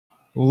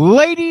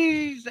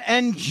Ladies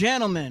and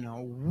gentlemen,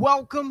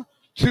 welcome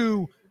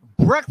to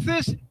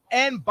Breakfast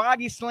and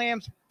Body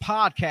Slams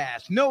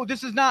podcast. No,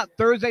 this is not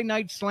Thursday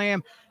Night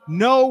Slam.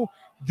 No,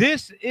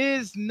 this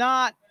is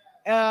not,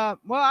 I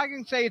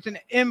can say it's an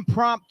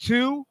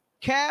impromptu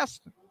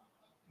cast.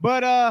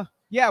 But,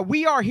 yeah,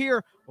 we are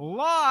here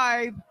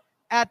live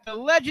at the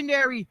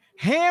legendary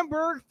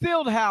Hamburg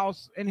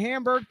Fieldhouse in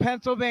Hamburg,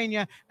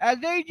 Pennsylvania, as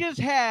they just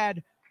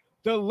had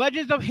the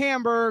Legends of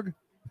Hamburg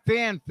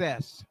Fan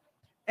Fest.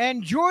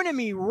 And joining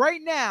me right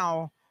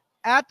now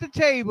at the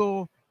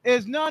table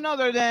is none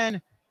other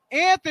than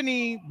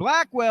Anthony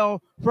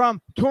Blackwell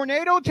from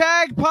Tornado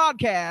Tag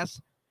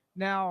Podcast.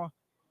 Now,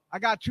 I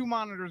got two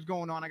monitors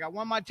going on. I got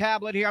one on my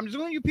tablet here. I'm just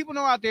letting you people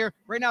know out there.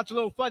 Right now, it's a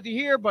little fuzzy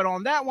here, but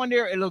on that one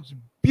there, it looks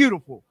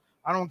beautiful.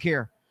 I don't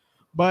care.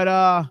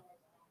 But,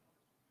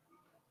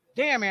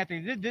 damn,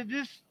 Anthony,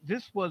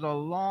 this was a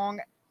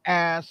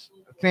long-ass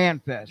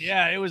fan fest.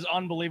 Yeah, it was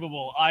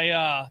unbelievable.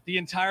 The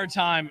entire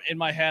time in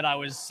my head I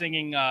was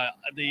singing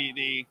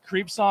the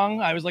Creep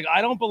song. I was like, I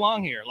don't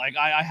belong here. Like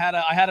I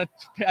had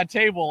a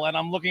table and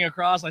I'm looking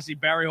across. I see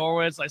Barry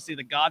Horowitz. I see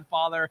The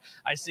Godfather.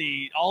 I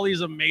see all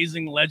these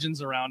amazing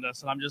legends around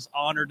us, and I'm just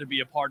honored to be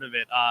a part of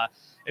it.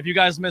 If you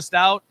guys missed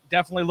out,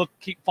 definitely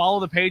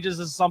follow the pages.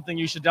 This is something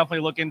you should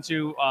definitely look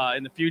into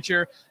in the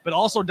future. But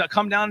also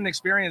come down and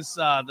experience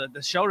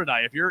the show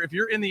tonight. If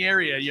you're in the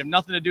area, you have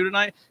nothing to do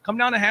tonight, come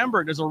down to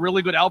Hamburg. There's a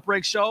really good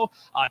Outbreak show.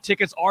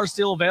 Tickets are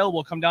still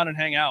available. Come down and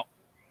hang out.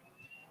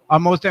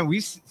 Most time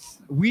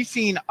we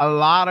seen a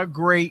lot of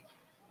great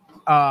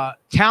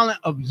talent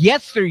of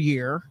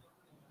yesteryear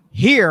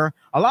here.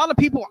 A lot of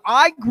people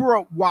I grew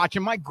up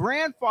watching. My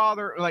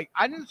grandfather,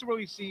 I didn't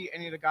really see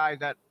any of the guys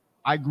that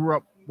I grew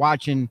up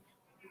watching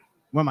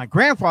when my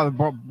grandfather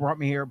brought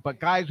me here, but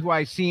guys who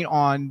I seen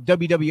on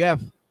WWF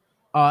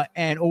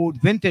and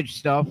old vintage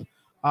stuff.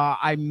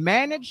 I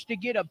managed to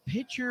get a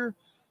picture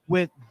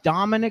with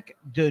Dominic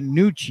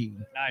DeNucci.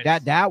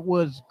 Nice. That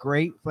was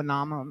great,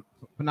 phenomenal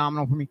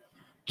for me.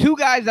 Two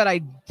guys that I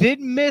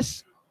did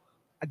miss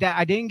that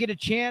I didn't get a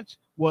chance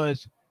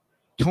was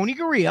Tony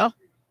Garea,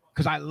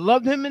 because I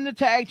loved him in the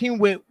tag team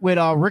with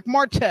Rick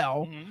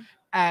Martel,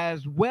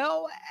 as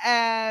well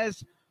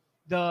as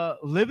the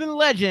living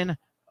legend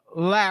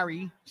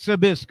Larry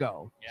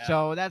Sabisco. Yeah.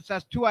 So that's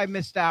two I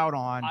missed out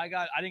on. I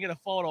didn't get a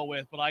photo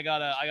with, but I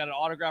got an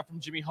autograph from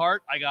Jimmy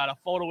Hart. I got a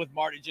photo with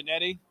Marty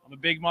Jannetty. I'm a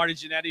big Marty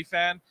Jannetty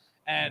fan,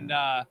 and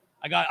I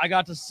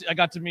got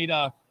to meet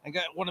I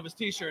got one of his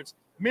T-shirts,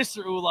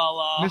 Mr. Ooh La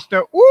La.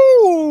 Mr.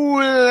 Ooh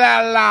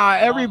La La.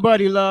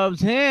 Everybody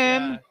loves him.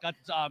 Yeah, got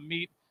to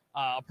meet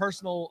a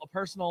personal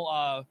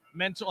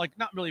mentor, like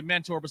not really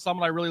mentor, but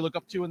someone I really look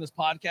up to in this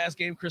podcast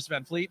game, Chris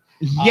Van Fleet.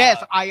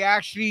 Yes, I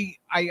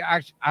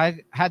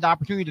had the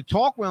opportunity to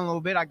talk with him a little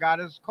bit. I got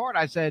his card.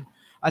 I said,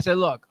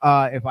 look,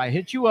 if I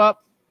hit you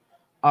up,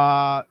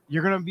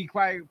 you're gonna be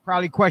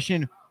probably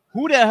questioning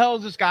who the hell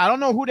is this guy? I don't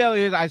know who the hell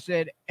he is. I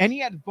said,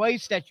 any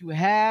advice that you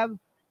have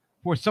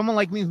for someone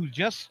like me who's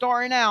just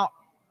starting out,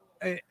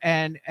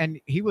 and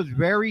he was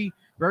very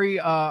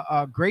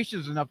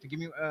gracious enough to give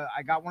me.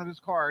 I got one of his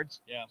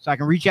cards, so I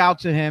can reach out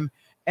to him.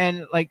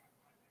 And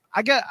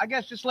I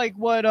guess just like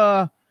what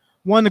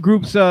one of the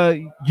groups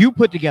you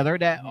put together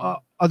that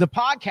are the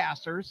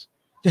podcasters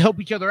to help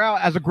each other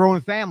out as a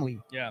growing family.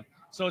 Yeah.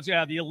 So it's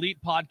the Elite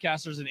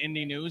Podcasters in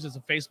Indie News. It's a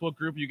Facebook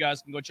group you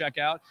guys can go check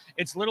out.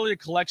 It's literally a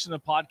collection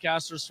of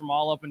podcasters from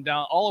all up and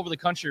down, all over the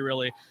country,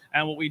 really.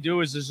 And what we do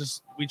is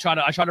just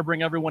I try to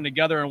bring everyone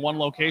together in one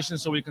location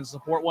so we can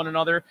support one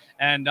another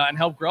and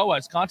help grow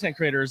as content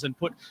creators and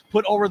put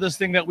over this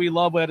thing that we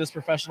love, that is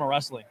professional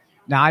wrestling.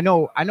 Now I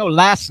know.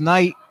 Last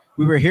night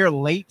we were here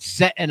late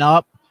setting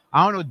up.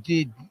 I don't know.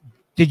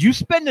 Did you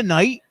spend the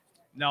night?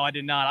 No, I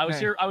did not.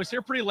 I was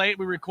here pretty late.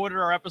 We recorded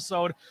our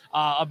episode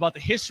about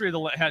the history of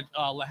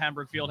the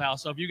Hamburg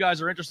Fieldhouse. So if you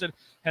guys are interested,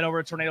 head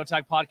over to Tornado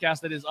Tag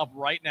Podcast. That is up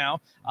right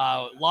now.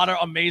 A lot of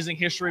amazing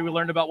history. We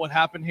learned about what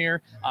happened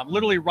here.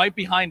 Literally right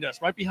behind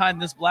us, right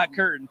behind this black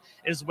curtain,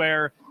 is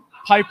where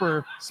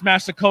Piper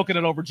smashed a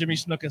coconut over Jimmy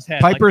Snuka's head.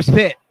 Piper's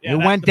Pit. It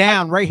went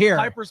down right here.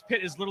 Piper's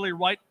Pit is literally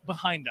right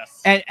behind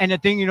us. And the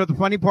thing, the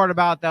funny part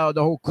about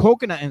the whole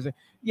coconut is,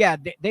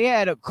 they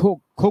had a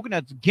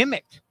coconuts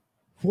gimmicked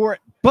for it,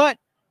 but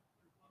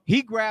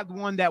he grabbed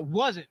one that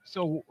wasn't.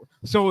 So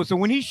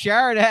when he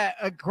showered that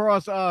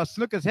across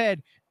Snuka's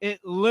head, it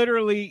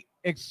literally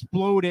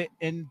exploded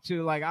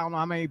into I don't know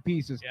how many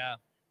pieces.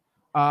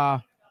 Yeah.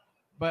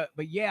 But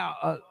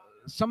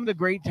some of the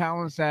great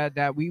talents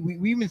that we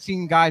even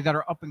seen guys that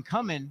are up and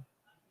coming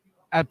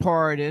at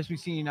part of this. We've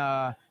seen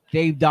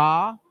Dave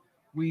Daw.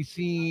 We've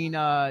seen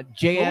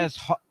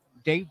JS.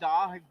 Dave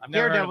Daw. I've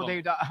never heard of him.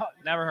 Dave Daw.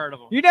 Never heard of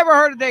him. You never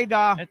heard of Dave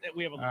Daw?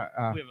 We have a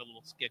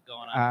little skit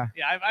going on.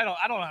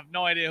 I don't have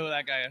no idea who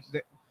that guy is.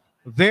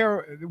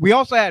 We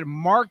also had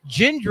Mark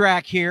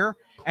Jindrak here,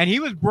 and he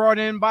was brought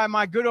in by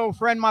my good old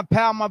friend, my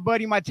pal, my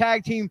buddy, my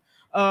tag team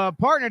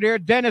partner there,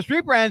 Dennis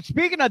Reaper. And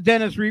speaking of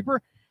Dennis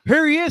Reaper,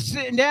 Here he is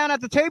sitting down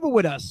at the table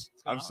with us.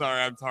 I'm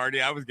sorry, I'm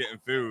tardy. I was getting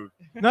food.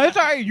 No, it's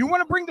all right. You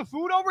want to bring the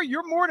food over?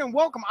 You're more than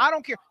welcome. I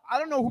don't care. I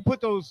don't know who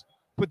put those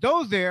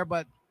there,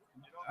 but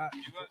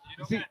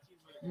see,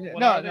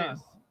 no.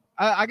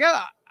 I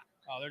got.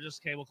 Oh, they're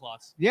just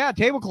tablecloths. Yeah,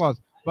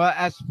 tablecloths. But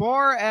as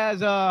far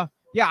as I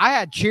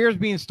had chairs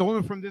being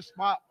stolen from this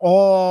spot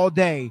all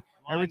day.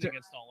 Mine didn't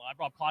get stolen. I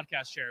brought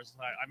podcast chairs.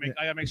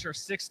 I gotta make sure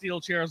 6 steel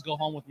chairs go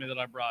home with me that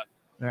I brought.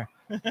 There.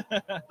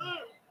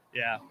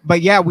 Yeah.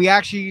 But yeah, we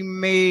actually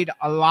made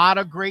a lot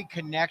of great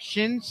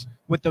connections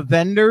with the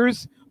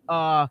vendors.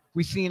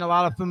 We've seen a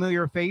lot of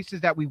familiar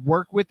faces that we've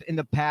worked with in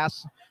the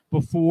past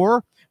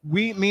before.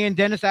 Me and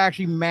Dennis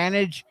actually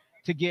managed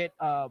to get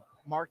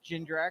Mark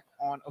Jindrak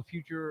on a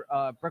future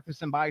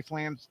Breakfast and Body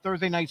Slams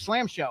Thursday Night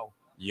Slam show.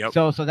 Yep.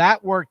 So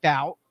that worked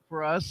out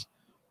for us.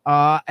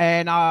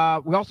 And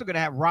we're also going to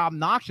have Rob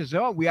Knox as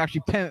well. We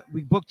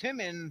booked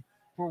him in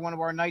for one of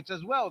our nights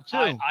as well, too.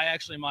 I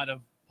actually might have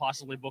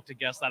possibly booked a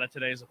guest out of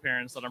today's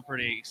appearance that I'm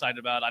pretty excited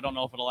about. I don't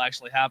know if it'll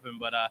actually happen,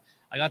 but I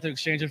got to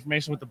exchange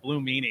information with the Blue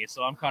Meanie,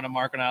 so I'm kind of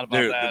marking out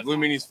about that. The Blue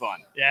Meanie's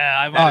fun.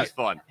 Yeah, That is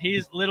fun.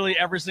 He's literally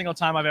every single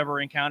time I've ever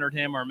encountered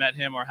him or met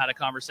him or had a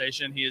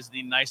conversation, he is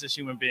the nicest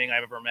human being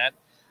I've ever met.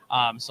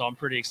 So I'm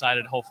pretty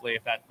excited, hopefully,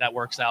 if that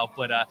works out.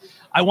 But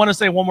I want to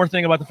say one more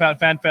thing about the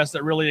Fan Fest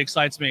that really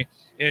excites me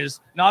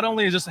is not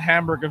only is this a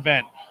Hamburg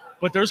event,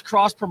 but there's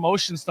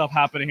cross-promotion stuff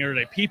happening here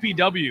today.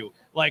 PPW,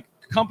 like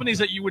companies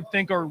that you would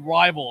think are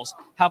rivals,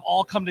 have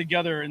all come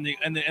together in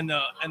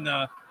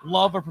the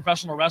love of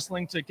professional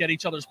wrestling to get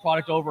each other's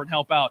product over and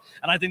help out.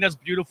 And I think that's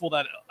beautiful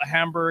that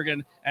Hamburg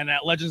and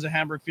at Legends of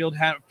Hamburg Field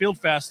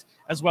Fest,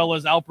 as well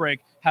as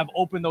Outbreak, have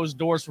opened those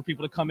doors for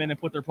people to come in and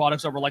put their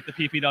products over, like the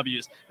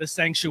PPWs, the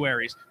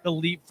Sanctuaries, the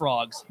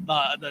Leapfrogs,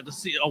 the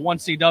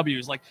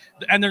 1CWs, like,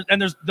 and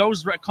there's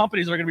those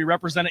companies that are going to be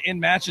represented in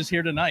matches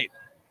here tonight.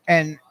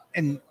 And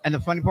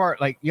the funny part,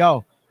 like,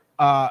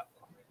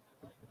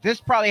 this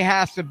probably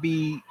has to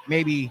be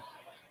maybe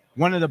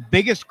one of the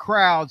biggest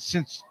crowds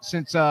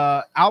since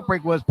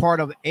Outbreak was part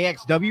of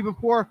AXW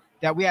before,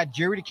 that we had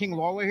Jerry the King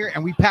Lawler here,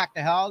 and we packed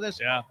the hell out of this.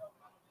 Yeah.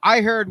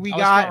 I heard we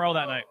got front row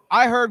that night.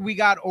 I heard we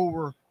got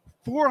over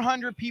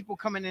 400 people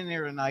coming in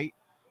there tonight.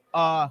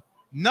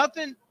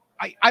 Nothing.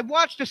 I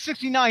watched the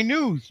 69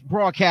 News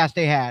broadcast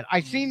they had.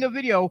 I seen the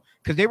video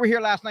because they were here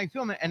last night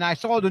filming, and I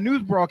saw the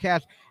news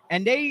broadcast,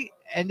 and they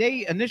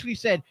initially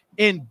said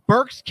in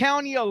Berks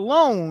County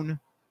alone,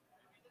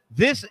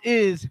 this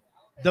is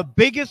the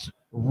biggest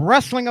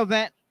wrestling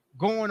event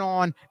going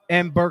on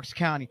in Berks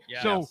County.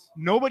 Yes. So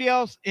nobody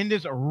else in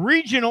this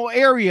regional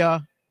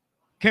area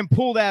can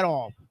pull that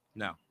off.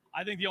 No.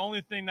 I think the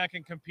only thing that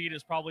can compete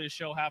is probably a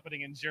show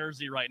happening in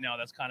Jersey right now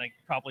that's kind of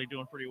probably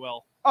doing pretty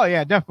well. Oh,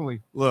 yeah,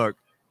 definitely. Look,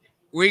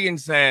 we can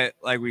say it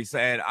like we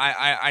said.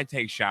 I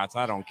take shots.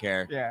 I don't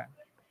care. Yeah.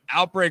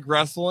 Outbreak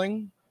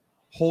Wrestling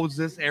holds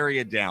this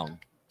area down.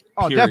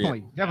 Oh,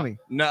 period. definitely.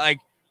 No, like,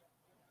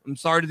 I'm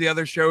sorry to the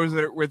other shows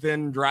that are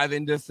within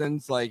drive-in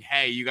distance. Like,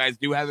 hey, you guys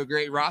do have a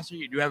great roster.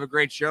 You do have a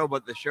great show,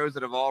 but the shows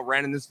that have all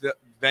ran in this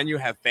venue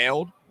have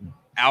failed.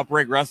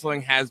 Outbreak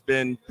Wrestling has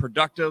been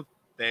productive.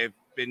 They've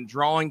been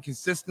drawing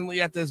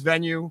consistently at this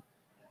venue.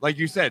 Like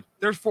you said,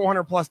 there's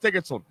 400 plus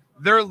tickets sold.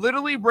 They're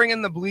literally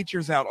bringing the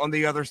bleachers out on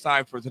the other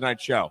side for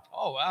tonight's show.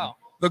 Oh, wow.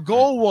 The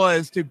goal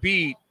was to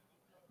beat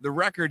the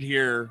record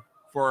here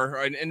for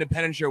an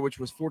independent show, which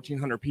was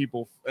 1,400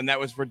 people, and that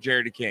was for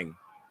Jerry the King.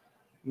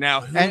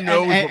 Now, who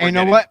knows? And you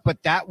know what?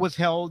 But that was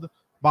held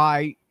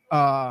by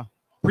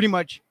pretty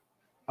much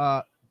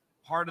part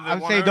of the I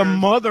would say the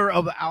mother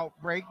of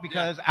Outbreak,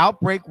 because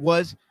Outbreak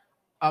was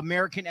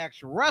American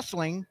X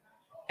Wrestling,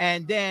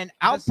 and then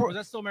Outbreak was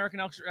that still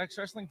American X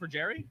Wrestling for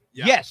Jerry?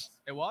 Yes,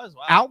 it was.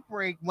 Wow.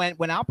 Outbreak when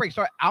Outbreak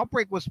started.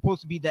 Outbreak was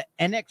supposed to be the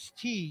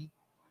NXT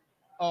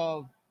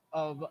of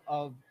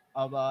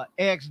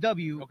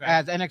AXW,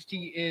 as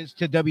NXT is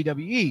to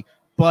WWE,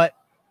 but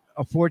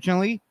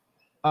unfortunately,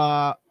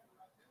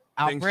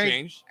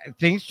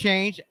 Things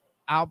changed.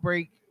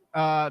 Outbreak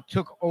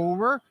took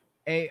over.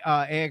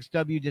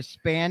 AXW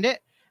disbanded,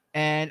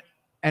 and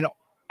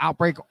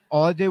Outbreak,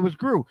 all it did was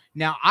grew.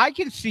 Now I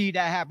can see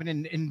that happen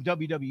in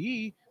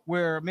WWE,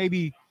 where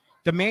maybe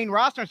the main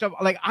roster and stuff.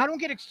 Like, I don't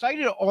get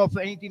excited off of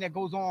anything that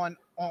goes on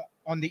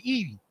the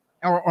E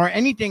or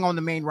anything on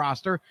the main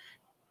roster.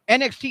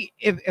 NXT,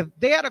 if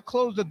they had to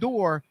close the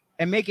door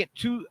and make it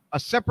to a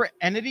separate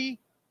entity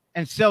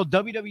and sell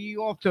WWE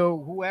off to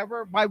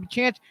whoever by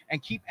chance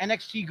and keep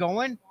NXT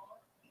going,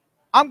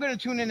 I'm going to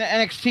tune into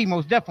NXT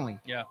most definitely.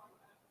 Yeah.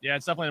 Yeah,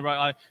 it's definitely right.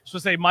 I just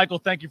want to say, Michael,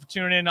 thank you for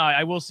tuning in.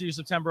 I will see you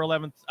September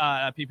 11th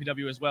at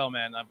PPW as well,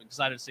 man. I'm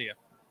excited to see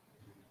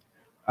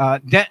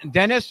you.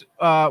 Dennis,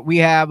 we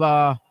have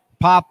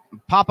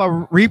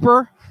Papa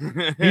Reaper.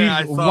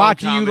 He's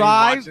watching you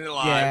live.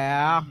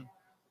 Yeah.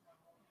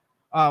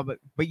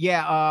 But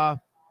yeah,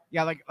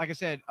 like I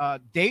said,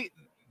 they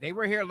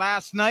were here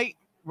last night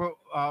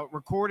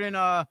recording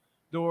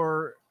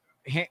their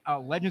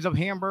Legends of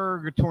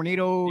Hamburg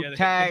Tornado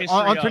Tag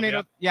on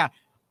Tornado.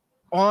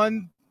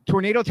 On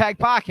Tornado Tag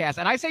podcast,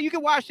 and I say you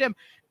can watch them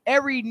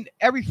every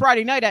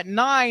Friday night at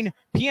 9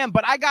 p.m.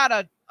 But I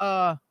got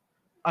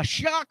a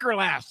shocker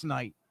last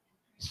night.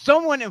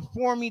 Someone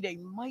informed me they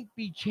might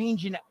be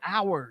changing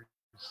hours.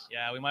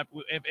 Yeah, we might.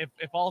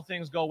 If all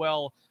things go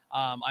well,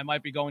 I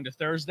might be going to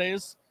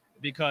Thursdays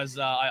because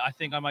I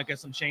think I might get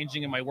some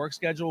changing in my work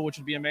schedule, which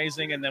would be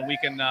amazing. And then we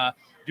can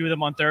do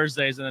them on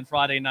Thursdays, and then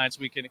Friday nights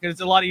we can, because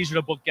it's a lot easier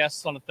to book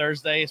guests on a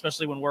Thursday,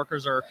 especially when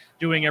workers are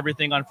doing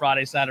everything on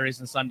Fridays, Saturdays,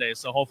 and Sundays.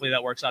 So hopefully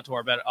that works out to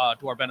our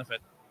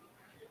benefit.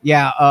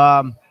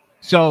 Yeah.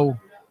 So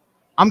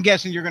I'm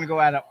guessing you're going to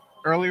go at an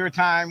earlier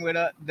time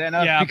than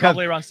us. Yeah,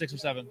 probably around 6 or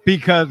 7.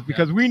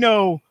 Because we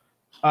know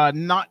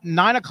not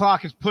 9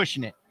 o'clock is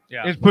pushing it.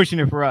 Yeah, it's pushing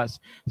it for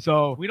us.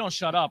 So we don't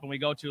shut up and we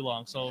go too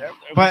long. So if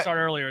we start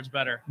earlier, it's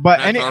better. But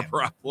that's our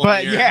problem.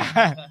 But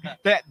yeah,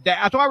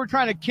 that's why we're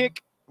trying to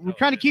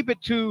keep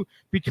it to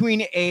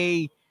between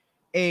a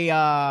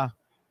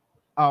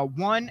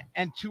 1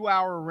 and 2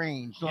 hour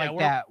range, like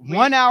that.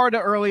 1 hour the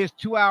earliest,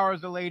 2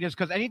 hours the latest.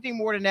 Because anything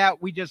more than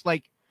that, we just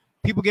like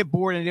people get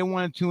bored and they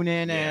want to tune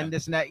in and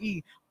this and that.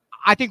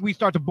 I think we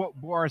start to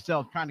bore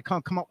ourselves trying to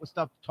come up with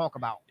stuff to talk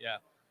about. Yeah.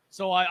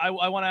 So I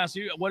want to ask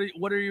you,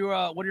 what are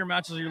your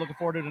matches are you looking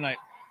forward to tonight?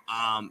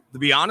 To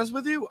be honest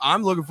with you,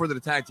 I'm looking forward to the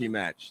tag team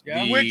match.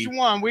 Yeah. Which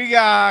one? We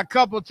got a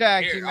couple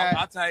tag team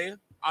matches.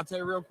 I'll tell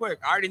you real quick.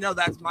 I already know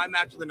that's my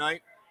match of the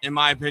night, in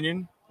my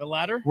opinion. The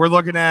ladder? We're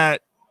looking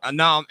at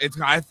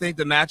I think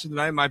the match of the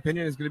night, in my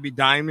opinion, is going to be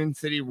Diamond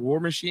City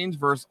War Machines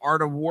versus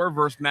Art of War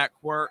versus Matt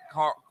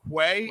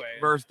Quay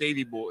versus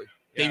Davey Bly.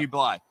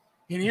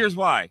 And here's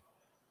why.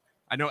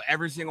 I know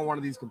every single one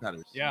of these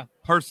competitors. Yeah.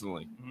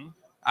 Personally. Mm-hmm.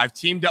 I've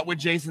teamed up with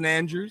Jason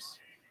Andrews.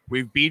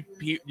 We've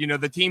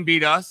the team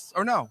beat us.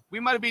 Or no, we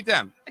might have beat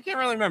them. I can't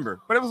really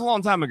remember, but it was a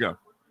long time ago.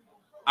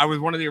 I was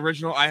one of the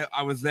original.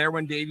 I was there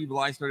when Davey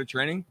Bly started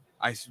training.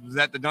 I was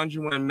at the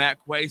dungeon when Matt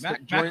Quay.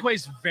 Matt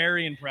Quay's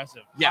very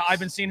impressive. Yeah, I've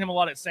been seeing him a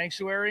lot at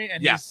Sanctuary,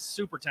 and he's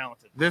super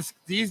talented. That's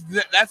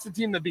the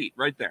team to beat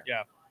right there.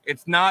 Yeah,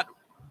 it's not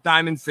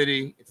Diamond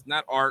City. It's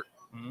not Art.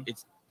 Mm-hmm.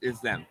 It's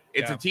them.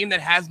 It's a team that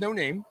has no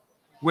name,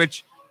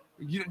 which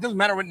it doesn't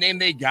matter what name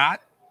they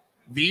got.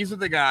 These are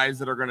the guys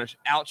that are going to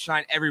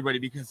outshine everybody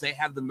because they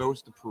have the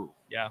most to prove.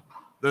 Yeah.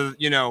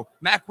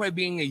 Matt Quay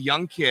being a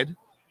young kid,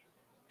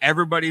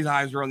 everybody's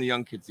eyes are on the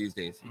young kids these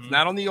days. Mm-hmm. It's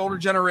not on the older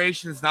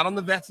generation. It's not on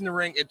the vets in the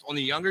ring. It's on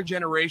the younger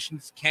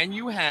generations. Can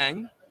you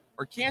hang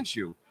or can't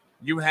you?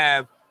 You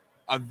have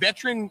a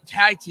veteran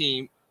tag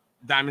team,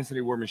 Diamond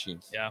City War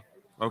Machines. Yeah.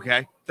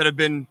 Okay. That have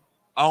been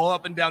all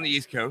up and down the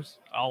East Coast.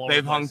 All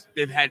over.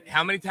 They've had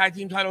how many tag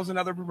team titles in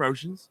other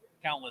promotions?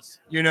 Countless.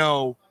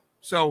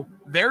 So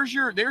there's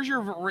your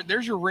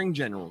ring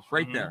generals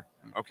right there.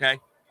 Okay.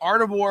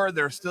 Art of War,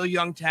 they're still a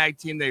young tag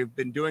team. They've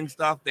been doing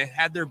stuff. They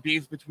had their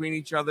beefs between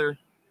each other.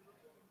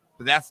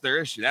 But that's their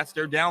issue. That's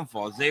their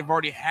downfall. They've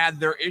already had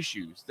their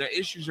issues. Their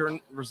issues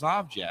aren't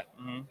resolved yet.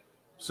 Mm-hmm.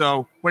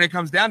 So when it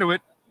comes down to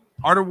it,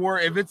 Art of War,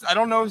 I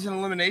don't know if it's an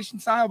elimination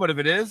style, but if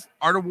it is,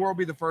 Art of War will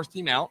be the first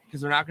team out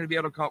because they're not going to be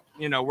able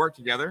to work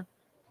together.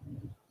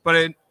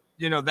 But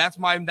that's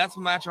the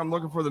match I'm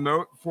looking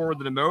forward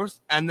to the most.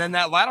 And then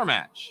that ladder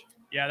match.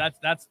 Yeah,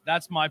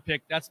 that's my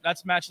pick. That's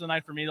match of the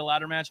night for me. The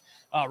ladder match,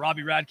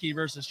 Robbie Radke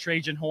versus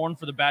Trajan Horn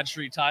for the Bad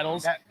Street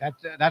titles.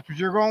 That's what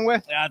you're going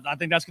with. Yeah, I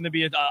think that's going to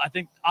be. I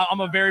think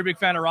I'm a very big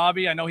fan of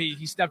Robbie. I know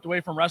he stepped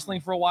away from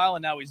wrestling for a while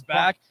and now he's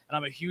back. And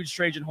I'm a huge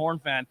Trajan Horn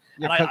fan.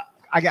 Yeah,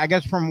 and I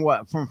guess from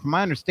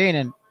my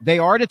understanding, they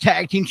are the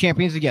tag team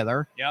champions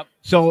together. Yep.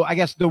 So I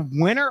guess the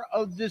winner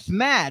of this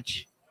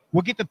match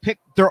will get to pick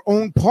their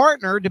own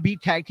partner to be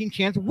tag team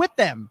champs with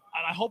them.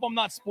 And I hope I'm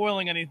not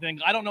spoiling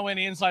anything. I don't know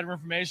any insider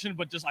information,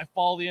 but I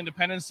follow the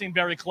independent scene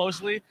very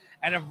closely.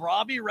 And if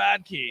Robbie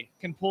Radke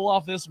can pull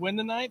off this win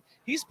tonight,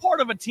 he's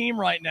part of a team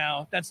right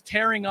now that's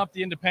tearing up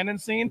the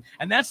independent scene,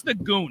 and that's the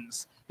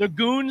Goons. The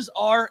Goons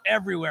are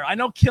everywhere. I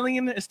know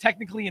Killian is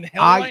technically in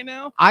hell right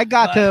now. I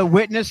got to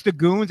witness the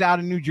Goons out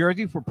in New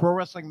Jersey for Pro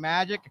Wrestling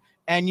Magic.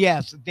 And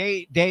yes,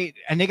 they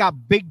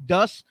got Big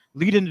Dust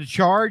leading the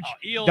charge.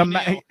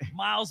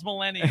 Miles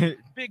Millennium,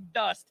 Big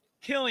Dust,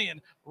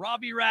 Killian,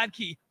 Robbie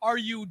Radke. Are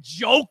you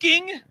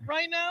joking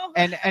right now?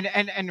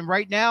 And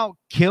right now,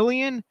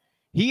 Killian,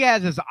 he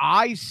has his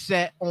eyes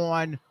set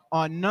on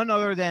none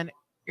other than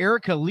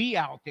Erica Lee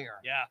out there.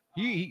 Yeah.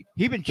 He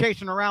been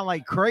chasing around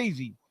like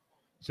crazy.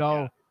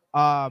 So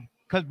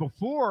because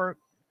before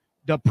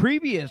the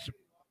previous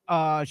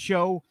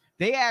show,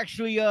 they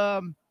actually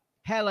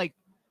had like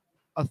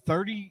a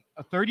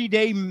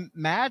 30-day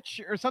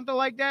match or something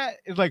like that.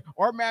 It's like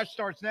our match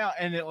starts now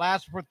and it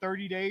lasts for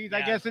 30 days. Yeah,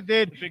 I guess it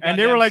did. And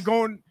they were like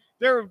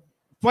they were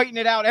fighting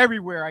it out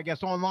everywhere. I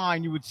guess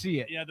online you would see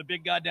it. Yeah, the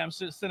big goddamn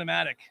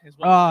cinematic is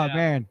what. Oh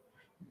man.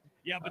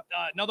 Yeah, but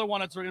another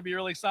one that's going to be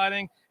really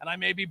exciting, and I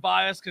may be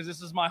biased because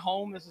this is my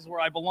home, this is where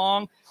I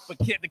belong. But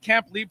the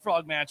Camp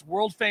Leapfrog match,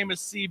 world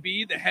famous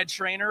CB, the head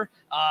trainer,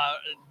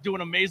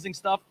 doing amazing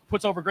stuff,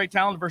 puts over great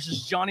talent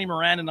versus Johnny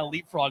Moran in a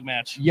leapfrog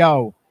match.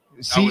 Yo.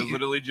 I was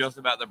literally just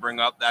about to bring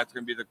up that's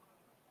going to be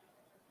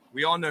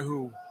we all know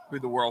who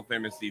the world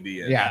famous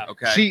CB is. Yeah.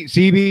 Okay.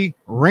 CB,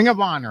 Ring of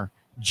Honor.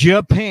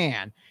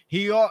 Japan.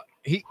 He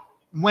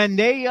when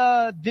they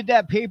did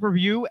that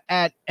pay-per-view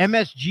at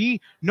MSG,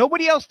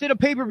 nobody else did a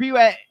pay-per-view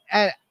at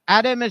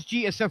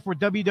MSG except for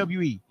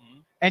WWE.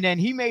 And then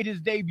he made his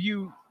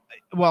debut,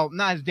 well,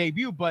 not his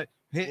debut, but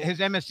his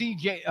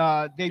MSC debut.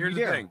 Here's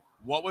the there. thing.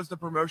 What was the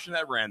promotion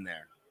that ran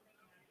there?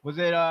 Was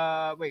it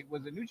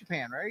was it New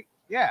Japan, right?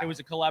 Yeah. It was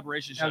a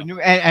collaboration show. And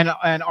ROH. And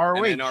then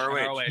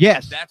ROH.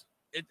 Yes.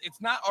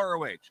 It's not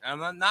ROH.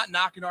 I'm not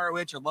knocking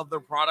ROH. I love their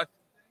product,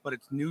 but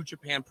it's New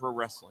Japan Pro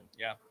Wrestling.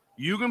 Yeah.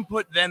 You can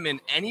put them in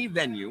any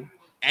venue,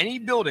 any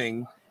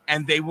building,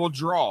 and they will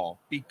draw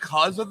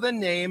because of the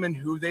name and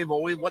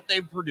what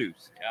they've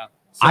produced. Yeah.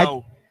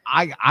 So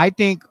I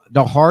think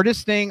the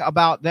hardest thing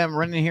about them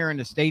running here in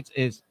the States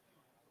is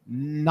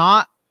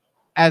not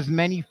as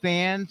many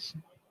fans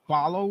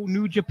follow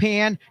New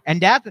Japan.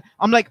 And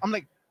I'm like,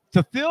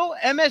 to fill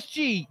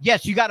MSG,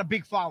 yes, you got a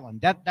big following.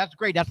 That's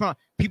great. That's fine.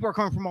 People are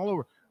coming from all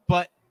over.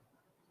 But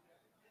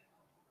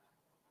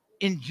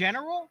in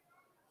general,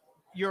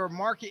 your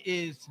market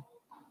is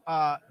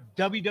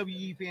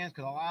WWE fans,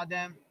 because a lot of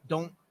them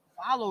don't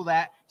follow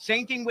that.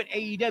 Same thing with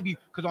AEW,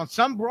 because on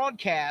some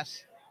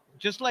broadcasts,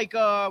 just like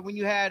when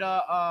you had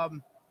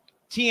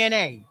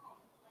TNA,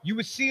 you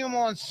would see them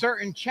on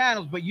certain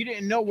channels, but you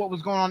didn't know what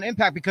was going on in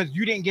Impact because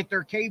you didn't get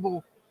their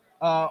cable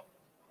at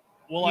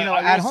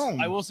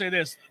home. I will say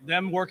this: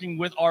 them working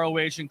with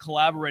ROH and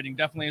collaborating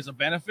definitely is a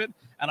benefit.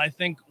 And I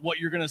think what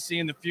you're going to see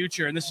in the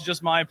future, and this is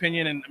just my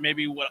opinion and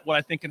maybe what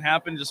I think can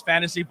happen, just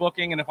fantasy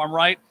booking. And if I'm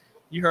right,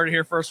 you heard it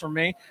here first from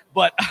me.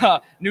 But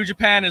New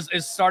Japan is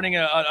starting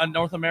a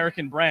North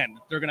American brand.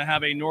 They're going to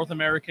have a North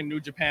American New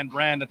Japan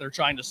brand that they're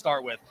trying to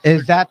start with.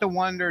 Is that the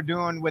one they're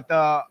doing with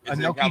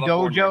Inoki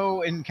California.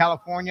 Dojo in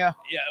California?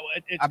 Yeah,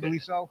 I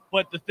believe so.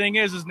 But the thing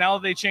is now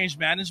that they changed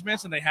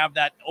managements and they have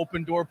that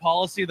open door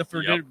policy, the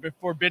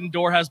forbidden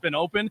door has been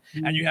opened,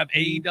 and you have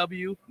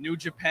AEW, New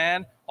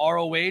Japan,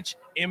 ROH,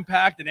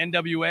 Impact, and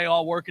NWA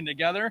all working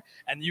together,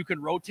 and you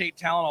can rotate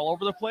talent all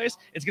over the place.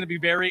 It's not going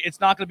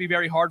to be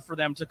very hard for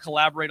them to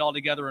collaborate all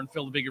together and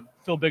fill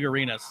big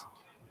arenas.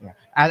 Yeah.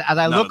 As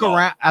I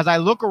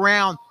look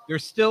around,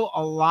 there's still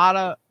a lot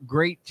of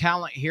great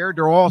talent here.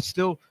 They're all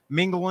still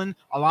mingling.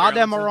 A lot of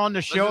them are on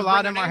the show. A lot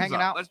of them are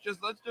hanging out. Let's just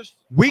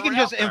we can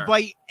just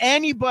invite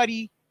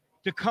anybody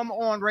to come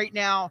on right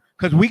now,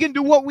 because we can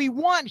do what we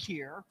want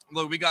here.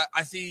 Look,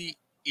 I see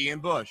Ian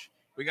Bush.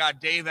 We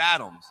got Dave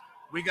Adams.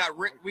 We got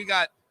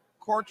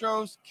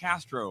Cortez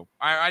Castro.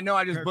 I know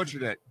I just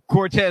butchered it.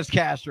 Cortez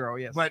Castro,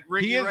 yes. But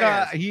Ricky he is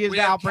we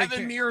have Outbreak.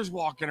 Kevin Mears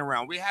walking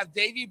around. We have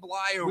Davey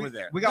Bly over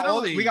there. We got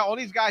all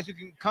these guys who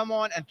can come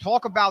on and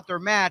talk about their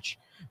match.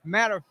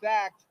 Matter of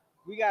fact,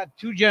 we got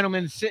two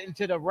gentlemen sitting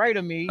to the right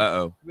of me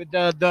with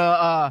the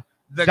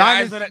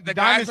guys that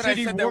I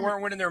said they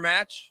weren't winning their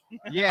match.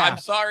 Yeah. I'm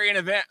sorry in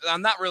advance.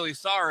 I'm not really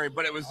sorry,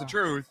 but it was the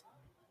truth.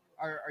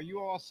 Are you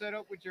all set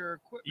up with your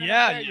equipment?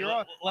 Yeah,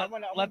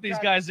 let these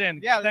guys in.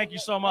 Yeah, thank you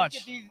so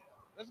much.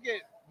 Let's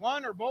get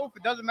one or both.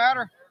 It doesn't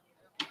matter.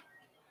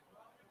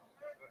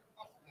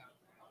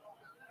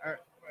 All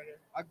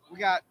right. We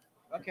got,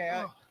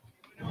 okay.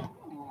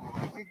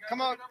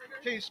 Come on.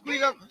 Can you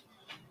squeeze up?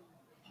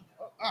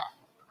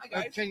 Hi,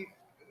 guys. Yeah,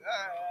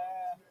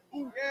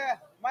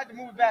 might have to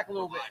move it back a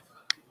little bit.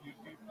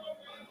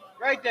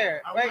 Right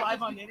there. Right.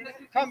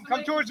 Come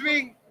towards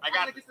me. I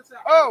got it.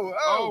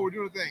 Oh, we're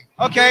doing a thing.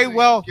 Okay,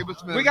 well,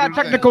 we got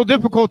technical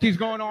difficulties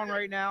going on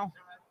right now.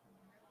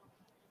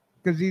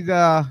 Because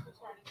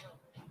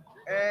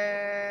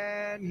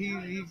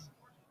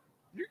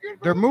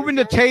they're moving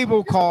the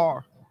table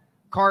cart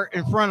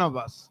in front of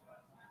us.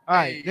 All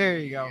right, there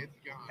you go.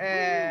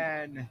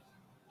 And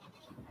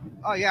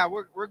oh yeah,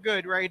 we're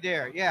good right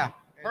there. Yeah,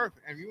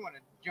 perfect. If you want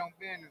to jump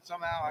in and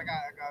somehow I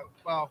got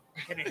well.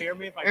 Can you hear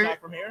me if I talk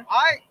from here?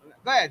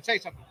 Go ahead, say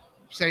something.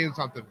 Saying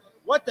something.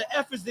 What the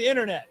F is the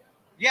internet?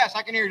 Yes,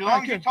 I can hear you. As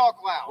long as you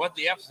talk loud. What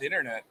the F's the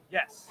internet?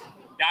 Yes.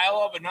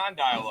 Dial up and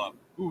non-dial up.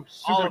 Ooh,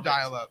 super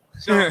dial up.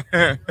 So,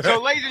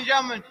 ladies and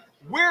gentlemen,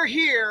 we're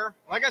here.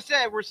 Like I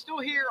said, we're still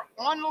here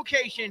on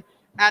location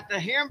at the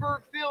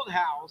Hamburg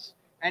Fieldhouse,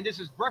 and this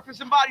is Breakfast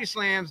and Body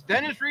Slams.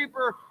 Dennis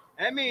Reaper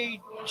and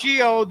me,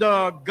 Gio,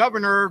 the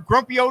governor,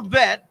 grumpy old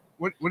vet.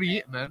 What are you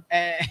eating, man?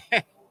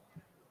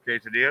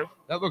 Quesadilla?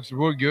 That looks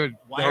really good.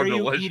 Why are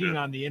you eating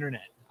on the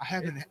internet? I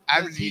haven't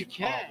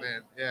eaten. Oh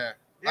man, yeah.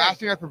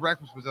 Last thing I had for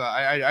breakfast was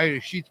I ate a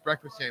Sheetz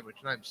breakfast sandwich,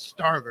 and I'm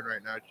starving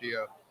right now,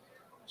 Gio.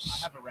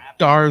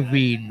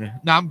 Starving.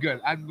 No, I'm good.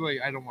 I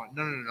don't want.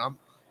 No. I'm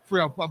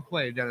free. I'm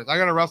playing, Dennis. I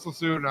gotta wrestle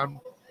soon.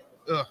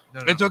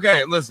 It's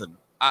okay. Listen,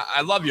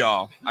 I love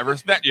y'all. I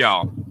respect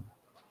y'all.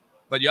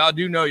 But y'all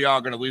do know y'all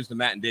are gonna lose to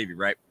Matt and Davey,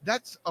 right?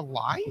 That's a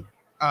lie.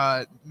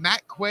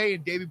 Matt Quay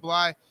and Davey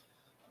Bly.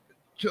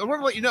 I want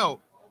to let you know,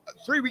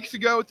 3 weeks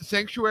ago at the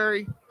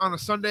Sanctuary on a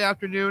Sunday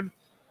afternoon,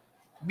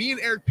 me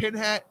and Eric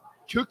Pinhat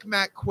took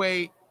Matt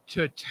Quay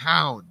to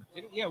town.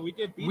 Yeah, we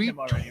did beat him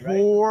already, right? We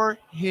tore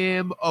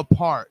him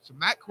apart. So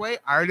Matt Quay,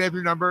 I already have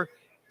your number.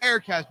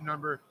 Eric has your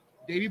number.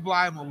 Davey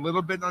Bly, I'm a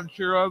little bit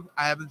unsure of.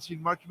 I haven't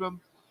seen much of him.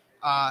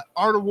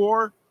 Art of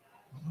War,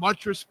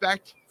 much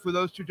respect for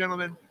those two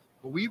gentlemen,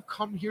 but we've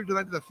come here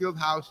tonight to the field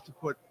house to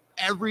put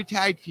every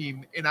tag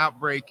team in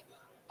Outbreak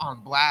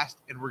on blast,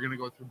 and we're gonna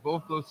go through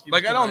both those teams.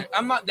 Like tonight.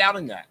 I'm not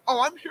doubting that.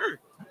 Oh, I'm sure.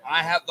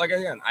 I have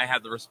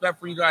the respect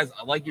for you guys.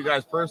 I like you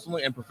guys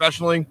personally and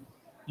professionally.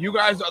 You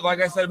guys,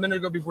 like I said a minute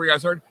ago before you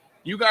guys heard,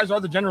 you guys are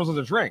the generals of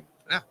this ring.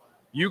 Yeah.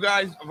 You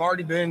guys have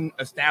already been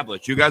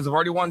established. You guys have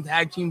already won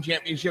tag team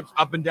championships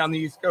up and down the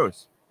East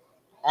Coast.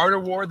 Art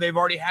of War, they've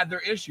already had their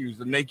issues,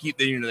 and they keep,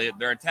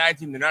 they're a tag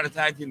team. They're not a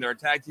tag team. They're a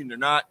tag team. They're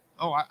not.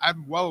 Oh,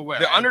 I'm well aware.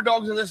 The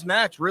underdogs in this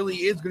match really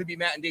is going to be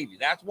Matt and Davey.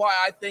 That's why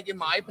I think, in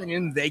my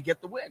opinion, they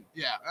get the win.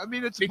 Yeah, I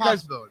mean, it's Because- a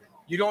possibility.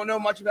 You don't know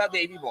much about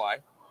Davey Bly.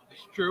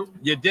 It's true.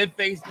 You did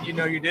face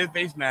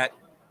Matt,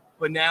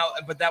 but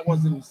that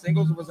wasn't in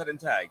singles, or was that in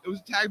tag? It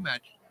was a tag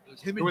match. It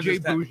was him Who and was Jay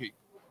this tag? Bougie.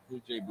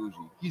 Who's Jay Bougie?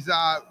 He's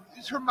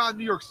from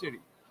New York City.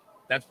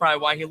 That's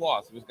probably why he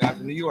lost. It was a guy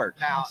from New York.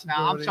 Now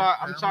I'm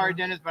Possibility. sorry,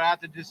 Dennis, but I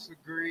have to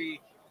disagree.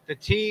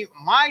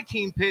 My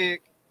team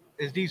pick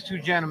is these two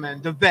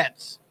gentlemen, the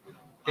vets.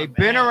 They've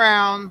been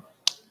around.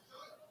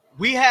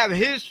 We have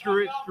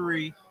history.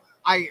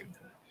 I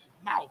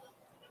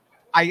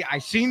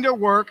seen their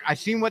work. I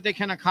seen what they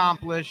can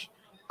accomplish.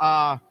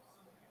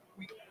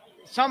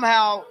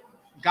 Somehow,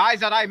 guys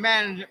that I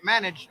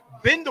managed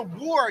been to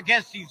war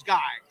against these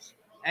guys,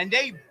 and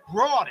they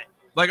brought it.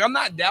 Like, I'm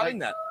not doubting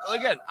that.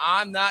 Again,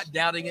 I'm not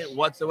doubting it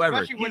whatsoever.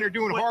 Especially when they're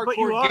doing But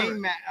you hardcore are.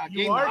 game.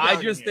 You are matches. I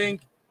doubting just it.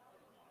 think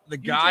the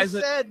You guys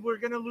just that. said we're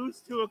gonna lose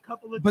to a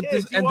couple of But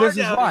kids. this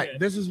is why.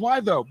 This is why,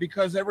 though,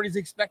 because everybody's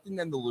expecting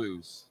them to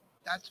lose.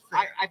 That's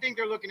fair. I think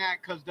they're looking at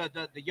because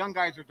the young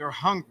guys they're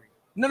hungry.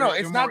 No, They're- it's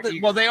they're not more that.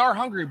 eager. Well, they are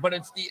hungry, but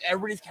it's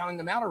everybody's counting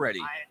them out already.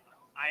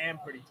 I am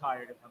pretty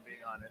tired, if I'm being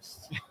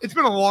honest. It's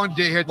been a long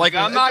day here. at the Like,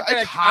 field. I'm not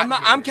It's hot here.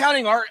 I'm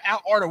counting Art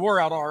of War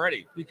out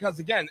already, because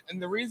again,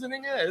 and the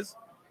reasoning is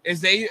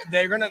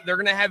they're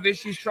gonna have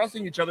issues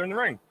trusting each other in the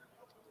ring.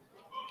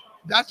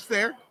 That's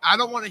fair. I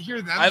don't want to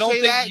hear them I don't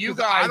say think that. you 'cause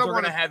guys I don't are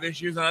want gonna have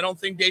issues, and I don't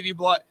think Davey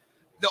Blood.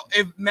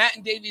 If Matt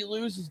and Davey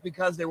lose, it's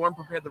because they weren't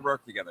prepared to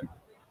work together.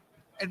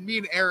 and me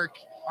and Eric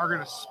are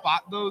gonna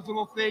spot those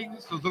little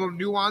things, those little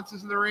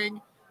nuances in the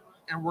ring,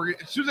 and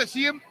as soon as I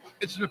see them,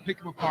 it's gonna pick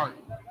them apart,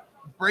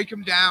 break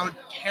them down,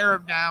 tear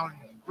them down,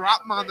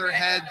 drop them on their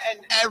heads,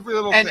 every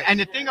little thing.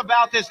 And the thing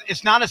about this,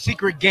 it's not a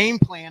secret game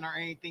plan or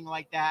anything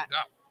like that. No.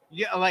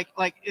 Yeah, like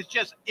it's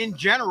just in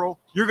general,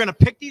 you're gonna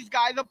pick these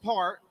guys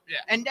apart, Yeah.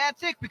 and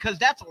that's it because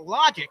that's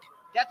logic.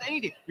 That's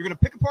anything. You're gonna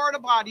pick apart a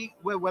body,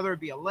 whether it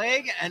be a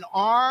leg, an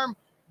arm,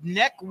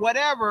 neck,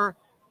 whatever,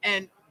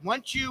 and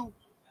once you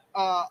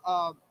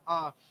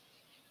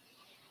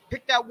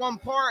pick that one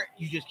part,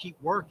 you just keep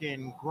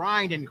working,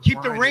 grinding, keep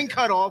the Grinding. ring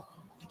cut off,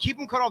 keep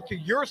them cut off to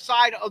your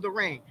side of the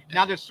ring.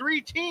 Now there's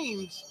 3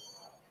 teams.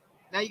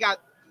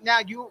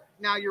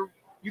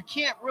 You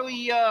can't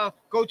really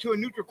go to a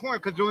neutral corner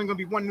because there's only going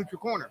to be one neutral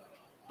corner.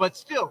 But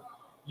still,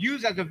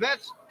 use as a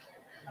vets,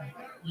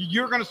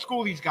 you're going to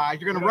school these guys.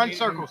 You're going to run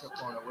circles.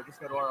 We'll just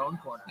go to our own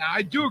corner. Now,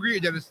 I do agree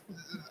with Dennis.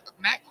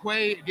 Matt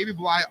Quay and Davey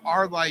Bly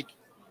are like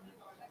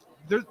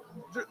they're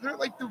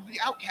like the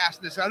outcasts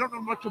in this. I don't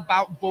know much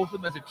about both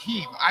of them as a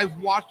team. I've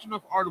watched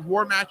enough Art of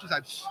War matches.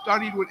 I've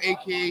studied what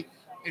AK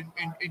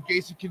and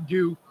Jason can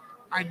do.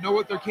 I know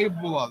what they're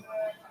capable of.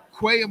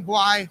 Quay and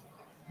Bly,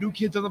 new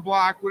kids on the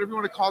block, whatever you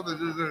want to call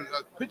them, they're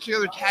a put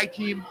together tag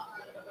team,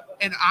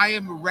 and I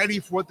am ready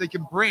for what they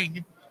can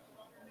bring.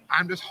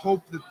 I'm just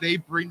hope that they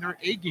bring their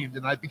A game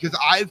tonight because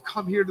we've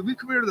come here to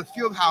the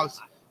field house.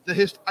 Let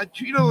me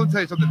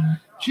tell you something.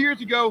 2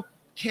 years ago,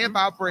 Camp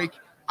Outbreak,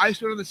 I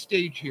stood on the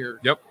stage here.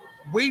 Yep.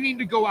 Waiting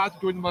to go out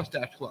to join the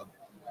Mustache Club.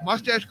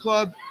 Mustache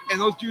Club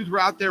and those dudes were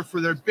out there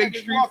for their big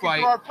Just street walking fight,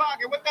 through our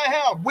pocket. What the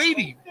hell?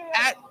 waiting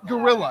at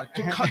Gorilla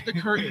to cut the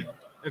curtain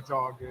It's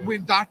all good.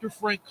 when Dr.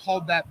 Frank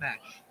called that match.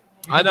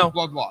 I know.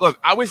 Blood loss. Look,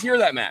 I was here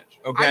that match.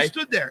 Okay. I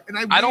stood there and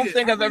I don't waited.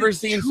 think I've ever waited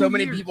seen 2 so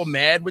many years. people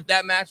mad with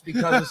that match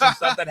because of some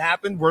stuff that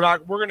happened. We're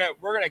gonna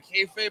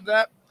kayfabe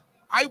that.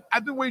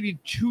 I've been waiting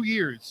 2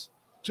 years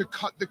to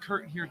cut the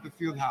curtain here at the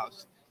field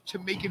house to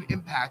make an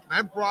impact. And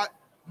I brought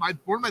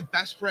one of my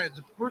best friends,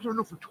 a person I've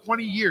known for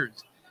 20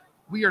 years.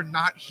 We are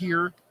not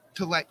here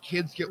to let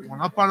kids get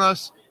one up on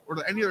us or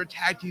let any other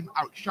tag team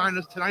outshine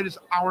us. Tonight is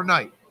our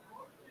night.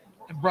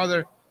 And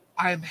brother,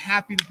 I am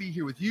happy to be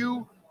here with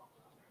you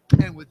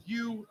and with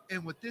you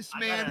and with this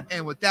man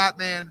and with that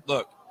man.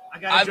 Look, I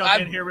gotta jump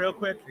I've- in here real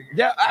quick.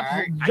 yeah,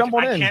 right. jump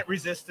on I in. can't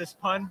resist this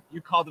pun.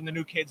 You called them the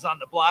new kids on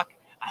the block.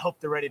 I hope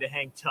they're ready to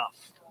hang tough.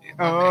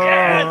 Oh,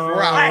 Yes,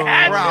 I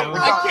had bravo. to.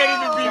 I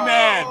can't even be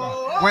mad.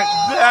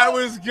 That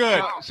was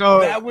good. So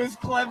That was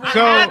clever.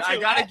 So- I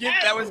gotta give.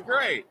 That was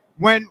great.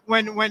 when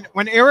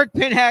Eric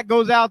Pinhat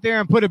goes out there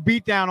and put a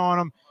beat down on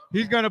him,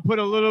 he's gonna put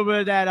a little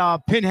bit of that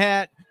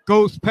Pinhat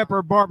ghost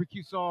pepper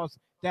barbecue sauce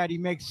that he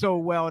makes so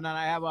well. And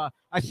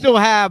I still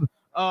have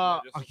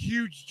a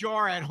huge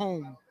jar at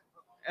home,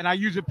 and I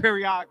use it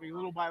periodically,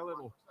 little by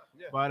little.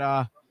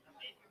 But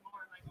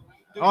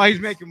oh, he's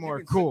making more.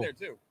 You can sit Cool. there,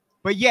 too.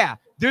 But yeah,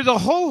 there's a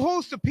whole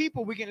host of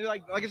people we can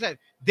like I said,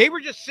 they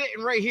were just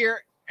sitting right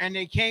here and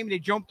they came, they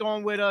jumped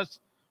on with us.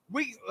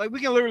 we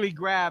can literally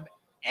grab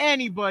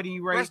anybody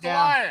right Bristol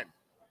now. Lion.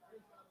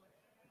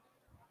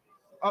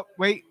 Oh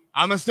wait,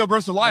 I'm still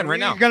Bristol Lion right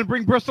now. You're gonna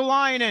bring Bristol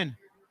Lion in.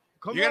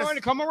 Come You're gonna on,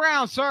 come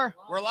around, sir.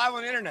 We're live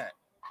on the internet.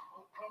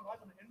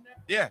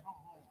 Yeah.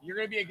 You're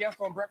gonna be a guest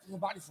on Breakfast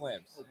and Body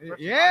Slams.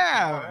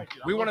 Yeah.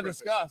 We want to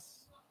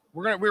discuss.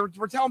 We're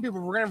telling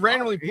people we're gonna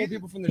randomly pull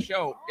people from the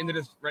show into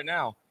this right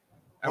now,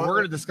 and we're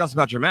gonna discuss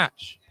about your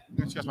match. I'm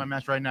gonna discuss my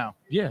match right now.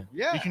 Yeah.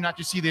 Yeah. You cannot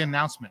just see the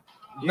announcement.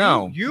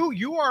 No.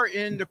 You are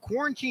in the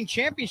quarantine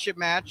championship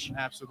match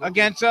Absolutely.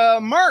 against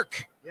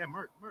Merc. Yeah,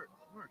 Merc.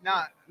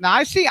 Now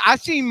I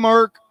see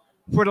Merc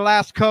for the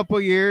last couple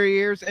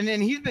years, and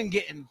then he's been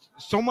getting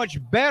so much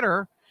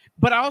better.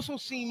 But I also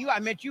seen you. I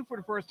met you for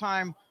the first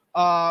time,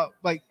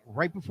 like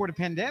right before the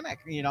pandemic.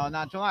 You know,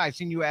 not July. I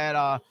seen you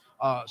at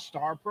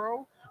Star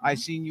Pro. I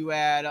seen you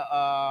at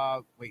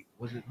wait,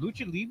 was it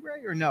Lucha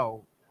Libre or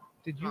no?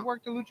 Did you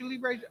work the Lucha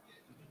Libre?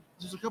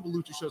 There's a couple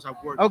lucha shows I've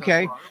worked.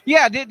 Okay,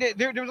 yeah,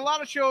 there was a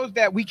lot of shows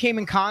that we came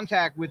in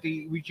contact with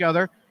each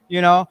other,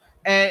 you know,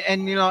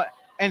 and you know,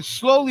 and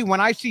slowly when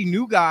I see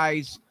new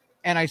guys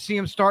and I see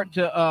them start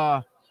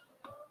to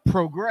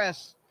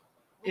progress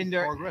in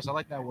their Progress. I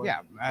like that word.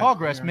 yeah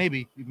Progress, yeah.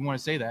 maybe if you want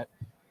to say that.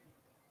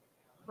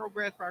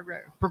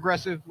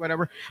 progressive,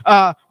 whatever.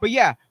 But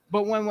yeah,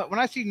 but when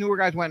I see newer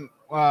guys when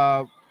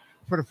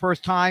for the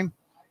first time,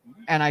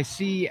 and I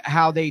see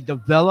how they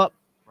develop,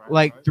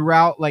 like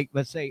throughout, like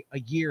let's say a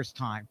year's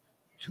time,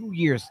 2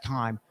 years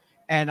time,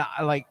 and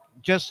I like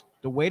just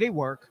the way they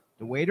work,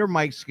 the way their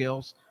mic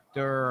skills,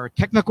 their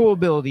technical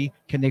ability.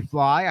 Can they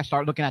fly? I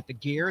start looking at the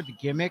gear, the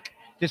gimmick,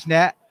 this and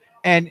that,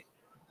 and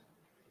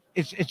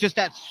it's just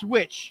that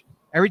switch.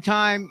 Every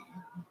time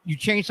you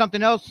change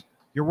something else,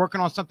 you're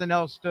working on something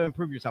else to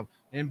improve yourself,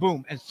 and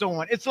boom, and so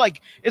on. It's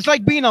like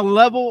being a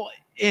level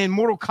in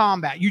Mortal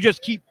Kombat. You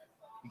just keep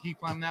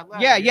climbing that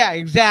ladder. yeah,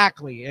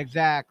 exactly.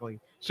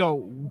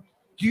 So,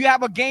 do you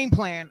have a game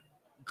plan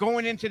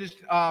going into this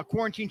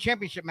quarantine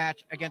championship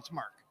match against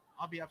Merc?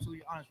 I'll be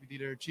absolutely honest with you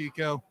there,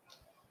 Chico.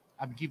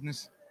 I've been keeping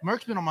this.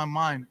 Merc's been on my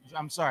mind.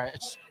 I'm sorry.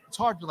 It's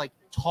hard to like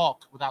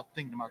talk without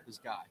thinking about this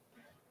guy.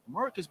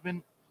 Merc has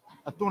been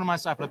a thorn in my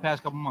side for the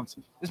past couple months.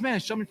 This man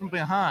has shot me from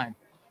behind.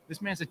 This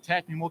man's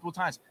attacked me multiple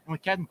times. And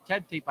with Captain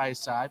Tape by his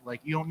side,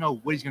 like you don't know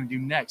what he's going to do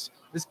next.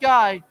 This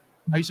guy,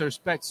 I used to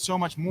respect so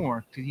much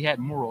more because he had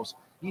morals.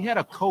 He had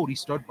a code he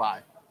stood by.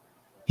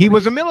 He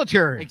was a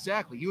military.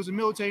 Exactly. He was a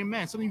military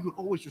man, something you could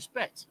always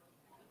respect.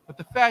 But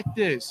the fact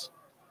is,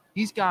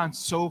 he's gone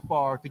so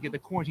far to get the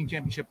quarantine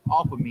championship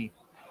off of me.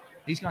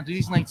 He's gone to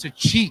these lengths to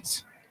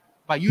cheat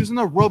by using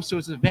the ropes to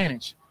his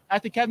advantage.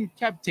 After Captain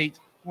Tate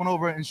went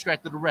over and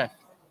distracted the ref.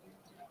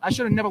 I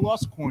should have never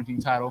lost the quarantine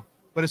title,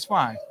 but it's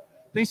fine.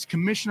 Thanks to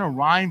Commissioner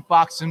Ryan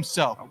Fox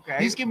himself. Okay.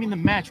 He's giving me the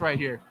match right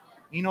here.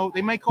 You know,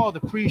 they might call it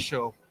the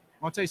pre-show.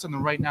 I'll tell you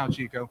something right now,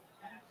 Chico.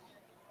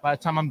 By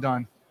the time I'm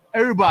done,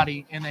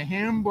 everybody in the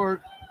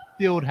Hamburg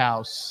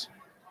Fieldhouse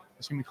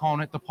is going to be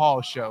calling it the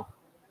Paul Show.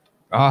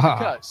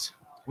 Because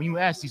when you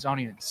ask these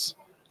audience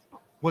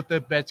what the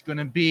bet's going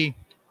to be,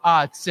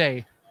 I'd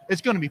say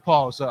it's going to be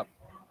Paul's up.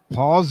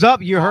 Paul's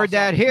up. You heard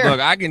that here.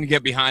 Look, I can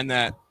get behind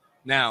that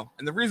now.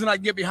 And the reason I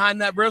get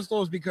behind that,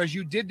 Bristol, is because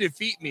you did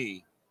defeat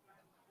me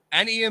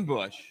and Ian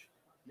Bush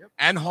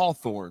and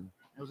Hawthorne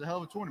It was a hell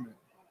of a tournament.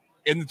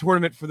 in the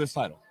tournament for this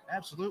title.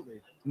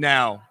 Absolutely.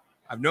 Now,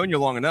 I've known you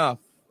long enough.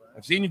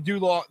 I've seen you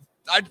do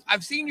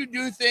I've seen you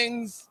do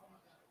things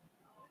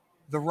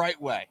the right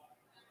way.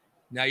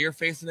 Now you're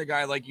facing a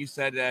guy, like you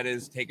said, that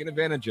is taking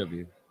advantage of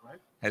you,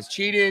 has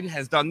cheated,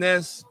 has done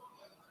this.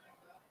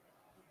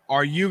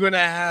 Are you gonna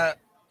have?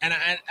 And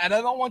I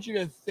don't want you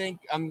to think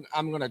I'm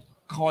gonna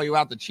call you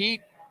out to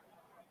cheat,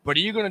 but are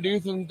you gonna do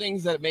some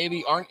things that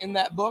maybe aren't in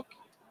that book?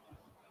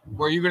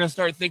 Where you're gonna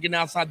start thinking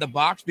outside the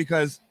box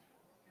because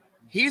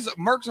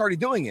Merc's already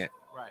doing it.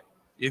 Right.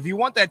 If you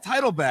want that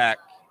title back,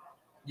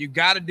 you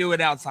got to do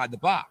it outside the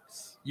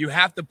box. You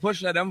have to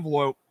push that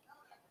envelope,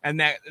 and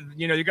that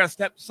you got to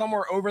step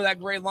somewhere over that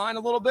gray line a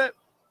little bit.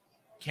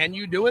 Can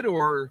you do it,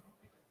 or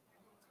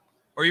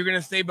are you going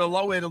to stay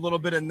below it a little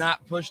bit and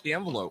not push the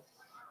envelope?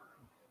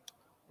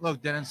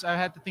 Look, Dennis, I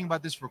had to think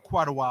about this for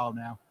quite a while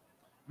now,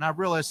 and I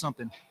realized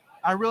something.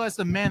 I realized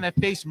the man that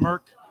faced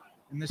Merc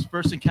in this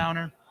first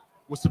encounter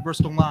was the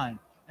Bristol Lion.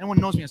 Anyone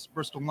knows me as the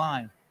Bristol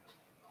Lion.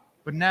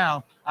 But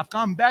now I've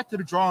gone back to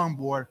the drawing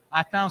board.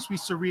 I found Sweet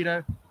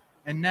Sarita,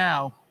 and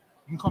now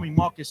you can call me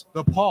Marcus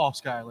the Paul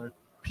Schuyler.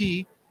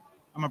 P,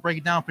 I'm going to break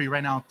it down for you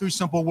right now in 3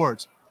 simple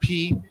words.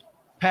 P,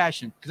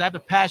 passion, because I have a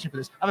passion for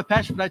this. I have a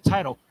passion for that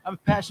title. I have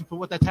a passion for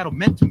what that title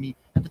meant to me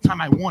at the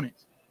time I won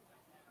it.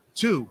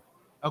 2,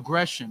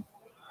 aggression.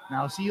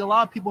 Now, see, a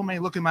lot of people may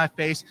look at my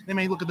face. They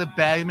may look at the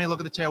bag. They may look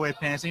at the tearaway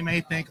pants. They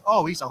may think,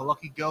 oh, he's a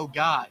lucky-go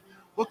guy.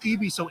 What could you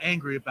be so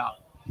angry about?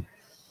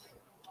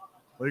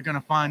 Well, you're going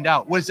to find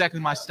out what exactly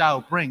my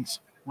style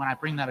brings when I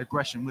bring that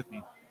aggression with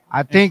me.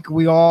 I think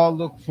we all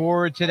look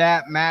forward to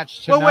that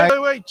match tonight.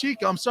 Wait,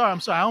 Chico. I'm sorry.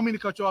 I don't mean to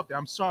cut you off there.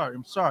 I'm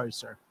sorry,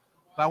 sir.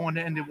 But I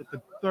wanted to end it with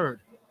the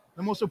third,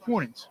 the most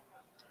important.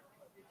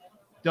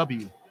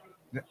 W.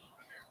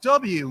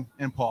 W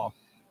in Paul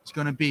is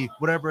going to be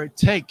whatever it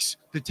takes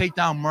to take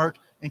down Merc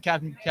and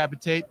Captain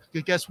Decapitate.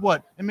 Because guess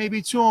what? It may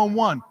be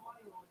 2-on-1,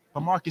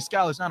 but Marcus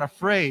Scala is not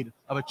afraid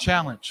of a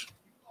challenge.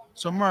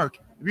 So, Merc,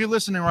 if you're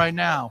listening right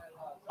now,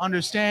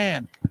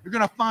 understand you're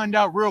going to find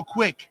out real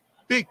quick.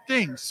 Big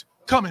things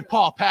come in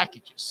Paul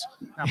packages.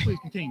 Now, please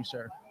continue,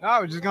 sir. No, I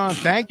was just going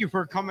to thank you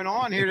for coming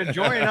on here to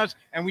join us,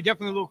 and we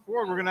definitely look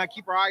forward. We're going to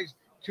keep our eyes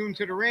tuned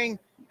to the ring,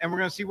 and we're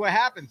going to see what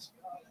happens.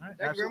 All right,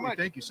 Thank you very much.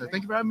 Thank you, sir.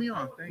 Thank you for having me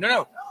on. Thank you.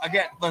 No.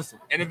 Again, listen.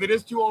 And if it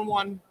is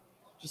 2-on-1,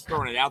 just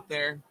throwing it out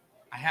there.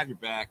 I have your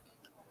back.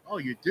 Oh,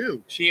 you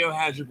do? Chio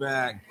has your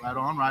back. Right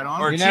on, right on.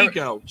 Or You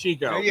never-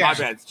 Chico. Yeah. My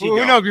bad. It's Chico.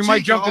 Who knows? We might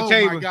Chico, jump the oh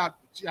table. my God.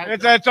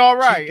 It's all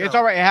right. Chico. It's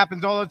all right. It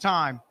happens all the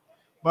time.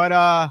 But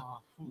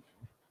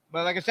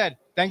like I said,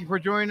 thank you for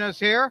joining us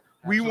here.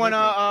 We want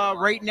to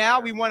right now.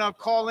 We want to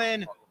call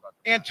in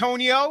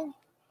Antonio.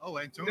 Oh,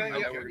 Antonio.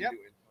 Yeah, Okay. yeah. All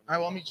right,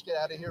 well, let me just get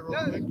out of here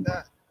real quick.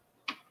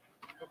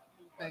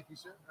 Thank you,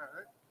 sir. All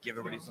right. Give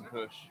everybody some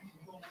push.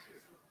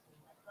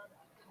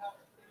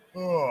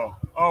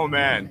 Oh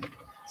man.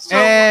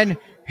 And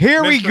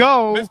here we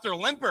go. Mr.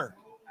 Limper.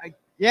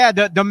 Yeah,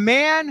 the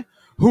man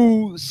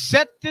who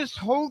set this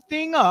whole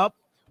thing up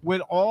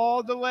with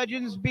all the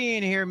legends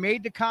being here,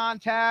 made the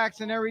contacts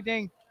and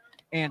everything.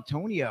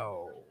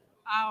 Antonio.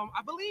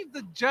 I believe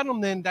the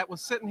gentleman that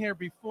was sitting here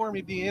before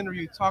me being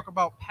interviewed talk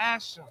about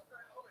passion.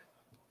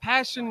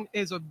 Passion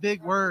is a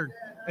big word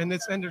in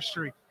this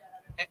industry.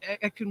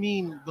 It could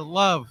mean the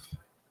love,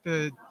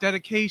 the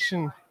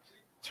dedication,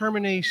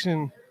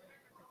 termination,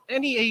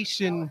 any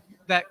Asian,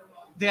 that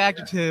the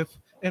adjective,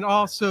 and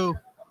also,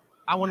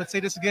 I want to say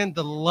this again,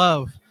 the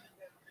love.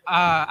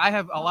 I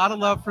have a lot of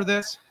love for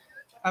this.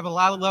 I have a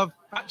lot of love,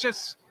 not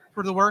just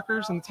for the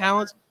workers and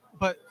talents,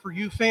 but for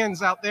you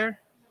fans out there.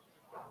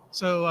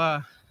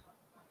 So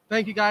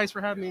thank you guys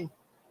for having me.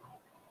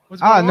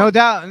 What's going No on?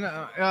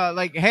 doubt.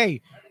 Like,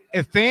 hey,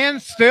 if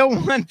fans still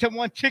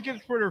want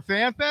tickets for their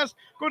fan fest,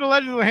 go to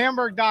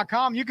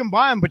legendsofhamburg.com. You can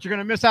buy them, but you're going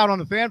to miss out on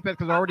the fan fest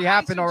because it already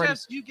happened I already.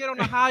 suggest you get on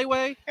the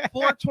highway,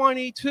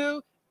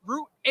 422,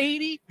 Route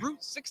 80,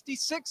 Route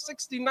 66,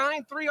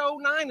 69,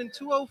 309, and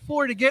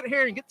 204 to get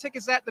here and get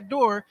tickets at the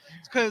door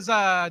because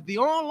the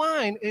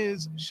online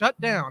is shut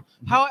down.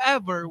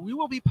 However, we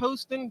will be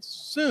posting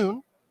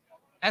soon,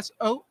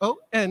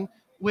 SOON,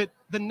 with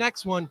the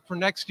next one for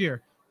next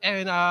year.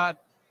 And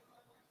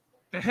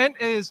the hint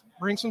is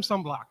bring some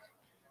sunblock.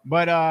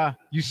 But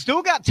you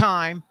still got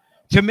time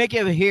to make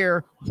it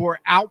here for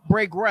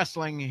Outbreak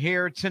Wrestling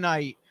here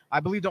tonight. I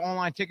believe the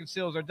online ticket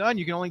sales are done.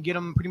 You can only get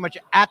them pretty much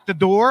at the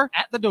door.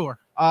 At the door.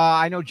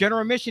 I know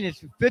general admission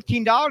is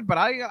 $15, but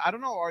I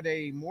don't know. Are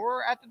they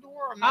more at the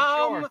door? I'm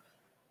not sure.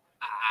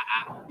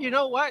 You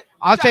know what?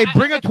 I'll say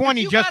bring a If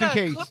 20 you just got in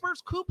a case.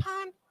 Clippers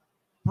coupon,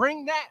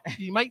 bring that.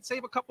 You might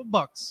save a couple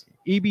bucks.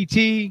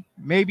 EBT,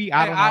 maybe.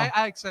 I don't know.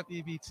 I accept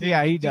EBT.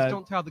 Yeah, he Just does.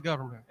 don't tell the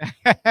government.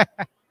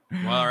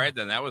 Well, all right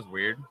then. That was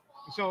weird.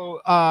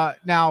 So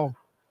now,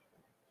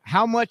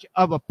 how much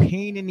of a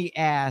pain in the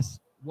ass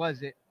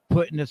was it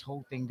putting this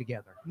whole thing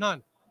together?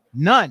 None.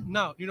 None.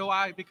 No. You know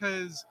why?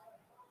 Because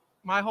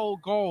my whole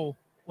goal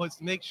was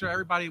to make sure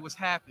everybody was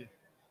happy,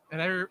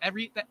 and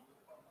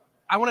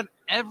I wanted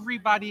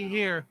everybody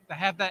here to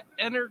have that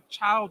inner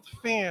child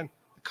fan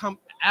to come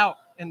out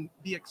and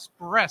be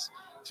expressed,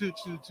 to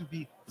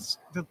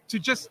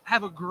just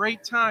have a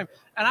great time.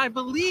 And I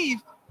believe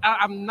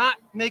I'm not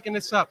making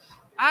this up.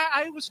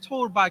 I was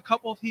told by a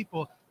couple of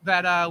people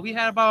that we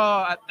had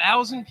about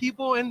 1,000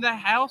 people in the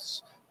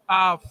house,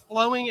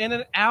 flowing in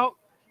and out,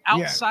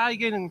 outside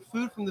getting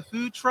food from the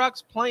food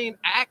trucks, playing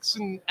axe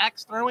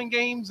throwing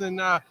games, and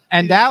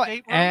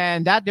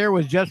that there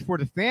was just for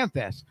the fan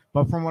fest.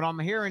 But from what I'm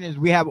hearing is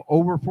we have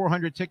over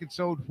 400 tickets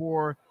sold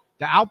for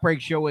the Outbreak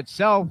show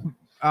itself,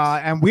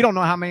 and we don't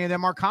know how many of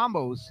them are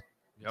combos.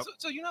 Yep.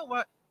 So you know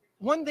what?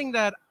 One thing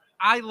that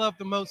I love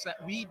the most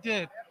that we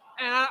did,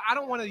 and I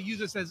don't want to use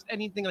this as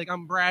anything like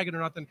I'm bragging or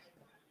nothing.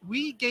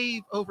 We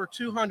gave over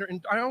 200,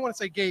 and I don't want to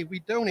say gave, we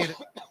donated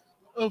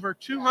over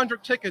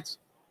 200 tickets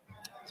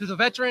to the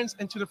veterans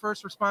and to the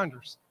first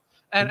responders.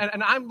 And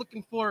I'm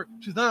looking forward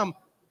to them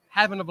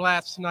having a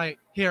blast tonight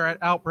here at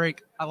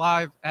Outbreak,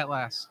 Alive at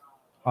Last.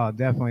 Oh,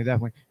 definitely.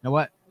 You know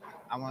what?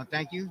 I want to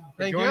thank you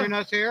for joining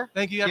us here.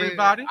 Thank you,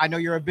 everybody. I know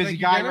you're a busy Thank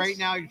you, guy Dennis. right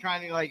now. You're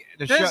trying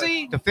to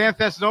Busy. the fan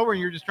fest is over,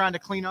 and you're just trying to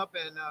clean up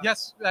and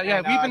Yes,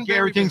 and, we've been get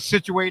everything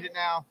situated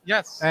now.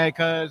 Yes.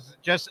 Because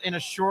just in a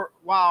short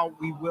while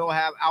we will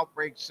have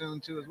Outbreak soon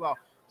too as well.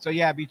 So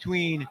yeah,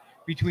 between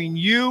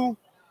you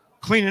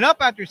cleaning up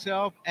after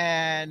yourself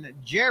and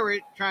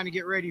Jarrett trying to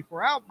get ready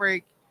for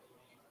Outbreak,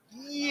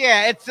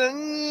 yeah, it's a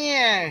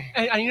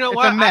And you know it's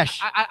what? a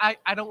mesh.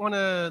 I don't want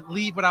to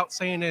leave without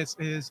saying this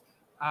is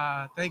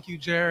thank you,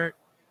 Jarrett.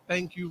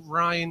 Thank you,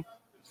 Ryan,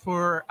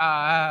 for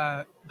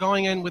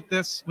going in with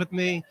this with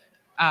me,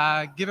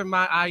 giving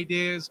my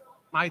ideas,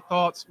 my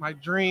thoughts, my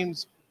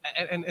dreams,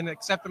 and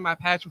accepting my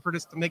passion for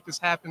this to make this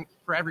happen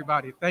for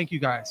everybody. Thank you,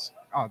 guys.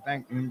 Oh,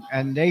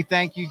 and they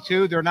thank you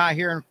too. They're not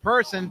here in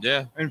person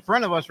Yeah. in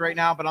front of us right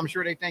now, but I'm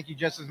sure they thank you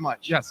just as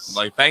much. Yes.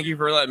 Like, thank you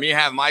for letting me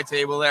have my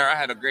table there. I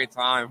had a great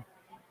time.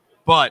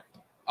 But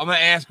I'm going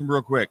to ask him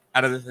real quick.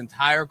 Out of this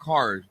entire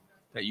card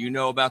that you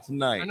know about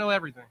tonight. I know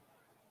everything.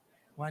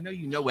 Well, I know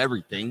you know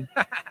everything.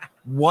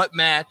 What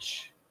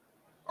match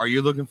are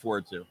you looking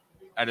forward to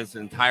out of this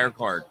entire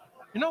card?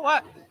 You know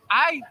what?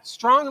 I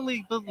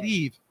strongly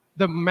believe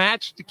the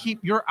match to keep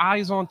your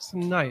eyes on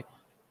tonight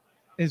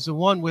is the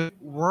one with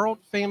world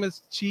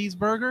famous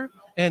Cheeseburger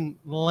and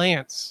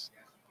Lance.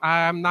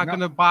 I'm not going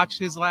to botch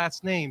his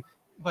last name,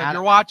 but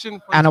you're watching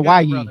for his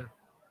Anawai. brother.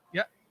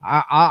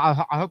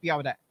 I hope you out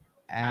with that.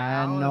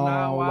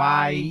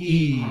 Anawai.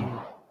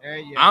 There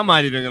you go. I'm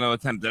not even going to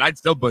attempt it. I'd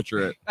still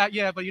butcher it.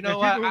 Yeah, but you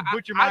know People what? who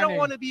butcher my I don't name.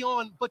 want to be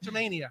on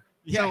Butchermania.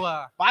 Yeah.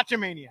 So,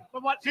 Botchamania.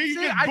 but what? See, he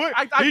see, just I- but-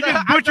 I- I've he done-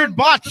 just I've butchered done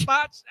botch. the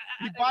botch.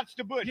 He botched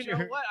the butcher. You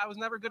know what? I was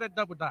never good at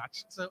double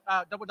dutch. So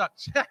double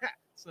dutch.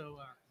 So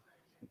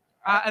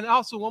and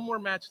also one more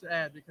match to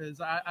add because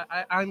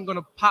I'm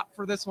gonna pop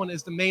for this one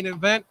is the main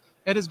event.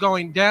 It is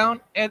going down.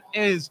 It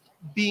is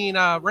being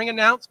ring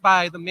announced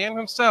by the man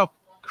himself,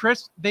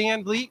 Chris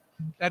Van Vliet.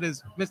 That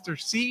is Mr.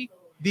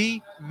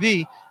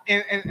 CDV.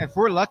 If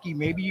we're lucky,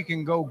 maybe you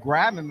can go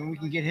grab him and we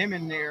can get him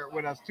in there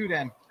with us too.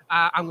 Then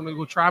I'm gonna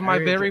go try my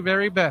Very very,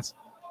 very best.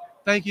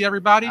 Thank you,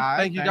 everybody. All right,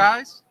 Thank you, thank-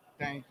 guys.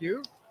 thank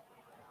you.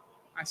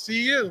 I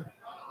see you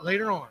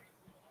later on.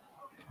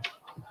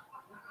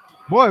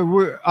 Boy,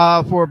 we're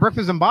for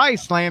Breakfast and Body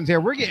Slams here.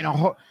 We're getting a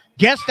whole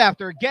guest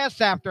after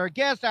guest after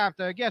guest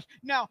after guest.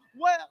 Now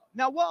what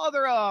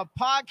other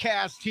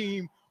podcast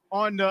team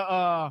on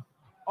the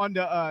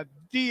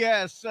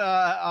DS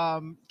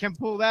can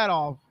pull that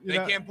off? You They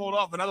know? can't pull it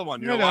off another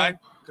one. You No, know no. why?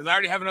 Because I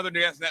already have another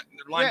guest that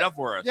lined Yeah, up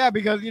for us. Yeah,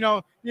 because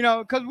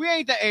because we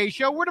ain't the A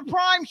show, we're the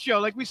Prime show.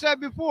 Like we said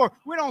before,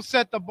 we don't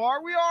set the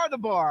bar, we are the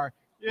bar.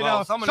 You Well,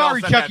 know, someone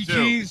sorry, else said Chuck E. that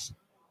too. Cheese.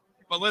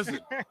 But listen,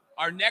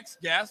 our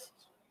next guest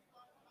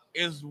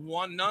is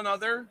none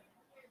other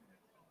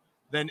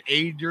than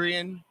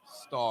Adrian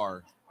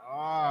Starr.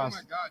 Ah, Oh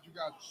my God, you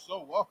guys are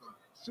so welcome.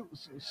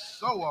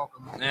 So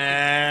welcome.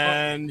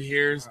 And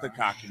here's the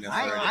cockiness.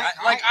 I- right?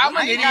 I- I'm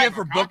I an need- idiot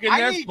for booking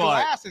I this, need but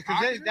glasses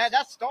because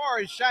that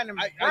star is shining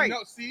I bright.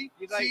 know. See,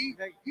 He's like-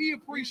 like- he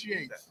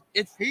appreciates.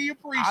 it's. He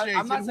appreciates.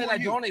 I'm not it. saying Who I are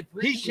you? don't He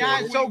appreciate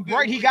shines it. so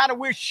bright, he got to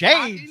wear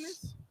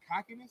shades.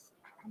 Cockiness.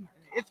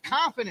 It's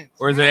confidence.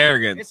 Or is it It's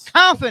arrogance?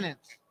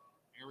 confidence.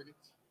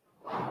 Arrogance.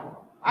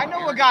 I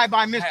know a guy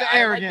by Mr. I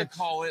Arrogance. like to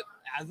call it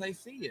as I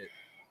see it.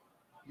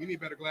 You need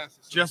better glasses.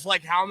 sir. Just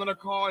like how I'm gonna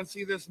call and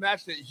see this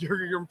match that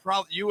you're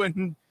probably you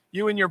and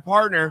your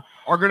partner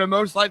are gonna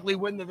most likely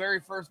win the very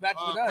first match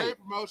of the Great night.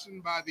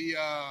 promotion by the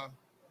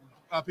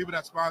people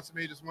that sponsor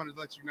me. Just wanted to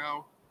let you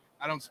know,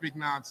 I don't speak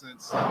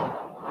nonsense. So,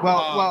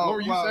 Well, what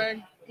were you saying?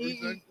 What were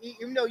you saying?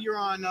 Even though you're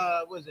on,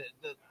 was it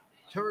the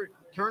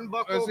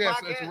Turnbuckle Yes,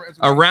 podcast? it's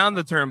Around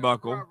the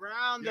turnbuckle.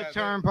 Around the Yeah,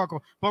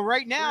 turnbuckle. But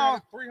right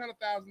now,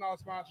 $300,000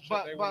 sponsorship.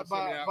 but they wanna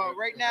send me out with.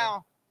 right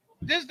now,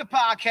 this is the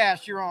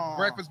podcast you're on.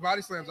 Breakfast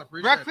Body Slams. I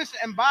appreciate Breakfast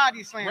and Body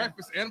it. Slam.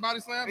 Breakfast and Body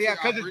Slams. Yeah,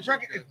 I because appreciate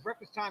it's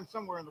breakfast time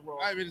somewhere in the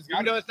world. I mean, it's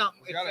Even though it's not,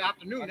 it's it's gotta-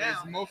 afternoon It's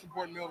now. the most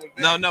important meal of the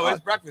day. No, it's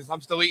breakfast.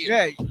 I'm still eating.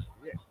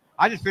 Yeah,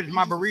 I just finished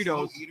my You just a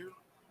burritos. slow eater?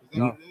 Is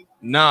that what it is?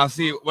 No,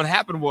 see what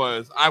happened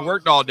was I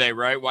worked all day,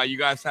 right? While you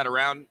guys sat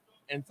around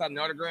and signed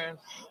the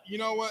autographs. You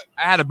know what?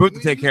 I had a booth to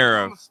When take care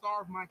you're of. a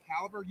star of my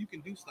caliber, you can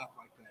do stuff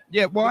like that.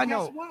 Yeah, well, But I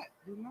know. Guess what?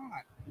 You're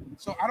not.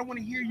 So I don't want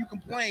to hear you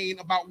complain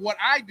about what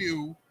I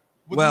do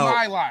with Well-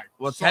 my life.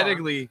 Well, sir.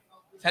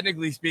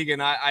 technically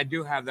speaking, I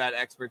do have that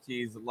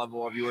expertise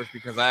level of yours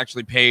because I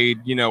actually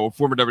paid, a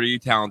former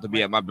WWE talent to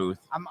be at my booth.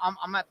 I'm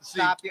gonna have to See,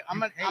 stop you.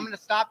 I'm you gonna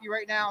stop you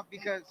right now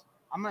because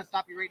I'm gonna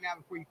stop you right now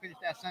before you finish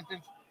that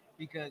sentence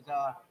because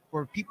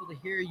for people to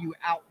hear you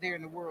out there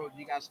in the world,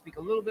 you gotta speak a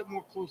little bit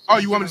more closely. Oh,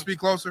 you want me to speak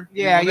closer?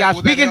 Yeah, Will yeah. that-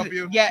 will that Speaking, help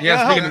you? yeah, Yeah, it'll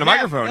speaking help to the them.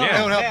 microphone, It'll yeah.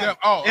 It'll help them. them.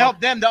 Oh, Help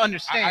them to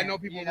understand. I know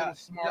people you a little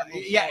smart.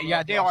 little Yeah, slow,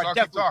 yeah, they so are I'll keep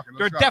definitely. talking.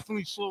 They're Let's go.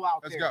 definitely slow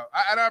out Let's there. go.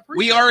 And I appreciate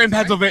We are in it, man.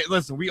 Pennsylvania.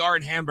 Listen, we are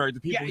in Hamburg. The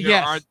people Yeah, here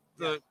yes. aren't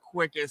the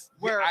quickest.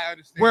 Yeah, We're- I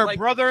understand. We're Like,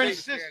 brother and they-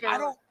 sister. I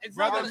don't. It's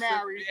not brother that-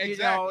 married.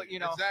 Exactly. You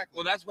know. Exactly.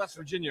 Well, that's West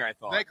Virginia, I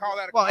thought. They call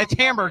that. A Well, it's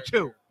common Hamburg law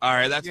too. All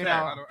right, that's You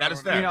fair. know, That is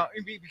I don't fair. You know,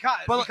 because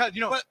But-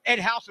 you know but- Ed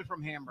House is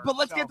from Hamburg. But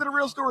let's so. get to the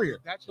real story here.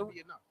 That should be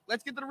enough.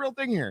 Let's get to the real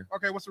thing here.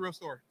 Okay, what's the real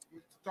story?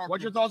 Talk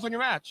What's to your me. thoughts on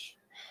your match?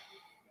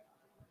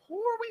 Who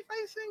are we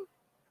facing?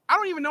 I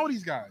don't even know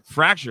these guys.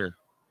 Fractured,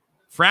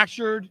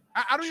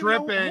 I don't even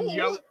know tripping,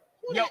 who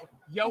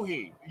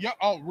Yohi, Yo,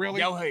 oh,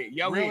 really? Yohi.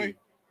 Really?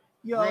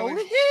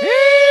 Really?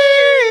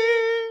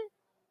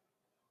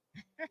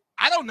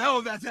 I don't know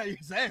if that's how you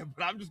say it,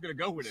 but I'm just gonna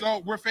go with it. So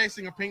we're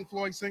facing a Pink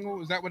Floyd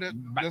single. Is that what it?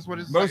 That's what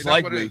it's. Most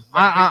that's what it likely. is.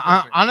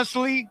 I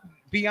honestly,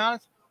 be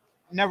honest,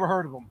 never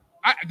heard of them.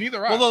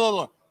 Neither well, I.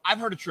 look. I've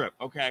heard of Trip.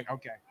 Okay,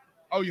 Okay.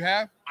 Oh, you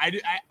have?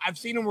 I've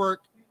seen him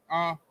work.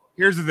 Uh,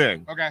 Here's the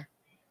thing. okay.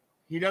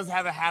 He does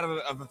have a hat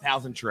of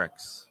 1,000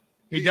 tricks.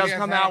 He He does has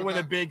come had out a- with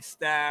a big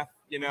staff.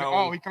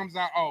 Oh, he comes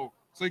out. Oh,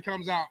 so he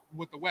comes out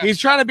with the weapon. He's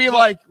trying to be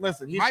like.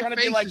 Listen, he's My trying to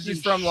be face like is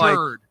he's from like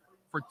insured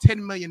for $10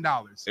 million.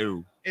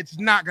 Ooh. It's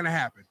not gonna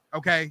happen.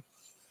 Okay,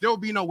 there will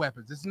be no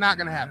weapons. It's not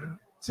gonna happen.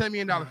 $10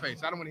 million face.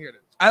 I don't want to hear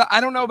this. I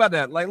don't know about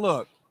that. Like,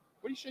 look,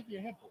 What are you shaking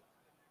your head for?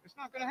 It's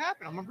not going to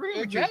happen. I'm agreeing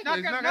with Exactly. you.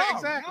 It's not gonna-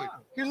 exactly.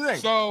 here's the thing.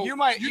 So you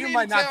might need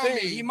not to tell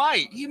think me-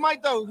 he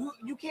might though.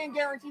 You can't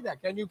guarantee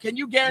that, can you? Can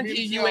you guarantee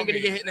to you tell ain't gonna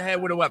me- get hit in the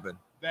head with a weapon?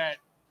 that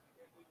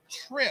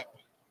Trip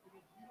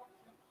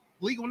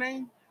legal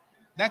name.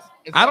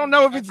 I don't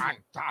know if it's.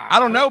 I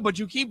don't know, but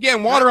you keep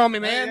getting water on me,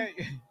 man.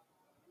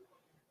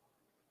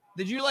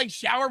 Did you like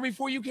shower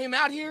before you came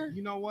out here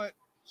You know what?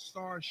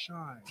 Stars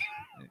shine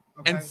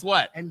and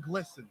sweat and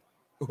glisten.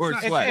 or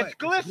It's sweat? It's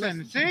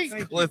glisten. See? Thank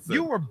you. Glisten.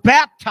 You were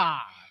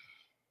baptized.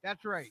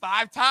 That's right.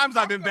 5 times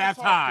I've been I'm gonna talk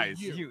to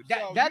baptized. You.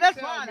 So That's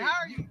tell fine. me- How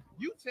are you?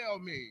 You tell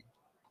me.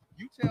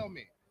 You tell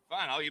me.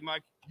 Fine, I'll eat my.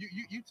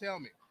 You tell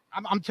me.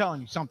 I'm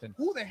telling you something.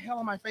 Who the hell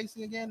am I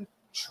facing again?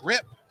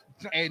 Trip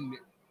and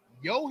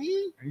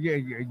Yohi?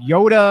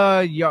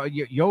 Yoda,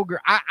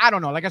 yogurt. I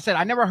don't know. Like I said,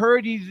 I never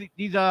heard these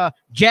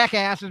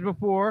jackasses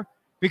before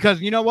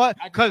because you know what?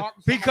 I can talk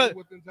to somebody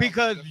with intelligence.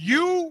 Because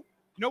you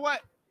know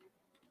what?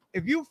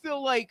 If you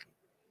feel like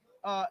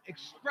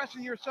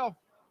expressing yourself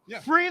Yeah.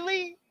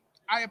 freely,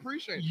 I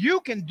appreciate it. you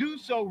can do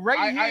so right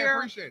I here.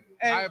 appreciate it.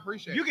 and I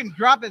appreciate You it. can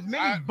drop as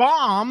many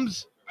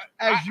bombs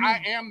as you.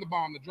 I am the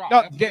bomb to drop.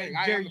 No, That's the there- thing.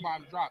 I there am the you-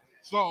 bomb to drop.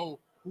 So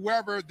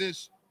whoever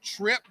this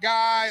Trip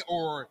guy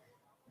or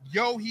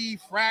Yohi,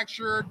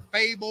 Fractured,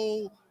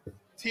 Fable,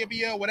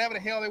 Tibia, whatever the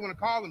hell they want to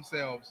call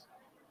themselves,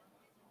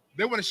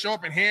 they want to show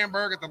up in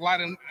Hamburg at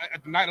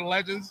the Night of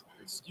Legends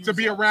to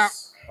be around.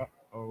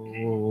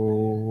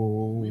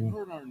 We've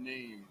heard our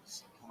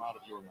names come out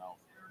of your mouth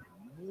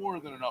more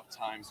than enough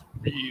times to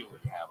really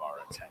have our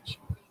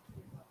attention.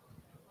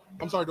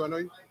 I'm sorry, do I know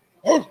you?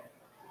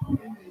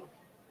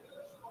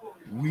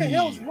 We the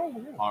hell's wrong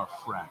with you? are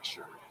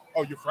fractured.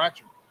 Oh, you're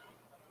Fractured.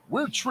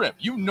 We're Trip.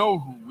 You know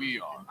who we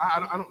are. I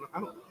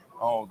don't.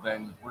 Oh,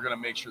 then we're gonna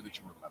make sure that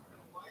you remember.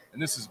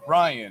 And this is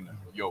Brian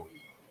Yohi.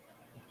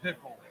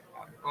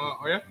 Oh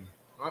yeah.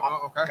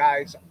 Okay.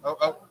 Guys,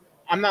 Oh.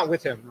 I'm not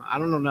with him. I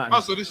don't know nothing.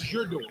 Oh, so this is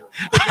your doing.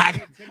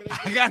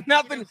 I got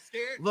nothing.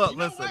 Scared. Look, You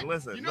know listen, what?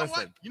 listen, You know listen.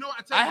 what? You know what?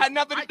 I tell I you had what.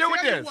 nothing to I do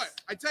with tell you this.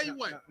 what. I tell you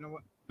what. No,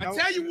 I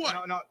tell you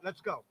what. No,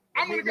 let's go.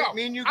 I'm gonna go.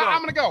 Me and you go.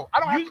 I'm gonna go. I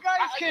don't. You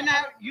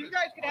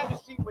guys can have a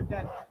seat with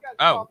that. You guys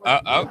Oh,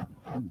 talk over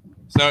here.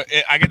 So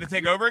I get to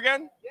take over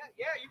again?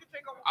 Yeah, you can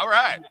take over. All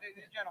right.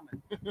 Ladies and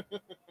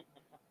gentlemen.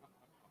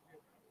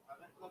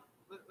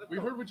 We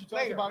heard what you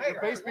talked about your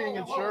face being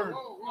insured.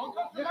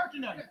 The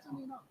merchandise.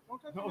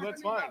 No,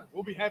 that's fine.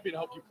 We'll be happy to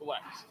help you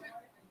collect.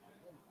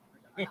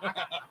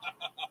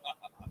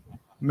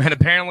 Man,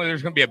 apparently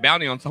there's going to be a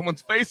bounty on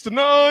someone's face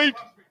tonight.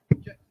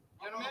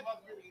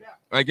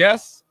 I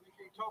guess.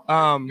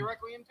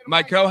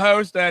 My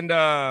co-host and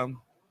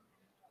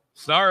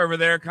Star over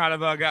there kind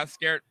of got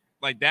scared.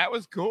 Like, that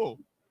was cool.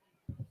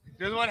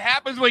 This is what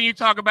happens when you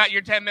talk about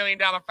your $10 million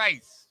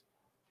face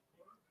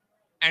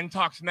and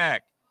talk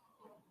smack.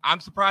 I'm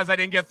surprised I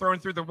didn't get thrown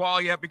through the wall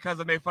yet because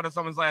I made fun of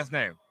someone's last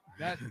name.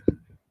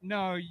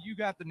 No, you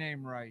got the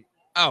name right.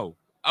 Oh,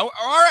 all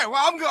right.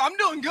 Well, I'm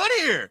doing good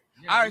here.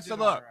 Yeah, all you right, so did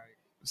look. all right.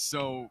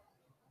 So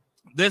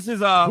This is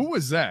who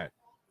was that?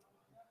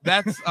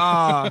 that's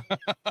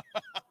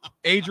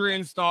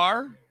Adrian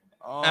Starr.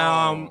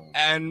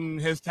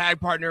 And his tag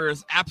partner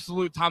is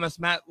Absolute Thomas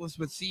Matlis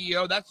with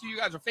CEO. That's who you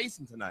guys are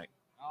facing tonight.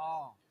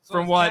 Oh, so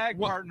From his what- tag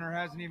what- partner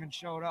hasn't even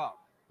showed up.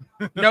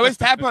 No, his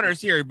tag partner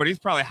is here, but he's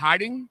probably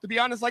hiding. To be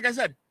honest, like I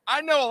said, I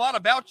know a lot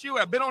about you.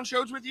 I've been on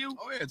shows with you.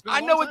 Oh yeah, it's been a I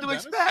long know what time, to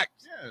Dennis. expect.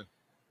 Yeah.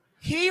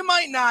 He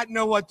might not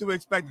know what to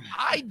expect.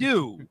 I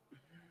do.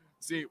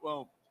 See,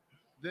 well,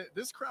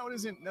 this crowd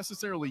isn't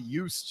necessarily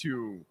used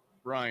to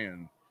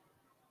Brian.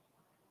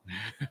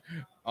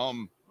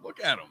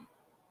 Look at him.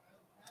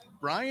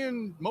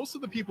 Brian, most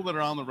of the people that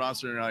are on the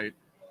roster tonight,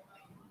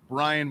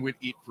 Brian would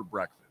eat for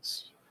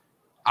breakfast.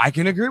 I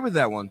can agree with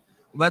that one.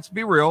 Let's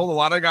be real. A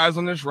lot of guys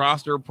on this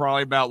roster are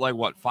probably about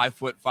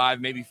 5'5",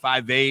 maybe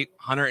 5'8",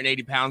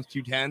 180 pounds,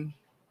 210.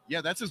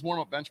 Yeah, that's his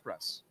warm-up bench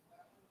press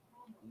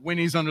when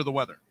he's under the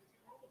weather.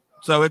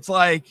 So it's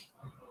like,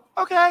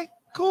 okay,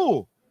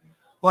 cool.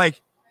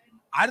 Like,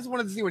 I just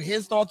wanted to see what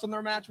his thoughts on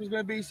their match was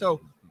going to be. So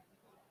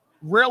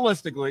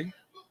realistically,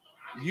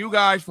 you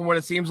guys, from what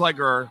it seems like,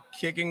 are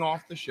kicking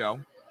off the show.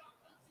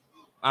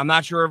 I'm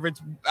not sure if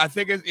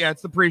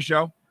it's the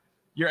pre-show.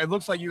 It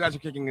looks like you guys are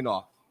kicking it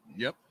off.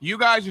 Yep. You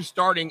guys are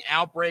starting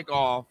Outbreak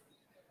off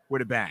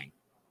with a bang.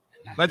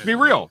 Let's be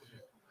real.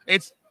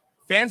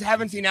 Fans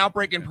haven't seen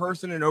Outbreak in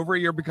person in over a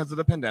year because of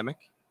the pandemic.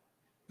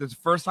 This is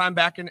the first time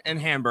back in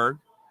Hamburg.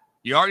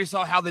 You already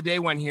saw how the day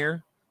went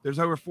here. There's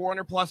over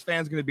 400 plus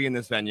fans going to be in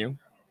this venue.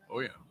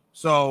 Oh, yeah.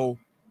 So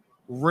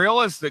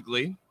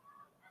realistically,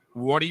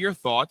 what are your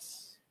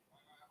thoughts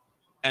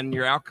and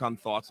your outcome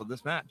thoughts of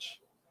this match?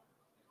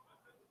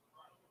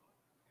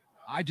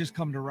 I just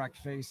come to wreck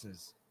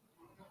faces.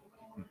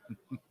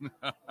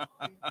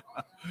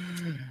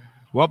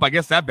 Well, I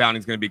guess that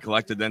bounty's going to be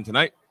collected then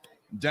tonight.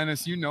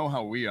 Dennis, you know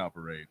how we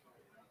operate.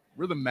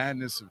 We're the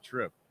madness of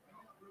Trip.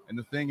 And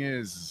the thing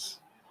is,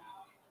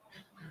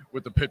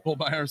 with the pit bull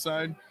by our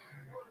side.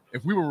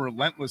 If we were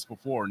relentless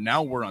before,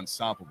 now we're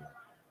unstoppable.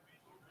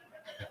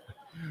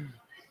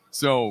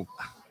 So,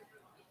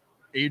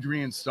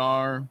 Adrian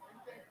Starr,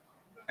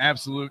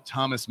 Absolute,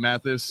 Thomas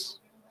Mathis,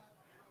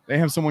 they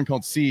have someone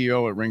called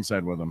CEO at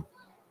ringside with them.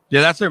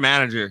 Yeah, that's their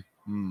manager.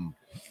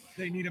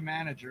 They need a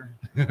manager.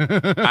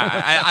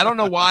 I don't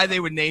know why they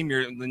would name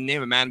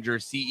a manager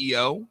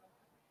CEO.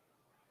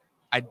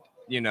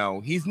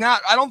 He's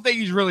not. I don't think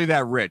he's really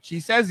that rich. He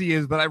says he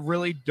is, but I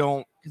really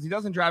don't, because he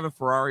doesn't drive a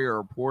Ferrari or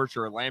a Porsche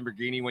or a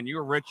Lamborghini. When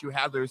you're rich, you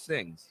have those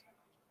things.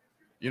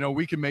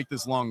 We can make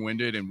this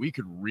long-winded, and we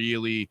could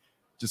really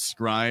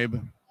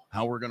describe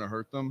how we're going to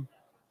hurt them.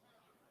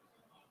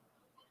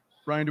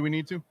 Brian, do we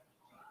need to?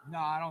 No,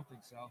 I don't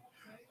think so.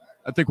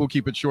 I think we'll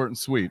keep it short and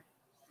sweet.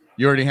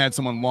 You already had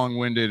someone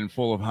long-winded and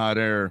full of hot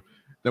air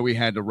that we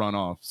had to run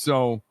off.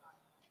 So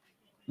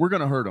we're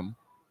going to hurt them.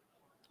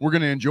 We're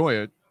going to enjoy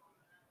it.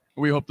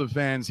 We hope the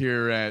fans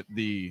here at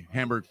the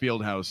Hamburg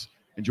Fieldhouse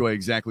enjoy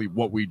exactly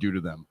what we do to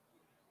them.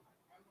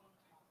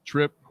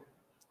 Trip,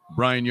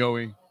 Brian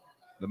Yohe,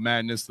 the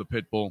Madness, the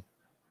Pitbull.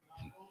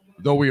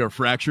 Though we are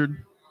fractured,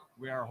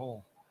 We are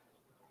whole.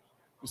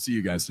 we'll see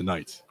you guys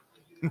tonight.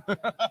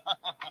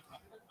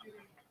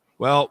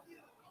 Well,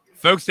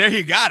 folks, there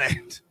you got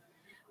it.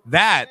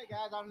 That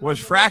was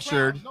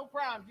fractured. No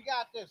problems. You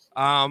got this.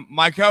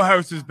 My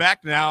co-host is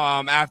back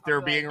now.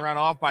 After being run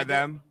off by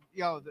them.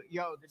 Did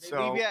they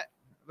So- leave yet?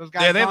 Those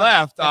guys Yeah, they gone?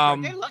 left. They're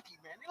lucky,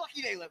 man. They're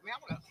lucky they left, man.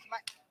 I'm gonna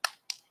smack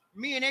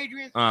me and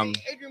Adrian.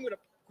 Adrian would have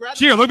grabbed.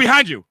 Cheer, look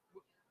behind you.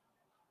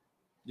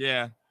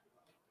 Yeah,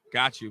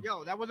 got you.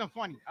 Yo, that wasn't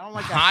funny. I don't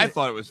like that. I shit.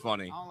 thought it was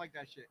funny. I don't like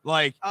that shit.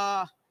 Like,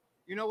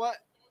 You know what?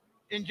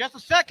 In just a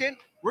second,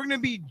 we're gonna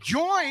be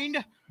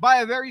joined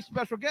by a very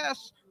special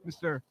guest,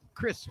 Mr.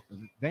 Chris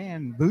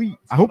Van Vliet.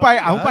 I hope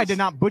I did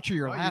not butcher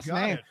your last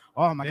name.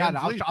 Oh my Van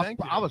God, Vliet,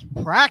 I was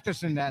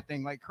practicing that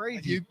thing like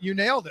crazy. You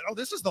nailed it. Oh,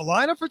 this is the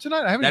lineup for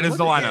tonight. I haven't That even is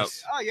the looked at lineup.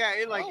 this. Oh yeah,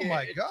 Oh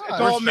my God. it's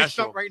all We're mixed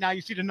special. up right now.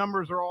 You see the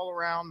numbers are all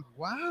around.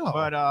 Wow.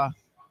 But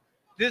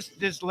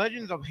this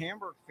Legends of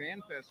Hamburg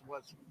Fan Fest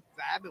was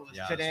fabulous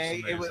Yeah,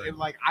 today. this was It amazing.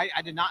 like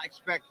I did not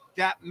expect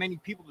that many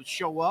people to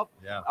show up.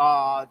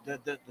 Yeah.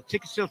 The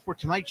ticket sales for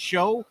tonight's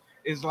show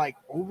is like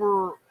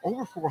over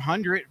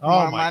 400 from Oh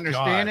what I'm my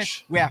understanding.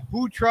 gosh. We have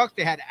food trucks.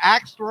 They had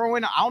axe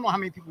throwing. I don't know how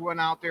many people went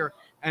out there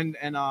and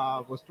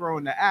was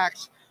throwing the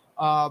axe.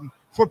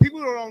 For people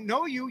who don't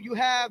know you, you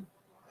have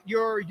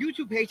your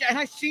YouTube page, and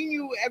I've seen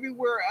you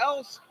everywhere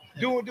else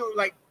doing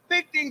like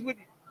big things with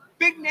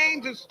big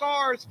names and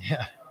stars.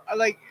 Yeah.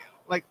 Like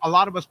a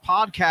lot of us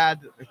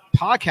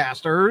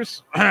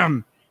podcasters,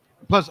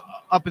 plus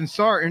up in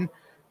Sarton,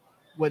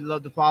 would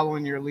love to follow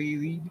in your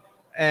lead.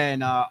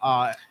 And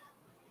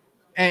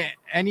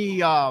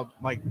any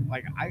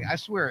I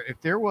swear, if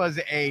there was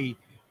a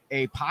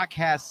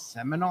podcast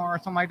seminar or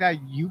something like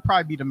that, you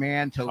probably be the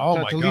man to Oh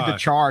my lead the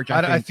gosh. charge.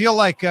 I think. feel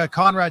like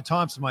Conrad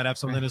Thompson might have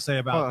something to say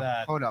about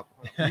that. Hold up,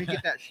 let me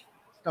get that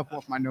stuff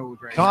off my nose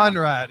right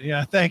Conrad,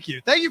 yeah, thank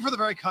you for the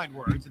very kind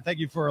words, and thank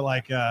you for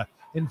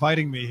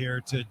inviting me here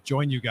to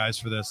join you guys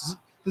for this.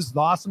 This is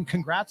awesome.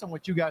 Congrats on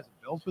what you guys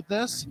have built with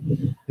this.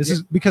 This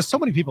is because so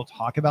many people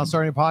talk about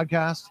starting a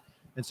podcast,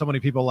 and so many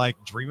people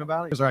dream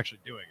about it because they're actually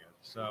doing it.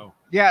 So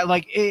Yeah,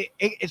 like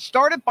it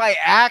started by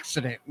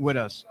accident with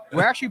us.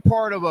 We're actually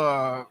part of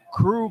a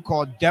crew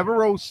called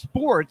Devereaux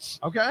Sports.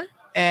 Okay.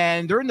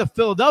 And they're in the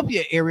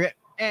Philadelphia area,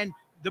 and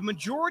the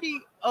majority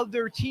of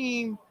their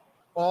team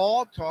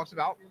all talks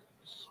about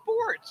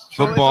sports.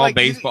 So it's football, like-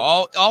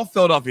 baseball, all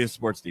Philadelphia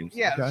sports teams.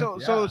 Yeah,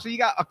 Okay. so you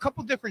got a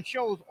couple different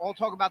shows all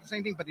talk about the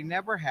same thing, but they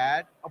never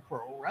had a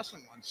pro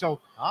wrestling one. So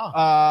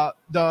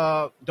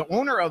the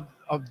owner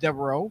of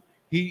Devereaux,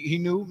 he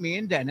knew me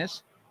and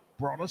Dennis,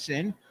 brought us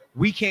in.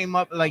 We came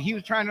up he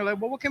was trying to well,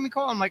 what can we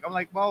call him? I'm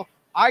like, well,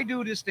 I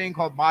do this thing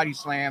called Body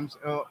Slams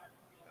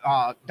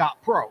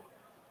 .pro.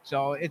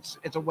 So it's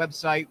a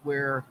website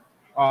where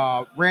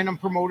random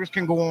promoters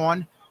can go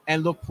on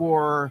and look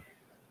for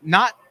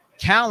not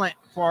talent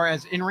far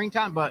as in-ring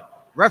time,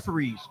 but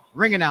referees,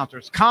 ring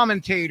announcers,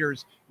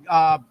 commentators,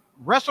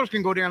 wrestlers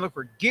can go there and look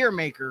for gear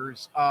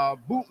makers,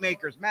 boot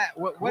makers,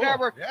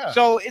 whatever. Yeah.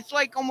 So it's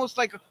almost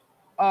like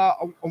a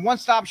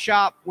one-stop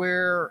shop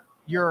where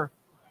your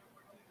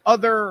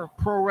other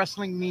pro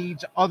wrestling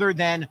needs other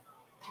than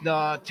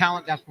the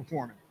talent that's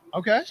performing.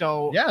 Okay.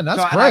 So Yeah,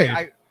 that's so great.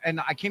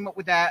 I came up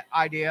with that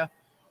idea,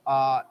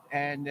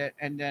 and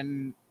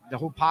then the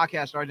whole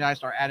podcast started. And I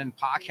started adding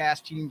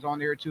podcast teams on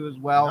there too as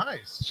well.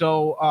 Nice.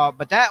 So,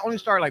 but that only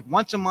started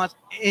once a month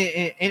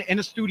in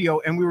a studio,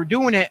 and we were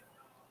doing it,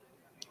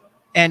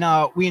 and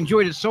we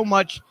enjoyed it so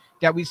much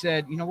that we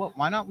said, you know what?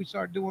 Why not we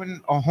start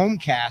doing a home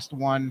cast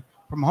one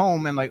from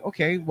home? And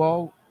okay,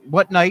 well,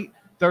 what night?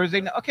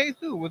 Thursday night. Okay,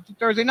 what's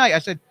Thursday night? I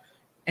said,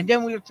 and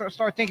then we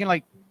start thinking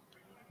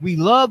we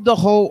love the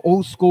whole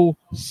old school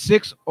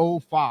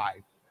 605.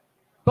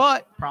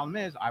 But problem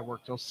is, I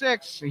work till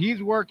 6.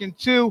 He's working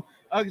too.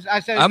 I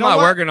said, I'm you know not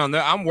what? working on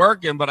that. I'm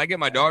working, but I get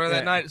my daughter that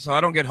Yeah. night, so I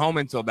don't get home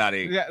until about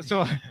 8. Yeah.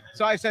 So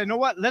I said, you know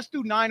what? Let's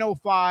do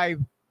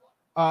 9:05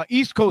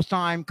 East Coast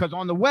time, because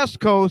on the West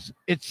Coast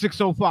it's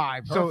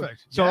 6:05.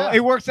 Perfect. So Yeah.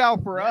 it works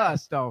out for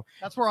us though.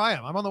 That's where I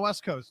am. I'm on the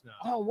West Coast now.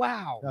 Oh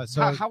wow.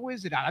 So how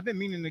is it out? I've been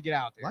meaning to get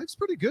out there. life's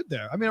pretty good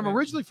there. I mean, I'm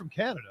originally from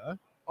Canada.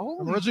 Oh,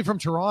 I'm originally from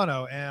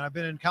Toronto, and I've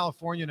been in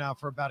California now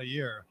for about a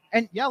year.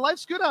 And yeah,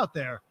 life's good out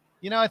there.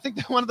 You know, I think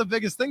that one of the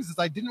biggest things is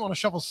I didn't want to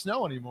shovel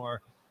snow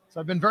anymore. So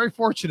I've been very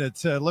fortunate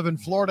to live in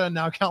Florida and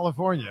now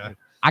California.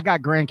 I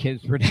got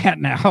grandkids for that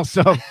now,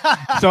 so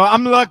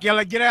I'm lucky. I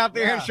like get out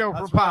there and show for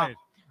that's pop.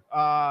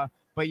 right.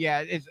 But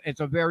yeah, it's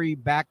a very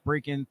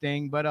backbreaking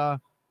thing. But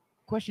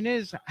question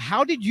is,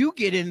 how did you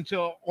get into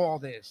all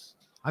this?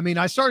 I mean,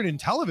 I started in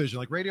television,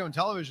 like radio and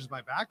television is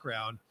my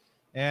background.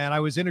 And I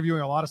was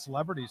interviewing a lot of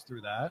celebrities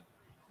through that,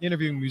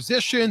 interviewing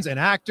musicians and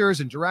actors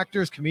and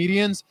directors,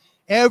 comedians.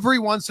 Every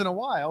once in a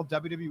while,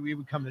 WWE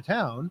would come to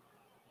town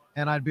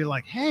and I'd be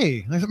like,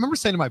 hey, I remember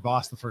saying to my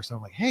boss the first time,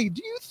 I'm like, hey,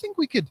 do you think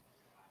we could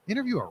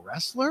interview a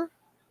wrestler? And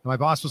my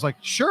boss was like,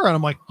 sure. And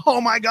I'm like, oh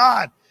my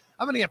God,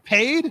 I'm going to get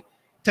paid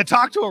to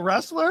talk to a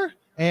wrestler?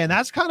 And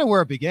that's kind of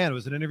where it began. It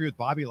was an interview with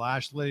Bobby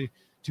Lashley.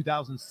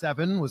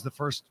 2007 was the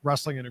first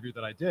wrestling interview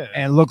that I did.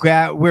 And look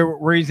at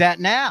where he's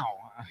at now.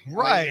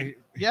 Right.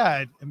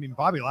 Yeah. I mean,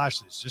 Bobby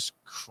Lashley's just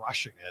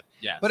crushing it.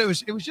 Yeah. But it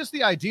was just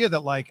the idea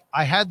that like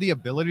I had the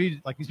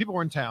ability, like these people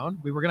were in town.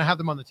 We were going to have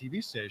them on the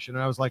TV station.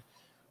 And I was like,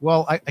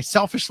 well, I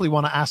selfishly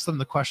want to ask them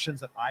the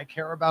questions that I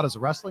care about as a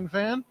wrestling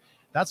fan.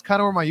 That's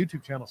kind of where my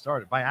YouTube channel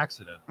started by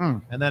accident.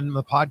 And then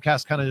the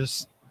podcast kind of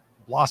just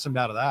blossomed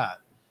out of that.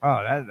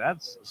 Oh,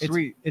 that's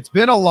sweet. It's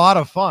been a lot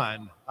of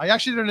fun. I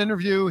actually did an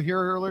interview here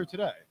earlier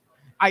today.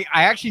 I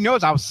actually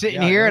noticed I was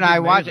sitting Yeah, here and I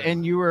watched, Maven.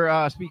 and you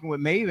were speaking with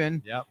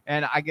Maven. Yep.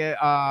 And I get,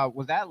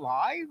 was that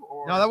live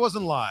or No, that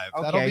wasn't live.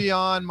 That'll Okay. be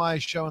on my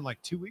show in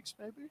like 2 weeks,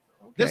 maybe.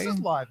 This is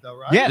live though,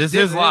 right? Yes, This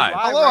is live.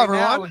 Hello,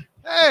 right everyone.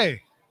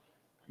 Hey,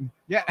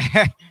 Yeah,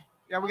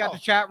 yeah, we got the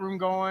chat room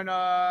going.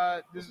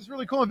 this is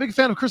really cool. I'm a big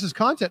fan of Chris's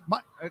content.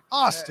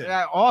 Austin.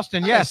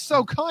 Austin, That yes. is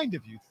so kind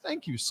of you.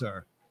 Thank you,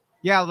 sir.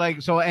 Yeah,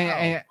 like so.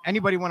 And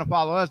anybody want to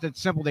follow us? It's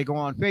simple. They go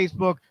on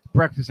Facebook,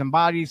 Breakfast and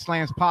Body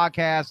Slams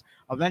podcast.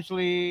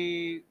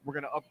 Eventually, we're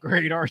gonna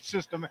upgrade our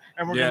system,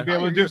 and we're gonna be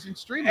able to do.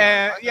 streaming.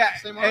 And right? yeah,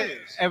 That's the same and,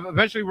 audience. and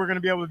eventually we're gonna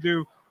be able to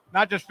do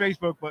not just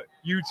Facebook, but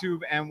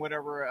YouTube and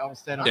whatever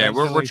else. That Yeah,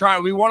 we're eventually-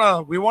 trying. We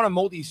want to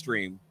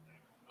multi-stream.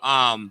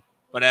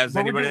 But as But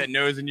we're anybody doing- that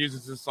knows and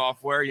uses the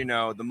software, you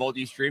know, the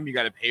multi-stream, you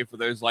got to pay for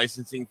those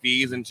licensing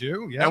fees, and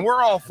yeah. and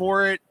we're all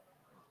for it.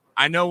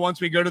 I know once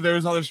we go to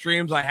those other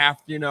streams, I have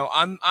to, you know,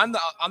 I'm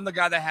the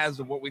guy that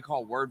has what we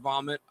call word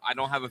vomit. I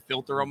don't have a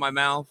filter on my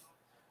mouth,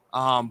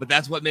 but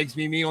that's what makes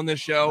me on this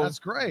show. That's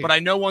great. But I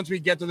know once we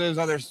get to those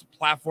other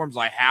platforms,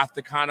 I have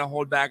to kind of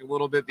hold back a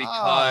little bit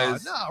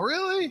because no,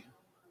 really.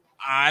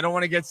 I don't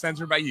want to get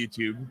censored by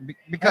YouTube.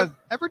 because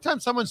Every time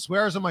someone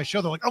swears on my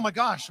show, they're like, "Oh my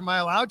gosh, am I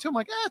allowed to?" I'm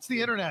like, "Yeah, it's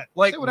the internet.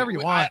 Like Say whatever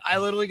you want." I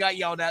literally got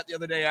yelled at the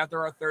other day after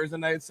our Thursday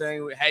night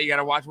saying, "Hey, you got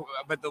to watch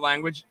about the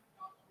language."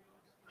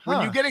 When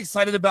Huh. you get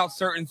excited about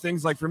certain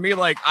things, like for me,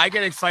 like I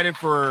get excited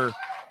for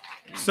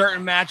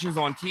certain matches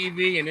on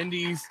TV and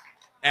indies,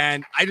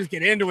 and I just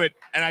get into it,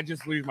 and I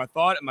just lose my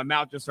thought, and my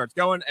mouth just starts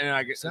going, and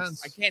I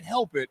can't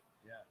help it.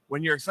 Yeah.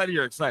 When you're excited,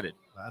 you're excited.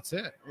 That's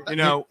it. You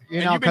know, You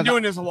and know, you've been 'cause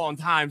doing this a long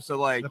time, so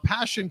like, The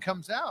passion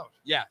comes out.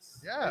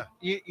 yes, Yeah.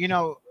 you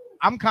know,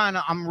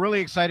 I'm really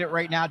excited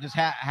right now just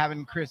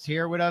having Chris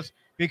here with us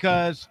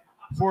because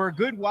for a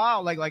good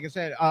while, like I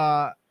said,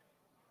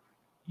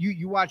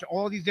 you watch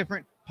all these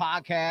different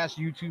podcasts,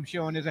 YouTube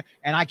show,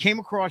 and I came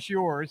across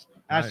yours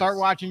and I started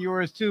Nice. watching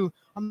yours too.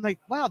 I'm like,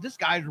 wow, this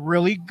guy's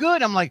really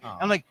good. I'm like,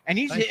 and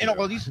he's thank hitting you.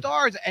 all these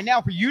stars. And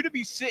now for you to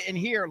be sitting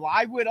here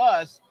live with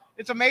us,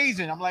 it's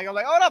amazing. I'm like, hold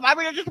up, I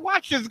mean, I just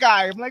watched this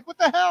guy. I'm like, what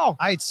the hell?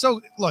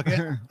 Look,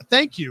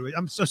 thank you.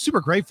 I'm so super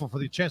grateful for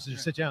the chance to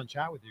just sit down and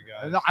chat with you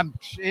guys.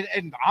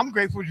 I'm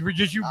grateful for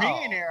just you Oh,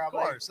 being here. Of I'm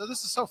like, course. So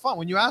this is so fun.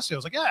 When you asked me, I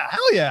was like, "Yeah,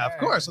 hell yeah, of Yeah.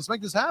 course. Let's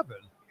make this happen."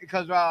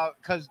 because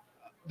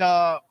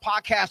the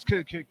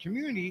podcast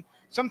community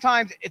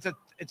sometimes it's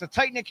a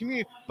tight knit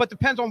community, but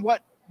depends on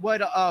what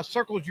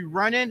circles you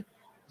run in.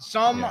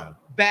 Some Yeah.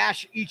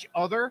 bash each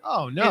other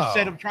Oh no.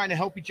 instead of trying to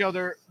help each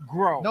other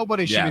grow.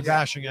 Nobody should Yes. be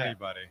bashing Yeah.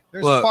 anybody.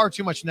 There's Look. far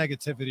too much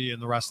negativity in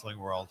the wrestling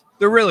world.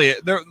 they're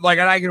like,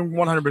 and I can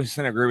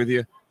 100% agree with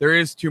you. There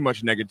is too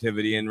much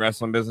negativity in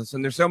wrestling business,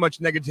 and there's so much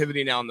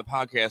negativity now in the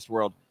podcast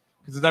world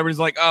because everybody's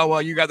like, "Oh,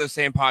 well, you got the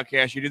same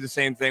podcast, you do the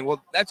same thing."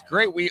 Well, that's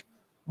great.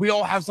 We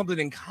all have something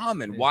in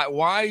common.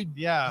 Why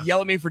Yeah.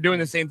 yell at me for doing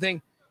the same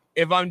thing?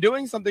 If I'm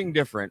doing something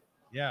different,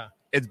 Yeah.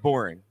 it's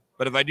boring.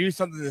 But if I do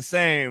something the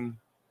same,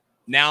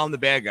 now I'm the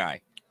bad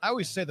guy. I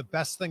always say the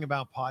best thing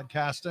about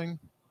podcasting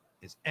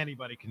is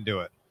anybody can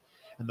do it.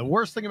 And the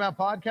worst thing about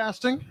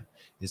podcasting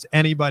is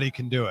anybody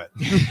can do it.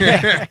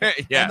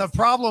 Yeah. And the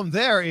problem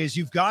there is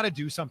you've got to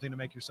do something to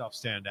make yourself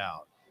stand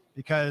out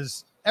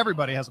because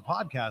everybody has a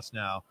podcast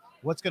now.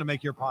 What's going to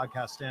make your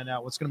podcast stand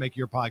out? What's going to make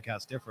your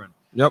podcast different?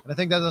 Yep. And I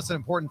think that's an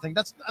important thing.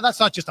 That's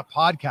not just a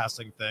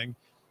podcasting thing.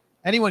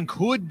 Anyone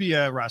could be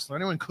a wrestler.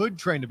 Anyone could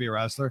train to be a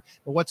wrestler.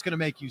 But what's going to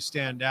make you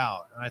stand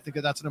out? And I think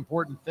that's an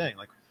important thing.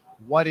 Like,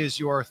 what is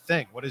your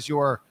thing? What is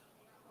your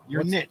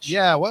niche?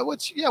 Yeah.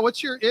 What's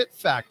your it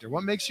factor?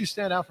 What makes you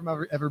stand out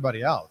from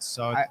everybody else?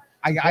 So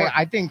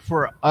I think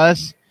for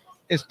us,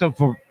 it's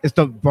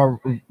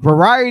the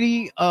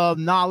variety of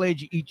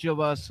knowledge each of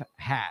us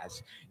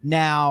has.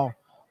 Now,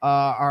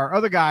 our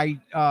other guy,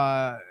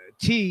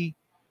 T,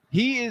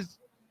 he is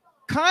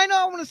kind of,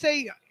 I want to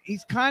say,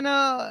 he's kind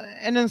of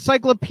an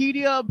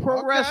encyclopedia of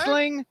pro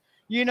wrestling.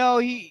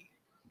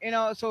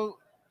 So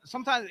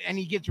sometimes, and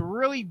he gets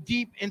really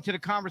deep into the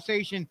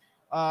conversation,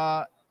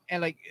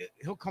 and like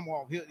he'll come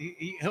off,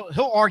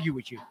 he'll argue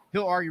with you.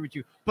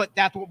 But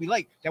that's what we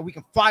like, that we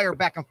can fire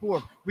back and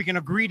forth. We can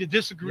agree to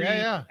disagree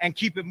and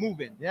keep it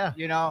moving. Yeah.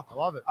 I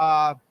love it.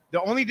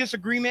 The only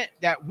disagreement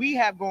that we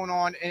have going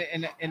on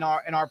in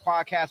our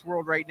podcast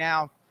world right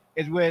now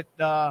is with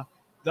the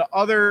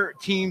other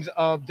teams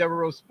of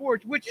Devereaux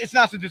Sports, which it's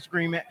not a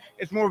disagreement.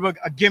 It's more of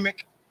a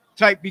gimmick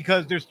type,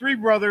 because there's three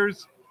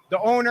brothers, the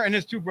owner and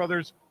his two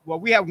brothers. Well,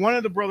 we have one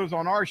of the brothers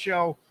on our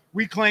show.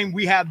 We claim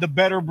we have the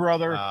better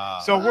brother.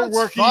 So we're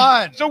working.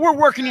 Fun. So we're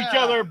working each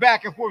other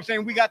back and forth,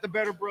 saying we got the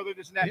better brother,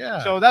 this and that.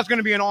 Yeah. So that's going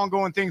to be an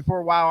ongoing thing for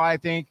a while, I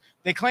think.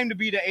 They claim to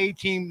be the A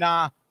team.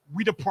 Nah,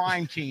 we the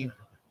prime team.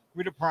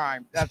 We the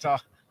prime. That's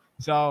all.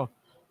 So,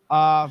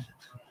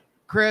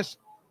 Chris,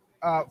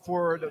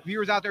 for the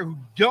viewers out there who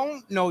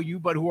don't know you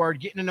but who are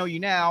getting to know you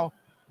now,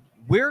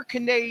 where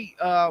can they?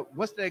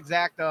 What's the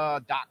exact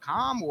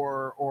 .com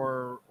or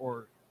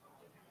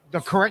the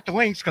correct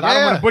links? Because I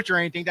don't want to butcher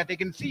anything, that they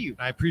can see you.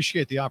 I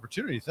appreciate the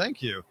opportunity.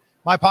 Thank you.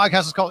 My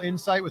podcast is called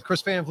Insight with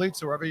Chris Van Vliet.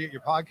 So wherever you get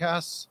your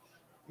podcasts,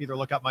 either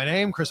look up my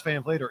name, Chris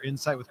Van Vliet, or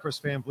Insight with Chris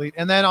Van Vliet.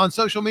 And then on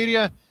social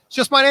media, it's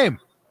just my name,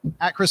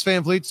 at Chris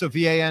Van Vliet. So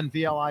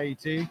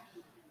VANVLIET.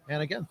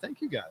 And again,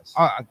 thank you guys.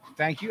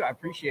 Thank you. I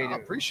appreciate it. I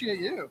appreciate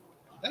you.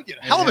 Thank you.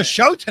 Hell of a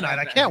show tonight.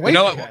 I can't wait.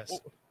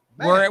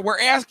 We're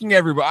asking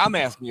everybody. I'm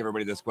asking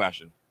everybody this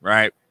question,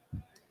 right?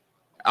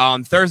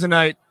 Thursday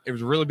night, it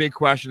was a really big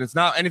question. It's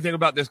not anything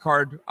about this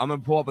card. I'm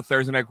gonna pull up a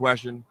Thursday night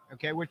question.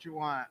 Okay, what you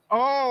want?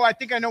 Oh, I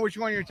think I know which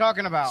one you're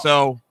talking about.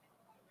 So,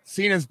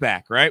 Cena's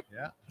back, right?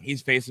 Yeah.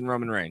 He's facing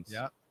Roman Reigns.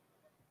 Yeah.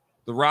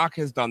 The Rock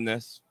has done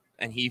this,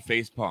 and he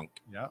faced Punk.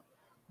 Yeah.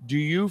 Do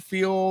you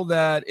feel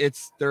that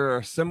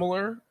they're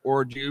similar,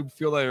 or do you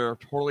feel that they're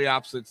totally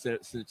opposite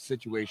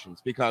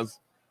situations? Because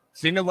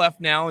Cena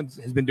left now and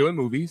has been doing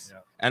movies,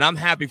 and I'm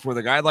happy for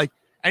the guy. Like,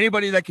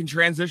 anybody that can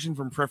transition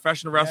from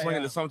professional wrestling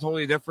into something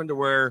totally different, to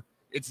where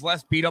it's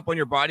less beat up on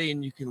your body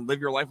and you can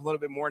live your life a little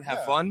bit more and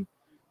have fun,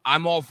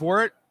 I'm all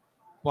for it.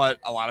 But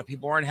a lot of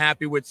people aren't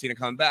happy with Cena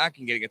coming back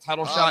and getting a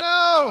title shot.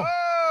 No.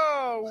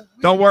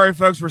 Don't worry,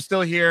 folks. We're still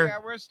here. Yeah,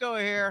 we're still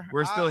here.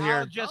 We're still here.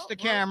 I'll adjust the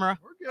camera.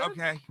 We're good.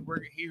 Okay,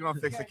 he's gonna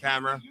fix the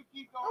camera.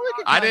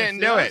 Oh, I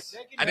didn't do it.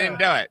 I didn't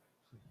do it.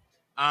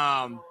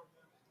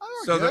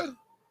 So good.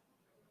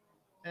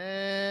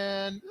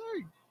 And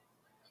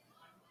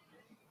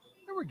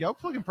there we go.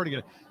 Looking pretty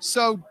good.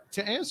 So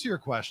to answer your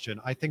question,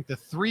 I think the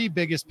three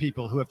biggest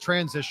people who have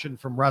transitioned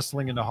from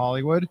wrestling into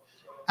Hollywood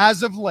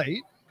as of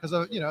late, because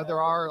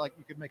there are, like,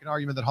 you could make an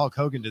argument that Hulk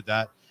Hogan did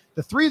that.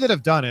 The three that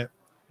have done it,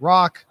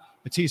 Rock,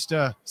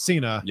 Batista,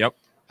 Cena,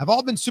 have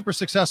all been super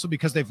successful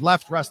because they've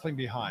left wrestling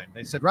behind.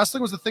 They said,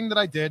 wrestling was the thing that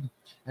I did,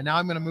 and now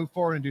I'm going to move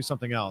forward and do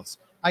something else.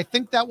 I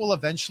think that will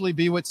eventually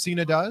be what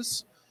Cena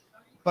does.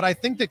 But I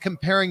think that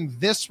comparing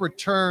this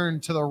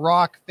return to The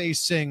Rock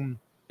facing...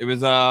 It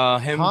was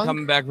him Punk,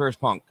 coming back versus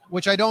Punk.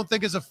 which I don't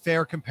think is a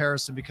fair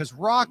comparison, because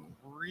Rock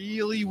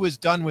really was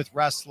done with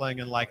wrestling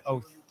in like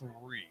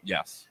 2003.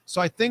 Yes. So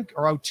I think,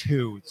 or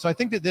 2002. So I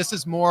think that this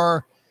is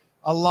more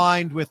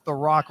aligned with The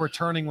Rock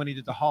returning when he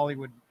did the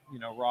Hollywood,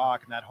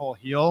 Rock and that whole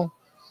heel.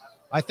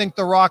 I think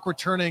The Rock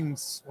returning,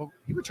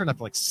 he returned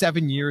after like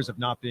 7 years of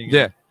not being.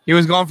 Yeah. He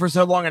was gone for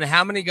so long, and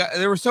how many guys?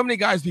 There were so many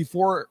guys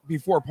before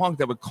Punk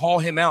that would call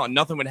him out, and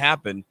nothing would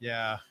happen.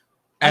 Yeah,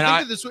 and I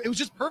think that it was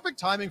just perfect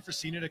timing for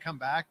Cena to come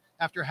back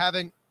after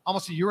having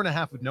almost a year and a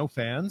half with no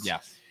fans.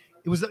 Yes,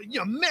 it was a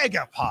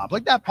mega pop.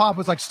 Like, that pop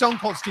was like Stone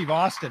Cold Steve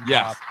Austin.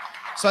 Yes.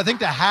 Pop. So I think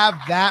to have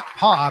that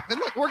pop, and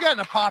look, we're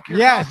getting a pop here.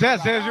 Yes,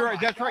 you're right.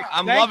 That's right.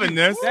 I'm loving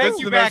this. Thank This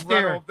you is back the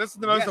there. most this is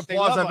the most Yes, they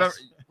applause love I've ever.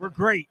 us. We're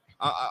great.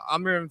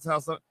 I'm going to tell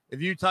something.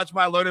 If you touch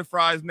my loaded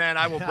fries, man,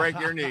 I will break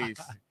your knees.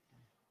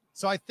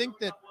 So I think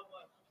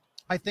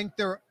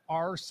there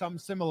are some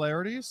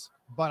similarities,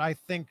 but I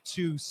think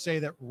to say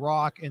that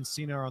Rock and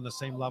Cena are on the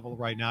same level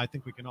right now, I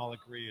think we can all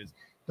agree is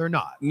they're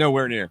not.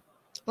 Nowhere near.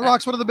 The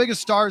Rock's one of the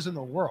biggest stars in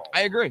the world.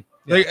 I agree.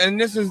 Yeah. Like,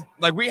 and this is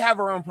like, we have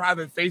our own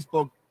private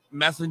Facebook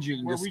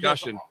messaging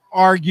discussion.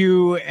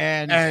 Argue,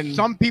 and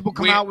some people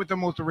come out with the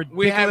most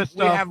ridiculous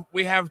stuff.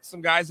 We have some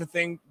guys that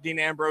think Dean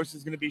Ambrose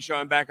is going to be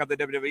showing back up the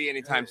WWE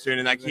anytime soon,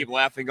 and I keep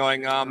laughing,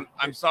 going, "I'm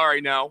sorry,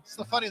 no." It's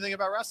the funny thing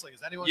about wrestling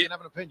is anyone can have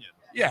an opinion.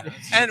 Yeah,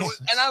 and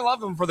I love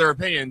them for their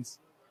opinions.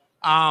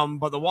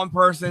 But the one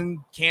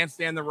person can't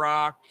stand The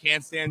Rock,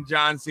 can't stand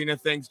John Cena,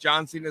 thinks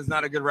John Cena is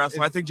not a good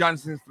wrestler. I think John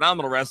Cena's a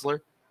phenomenal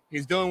wrestler.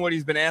 He's doing what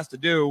he's been asked to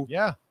do.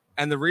 Yeah,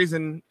 and the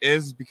reason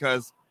is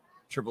because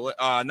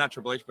not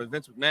Triple H, but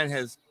Vince McMahon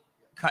has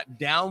cut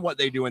down what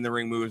they do in the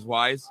ring moves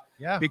wise.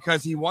 Yeah.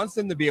 Because he wants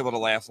them to be able to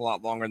last a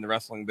lot longer in the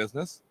wrestling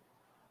business.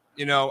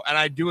 You know, and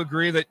I do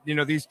agree that, you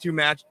know, these two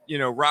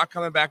Rock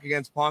coming back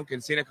against Punk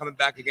and Cena coming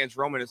back against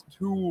Roman is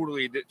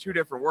two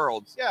different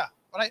worlds. Yeah.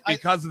 But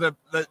because of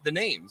the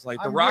names. Like,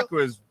 The I'm Rock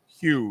was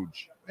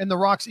huge. And The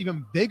Rock's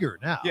even bigger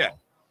now. Yeah.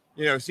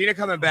 You know, Cena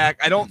coming back,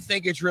 I don't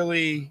think it's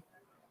really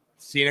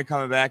Cena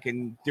coming back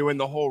and doing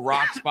the whole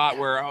Rock spot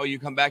where, you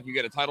come back, you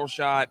get a title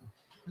shot.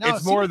 No,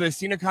 It's more the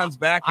Cena comes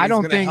back and I it's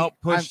don't going to think- help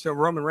push to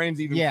Roman Reigns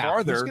even Yeah,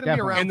 farther He's gonna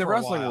be around in the for a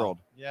wrestling while. world.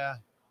 Yeah.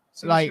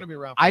 Cena's Like, gonna be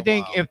around for I a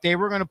think while. if they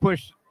were going to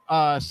push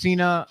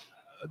Cena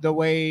the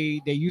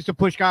way they used to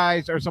push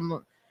guys or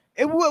something,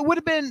 it would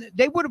have been,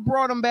 they would have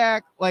brought him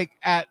back like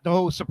at the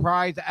whole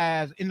surprise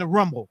as in the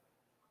Rumble.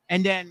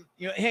 And then,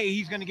 hey,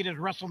 he's going to get his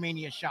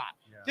WrestleMania shot.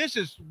 Yeah. This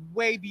is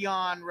way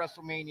beyond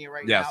WrestleMania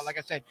right Yes. now. Like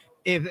I said,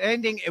 if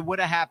anything, it would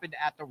have happened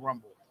at the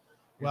Rumble.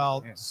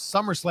 Well, Yeah.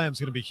 SummerSlam's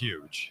going to be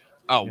huge.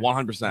 Oh,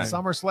 100%.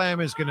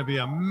 SummerSlam is going to be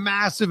a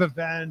massive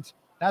event.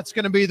 That's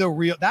going to be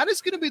that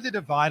is going to be the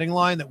dividing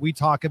line that we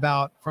talk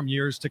about from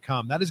years to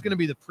come. That is going to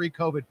be the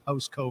pre-COVID,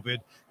 post-COVID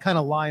kind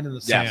of line in the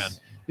sand. Yes.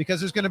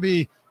 Because there's going to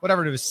be,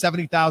 whatever it is,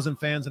 70,000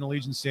 fans in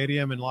Allegiant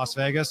Stadium in Las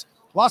Vegas.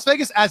 Las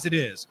Vegas, as it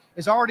is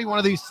already one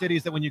of these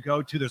cities that when you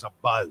go to, there's a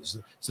buzz.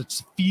 So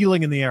it's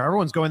feeling in the air.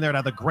 Everyone's going there to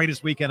have the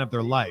greatest weekend of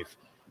their life.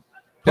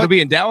 It'll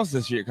be in Dallas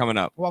this year coming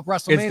up. Well,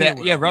 WrestleMania.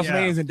 will.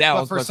 WrestleMania's in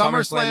Dallas, But for but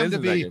SummerSlam is to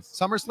in be Vegas.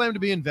 SummerSlam to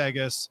be in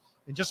Vegas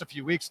in just a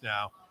few weeks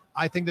now,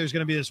 I think there's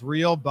going to be this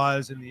real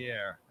buzz in the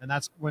air, and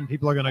that's when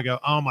people are going to go,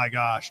 "Oh my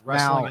gosh,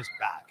 wrestling Now- is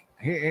back."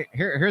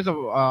 Here's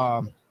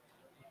a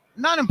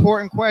not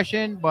important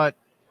question, but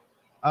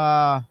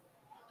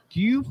do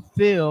you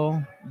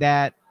feel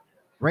that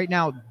right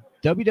now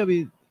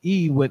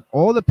WWE, with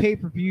all the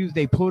pay-per-views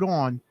they put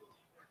on,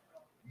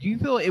 do you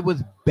feel it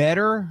was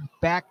better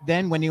back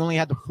then when they only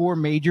had the four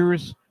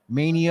majors: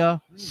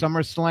 Mania,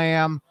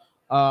 SummerSlam,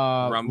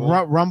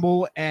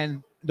 Rumble,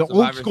 and the old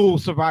Survivor school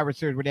Survivor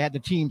Series where they had the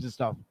teams and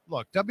stuff?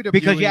 Look, WWE,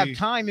 Because you have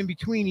time in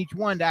between each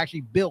one to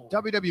actually build.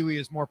 WWE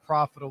is more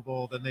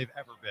profitable than they've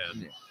ever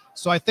been.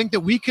 So I think that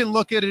we can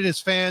look at it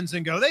as fans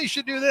and go, "They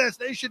should do this.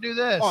 They should do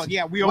this." Oh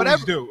yeah, we whatever,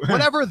 always do.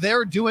 whatever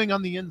they're doing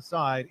on the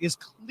inside is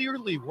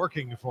clearly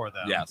working for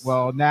them. Yes.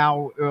 Well,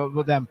 now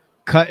with them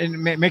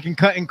making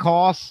cutting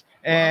costs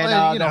and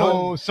Well, you the know,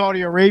 whole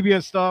Saudi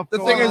Arabia stuff. The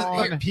thing is,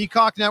 going on.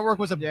 Peacock Network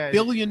was a Yeah, $1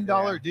 billion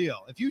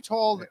deal. If you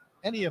told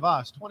any of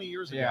us 20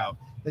 years ago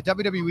that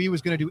WWE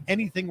was going to do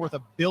anything worth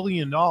 $1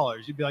 billion,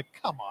 you'd be like,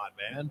 "Come on,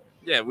 man."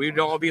 Yeah, we'd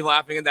all be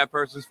laughing in that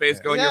person's face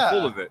going, Yeah.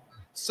 "You're full of it."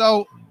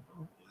 So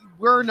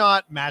we're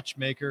not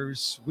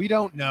matchmakers. We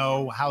don't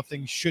know how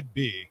things should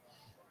be.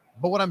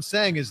 But what I'm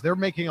saying is they're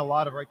making a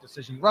lot of right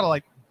decisions,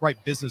 right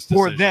business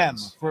for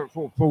decisions. them,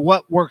 for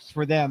what works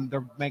for them,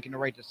 they're making the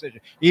right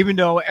decision. Even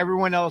though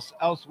everyone else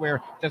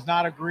elsewhere does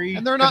not agree,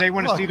 And they're 'cause not- they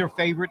want to look, see their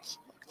favorites.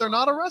 They're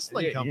not a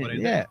wrestling Yeah,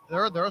 company. yeah.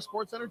 They're a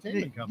sports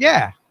entertainment company.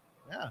 Yeah,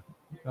 Yeah.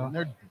 And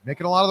they're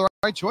making a lot of the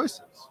right choices.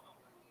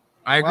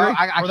 I agree. well,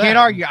 I For can't them.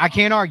 argue. I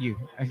can't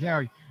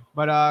argue.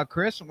 But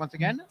Chris, once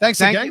again, Thanks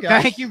thank again, you,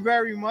 guys. thank you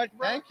very much.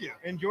 Bro. Thank you.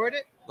 Enjoyed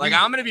it. Like,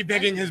 I'm going to be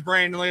picking his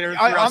brain later.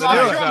 I'm throughout the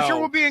day, sure so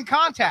we'll be in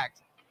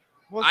contact.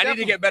 Most I need to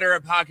definitely. get better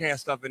at podcast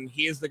stuff, and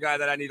he is the guy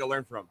that I need to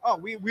learn from. Oh,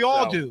 we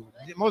all So. do,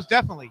 most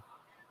definitely.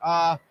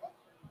 I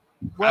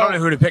don't know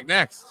who to pick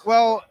next.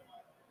 Well,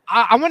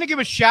 I want to give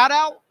a shout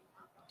out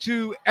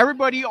to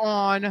everybody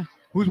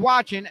who's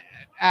watching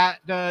at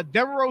the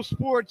Devereaux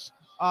Sports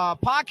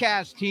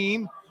podcast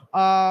team.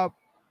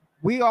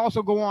 We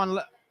also go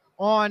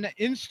on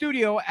in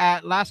studio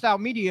at Last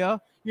Out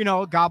Media. You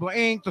know, Gobbler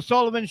Inc., The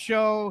Sullivan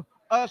Show,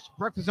 us,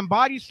 Breakfast and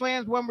Body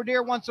Slams when we're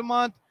there once a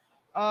month,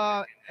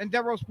 and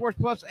Devereaux Sports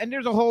Plus, and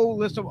there's a whole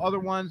list of other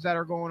ones that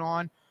are going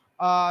on.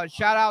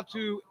 Shout out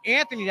to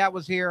Anthony that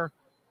was here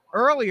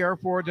earlier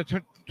for the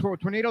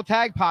Tornado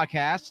Tag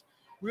podcast.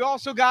 We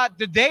also got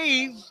the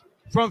Daves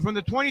from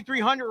the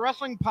 2300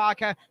 Wrestling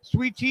podcast,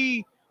 Sweet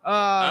Tea.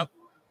 I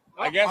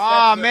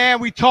guess. Man,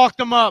 we talked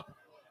them up.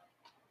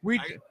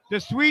 The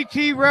Sweet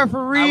Tea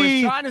referee, I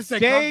was trying to say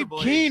Dave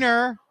comfortably.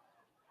 Keener,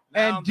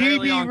 Now I'm and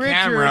barely DB on Richards.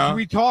 camera.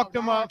 We talked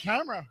them up.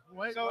 Camera.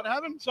 Wait, what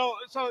happened? So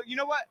you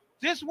know what?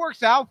 This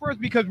works out for us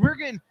because we're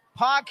getting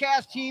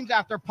podcast teams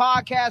after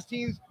podcast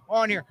teams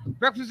on here.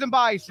 Breakfast and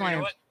Body You know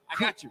Slams. what? I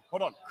got you.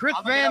 Hold on. Chris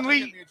I'm gonna Van have to Lee.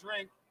 get me a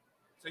drink,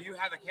 so you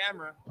have a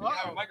camera. You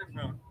have a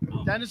microphone.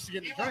 Dennis is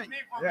getting a drink.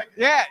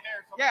 Yeah.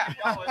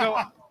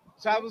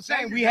 So I was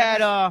saying we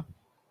had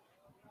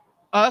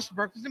us,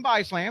 Breakfast and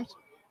Body Slams.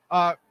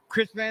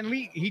 Chris Van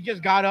Lee, he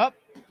just got up.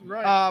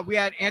 Right. We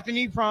had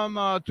Anthony from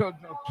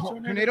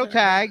Tornado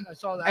Tag. I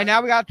saw that. And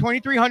now we got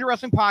 2300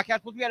 Wrestling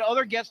Podcast. Plus we had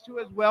other guests too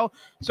as well.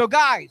 So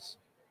guys,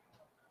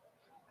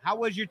 how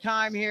was your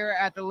time here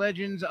at the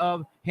Legends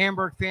of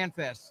Hamburg Fan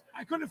Fest?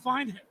 I couldn't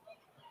find him.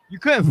 You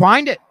couldn't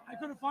find it. I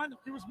couldn't find him.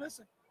 He was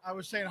missing. I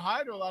was saying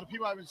hi to a lot of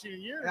people I haven't seen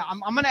in years. I'm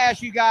going to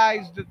ask you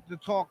guys to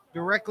talk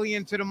directly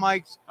into the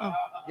mics.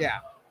 Yeah.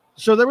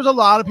 So there was a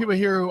lot of people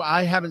here who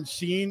I haven't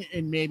seen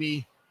in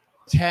maybe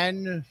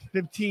 10,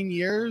 15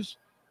 years.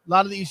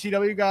 lot of the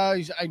ECW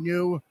guys I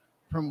knew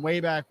from way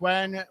back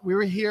when. We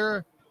were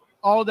here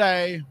all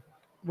day.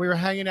 We were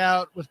hanging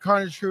out with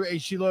Carnage Crew,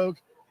 H.C. Loke,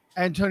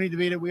 and Tony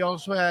DeVita. We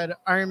also had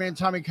Iron Man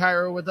Tommy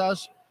Cairo with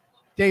us,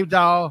 Dave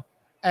Dahl,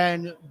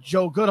 and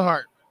Joe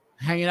Goodhart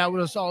hanging out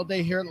with us all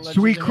day here at the Legends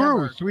Sweet of crew.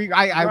 Hamburg. Sweet.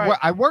 Right.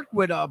 I worked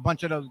with a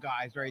bunch of those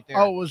guys right there.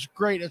 Oh, it was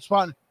great. It's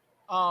fun.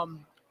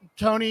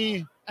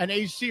 Tony and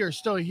AC are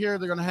still here.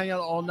 They're going to hang out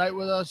all night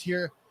with us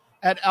here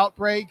at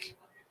Outbreak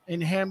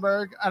in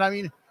Hamburg. And I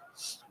mean,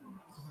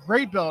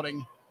 great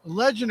building,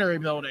 legendary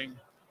building.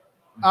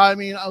 I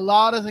mean, a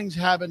lot of things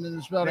happened in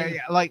this building.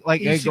 Yeah, like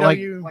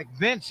ECW. like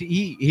Vince,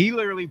 he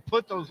literally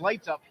put those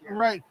lights up here.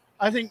 Right.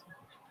 I think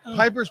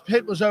Piper's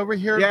Pit was over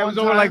here. Yeah, at it one was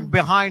over time. like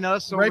behind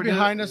us. Right over there.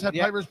 behind us at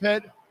Yeah. Piper's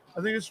Pit.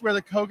 I think this is where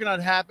the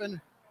coconut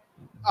happened.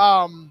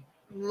 A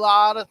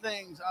lot of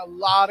things, a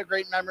lot of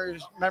great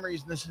memories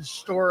in this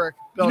historic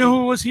You building. know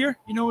who was here?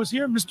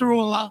 Mr.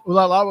 Ulala.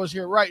 Ulala was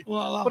here, right?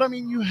 Ulala. But I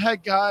mean, you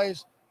had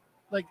guys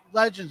like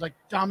legends like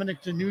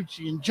Dominic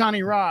DeNucci and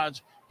Johnny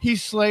Rods,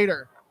 Heath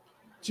Slater,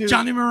 to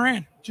Johnny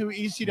Moran, to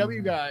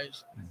ECW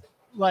guys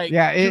like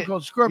Yeah, Too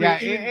Cold Scorpion.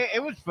 Yeah, even,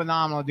 it was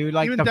phenomenal, dude.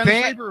 Like even the Dennis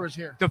fan, Draper was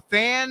here. the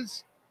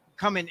fans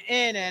coming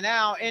in and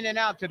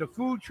out to the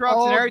food trucks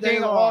All and day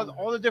everything, long.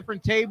 all the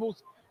different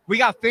tables. We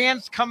got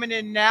fans coming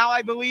in now,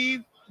 I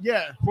believe.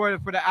 Yeah, for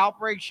the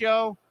Outbreak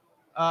show.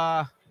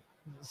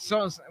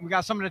 So we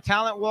got some of the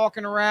talent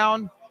walking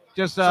around.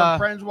 Just some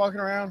friends walking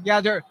around.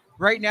 Yeah, they're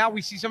right now.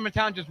 We see some of the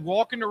talent just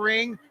walking the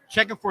ring,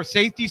 checking for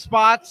safety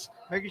spots,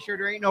 making sure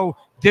there ain't no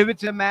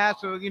divots in the mat.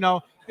 So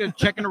just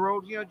checking the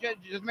road.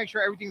 Just make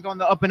sure everything's on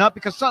the up and up,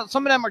 because some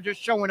of them are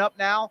just showing up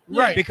now.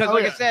 Right. Because Oh,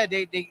 like yeah. I said,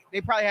 they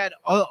probably had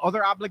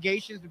other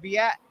obligations to be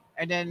at,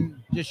 and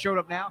then just showed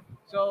up now.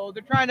 So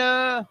they're trying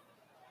to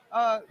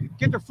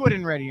get their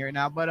footing ready right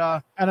now. But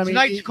And I mean,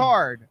 tonight's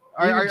card.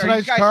 Are you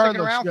tonight's guys card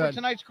sticking looks around for good.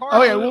 tonight's card?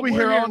 Oh yeah, we'll be We're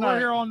here all We're night.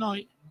 here all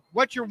night.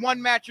 What's your one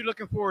match you're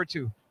looking forward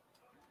to?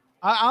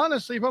 I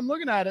honestly, if I'm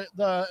looking at it,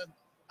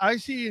 I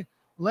see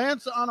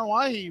Lance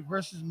Anoa'i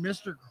versus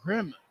Mr.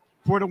 Grimm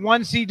For the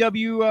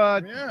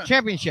 1CW Yeah.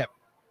 championship.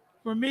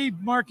 For me,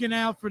 marking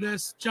out for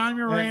this, Johnny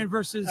Moran And,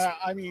 versus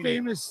I mean,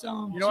 famous you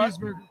know what?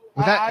 cheeseburger. Is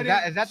I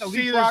that the didn't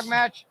see leapfrog this-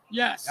 match?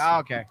 Yes. Oh,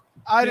 okay.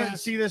 I Yeah. didn't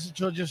see this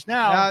until just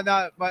now.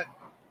 No, but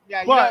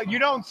yeah, But- you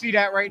don't see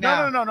that right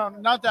now. No,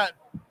 not that.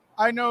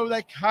 I know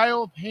that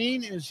Kyle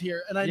Payne is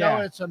here, and I know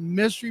Yeah. it's a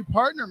mystery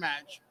partner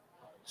match.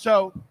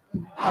 So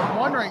I'm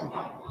wondering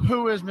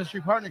who his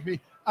mystery partner could be.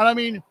 And I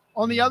mean,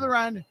 on the other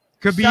end,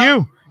 Could be South-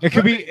 you. It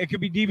could be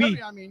could DB.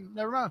 be, I mean,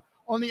 never mind.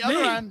 On the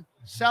other Me. end,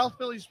 South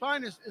Philly's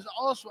Finest is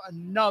also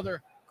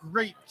another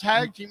great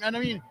tag team. And I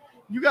mean,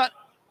 you got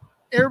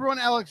Airborne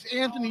Alex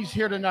Anthony's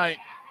here tonight,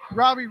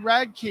 Robbie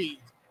Radke,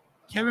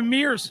 Kevin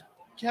Mears.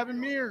 Kevin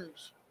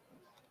Mears.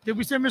 Did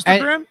we say Mr.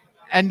 And- Grimm?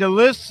 And the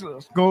list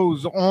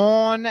goes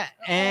on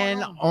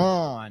and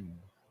on.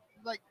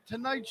 Like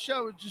tonight's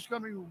show is just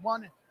going to be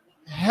one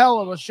hell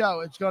of a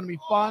show. It's going to be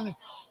fun.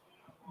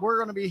 We're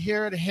going to be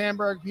here at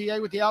Hamburg, PA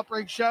with the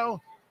Outbreak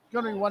Show. It's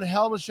going to be one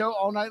hell of a show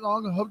all night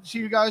long. I hope to see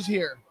you guys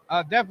here.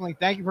 Definitely.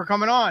 Thank you for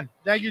coming on.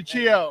 Thank you,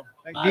 Chio.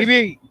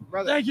 DB,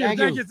 brother. Thank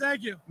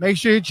you. Make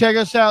sure you check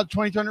us out,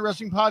 2020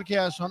 Wrestling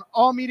Podcast, on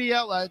all media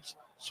outlets,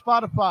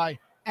 Spotify,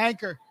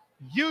 Anchor,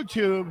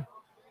 YouTube,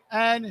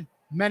 and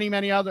many,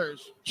 many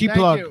others. Cheap Thank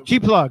plug. you.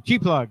 Cheap plug.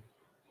 Cheap plug.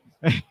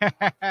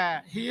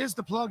 He is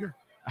the plugger.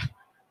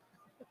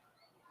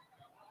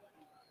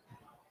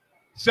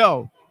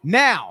 So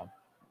now,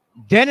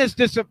 Dennis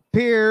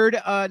disappeared.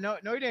 No,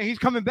 he didn't. He's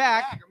coming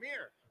back. I'm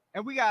here.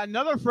 And we got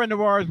another friend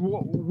of ours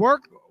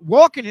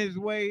walking his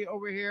way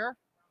over here.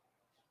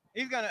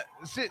 He's gonna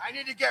sit. I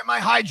need to get my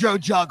hydro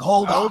jug.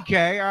 Hold on.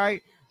 Okay, all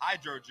right.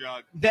 Hydro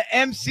jug. The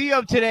MC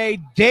of today,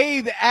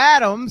 Dave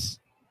Adams.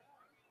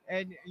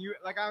 And you,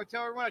 like I would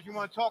tell everyone else, you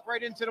want to talk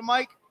right into the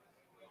mic?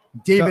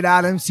 David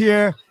Adams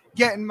here,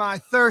 getting my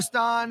thirst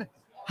on.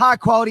 High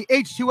quality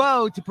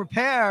H2O to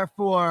prepare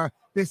for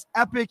this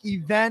epic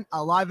event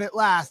alive at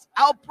last.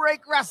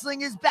 Outbreak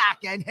Wrestling is back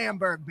in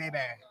Hamburg, baby.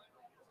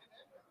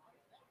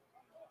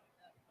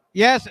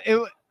 Yes,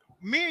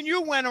 me and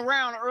you went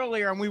around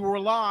earlier, and we were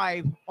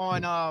live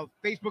on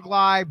Facebook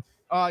Live.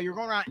 You're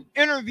going around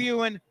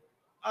interviewing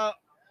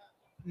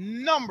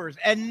numbers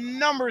and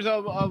numbers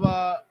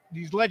of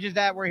these legends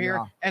that were here,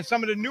 Yeah. and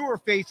some of the newer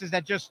faces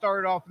that just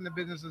started off in the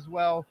business as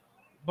well.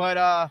 But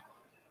I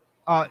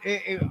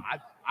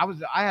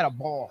had a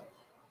ball.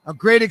 A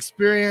great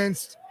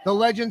experience. The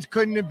legends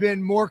couldn't have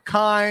been more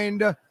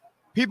kind.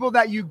 People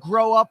that you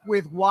grow up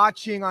with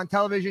watching on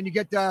television, you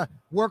get to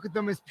work with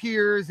them as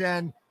peers,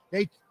 and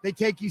they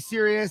take you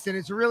serious. And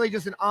it's really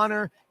just an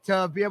honor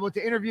to be able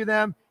to interview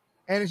them.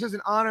 And it's just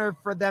an honor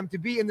for them to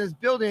be in this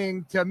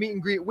building to meet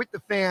and greet with the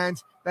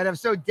fans that have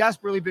so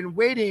desperately been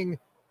waiting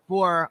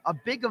for a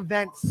big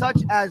event such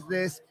as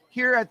this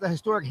here at the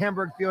historic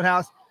Hamburg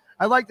Fieldhouse.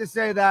 I'd like to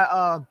say that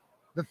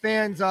the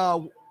fans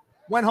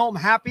went home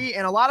happy,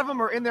 and a lot of them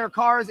are in their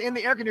cars in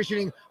the air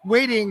conditioning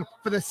waiting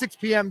for the 6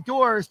 p.m.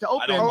 doors to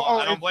open.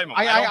 I don't blame them.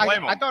 I don't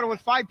blame them. I thought it was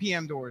 5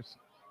 p.m. doors.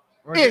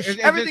 Or Ish. is it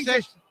Everything's 6?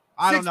 ish.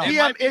 I don't 6 know.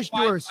 p.m. ish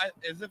Five- doors.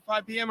 Is it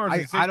 5 p.m. or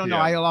is it 6 I don't know.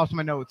 p.m.? I lost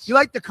my notes. You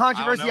like the I don't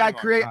controversy know I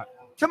anymore. create?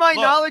 To my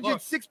Look, knowledge, look.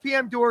 it's 6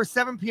 p.m. doors,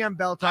 7 p.m.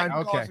 bell I time.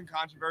 can cause some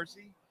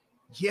controversy.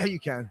 Yeah, you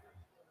can.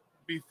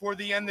 Before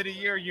the end of the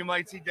year, you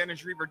might see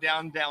Dennis Reaper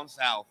down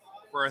south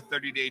for a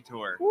 30-day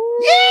tour.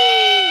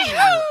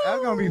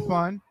 That's gonna be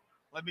fun.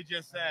 Let me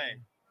just say,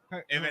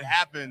 if it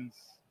happens,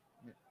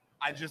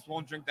 I just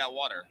won't drink that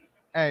water.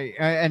 Hey,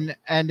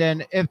 and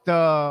then if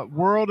the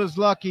world is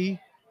lucky,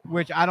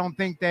 which I don't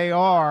think they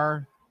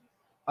are,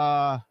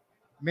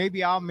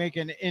 maybe I'll make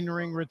an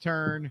in-ring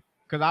return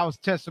because I was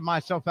testing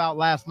myself out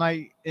last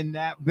night in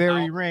that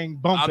very ring,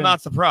 bumping. I'm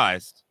not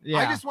surprised. Yeah.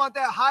 I just want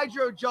that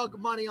hydro jug of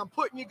money. I'm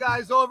putting you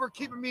guys over,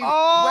 keeping me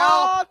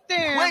Oh,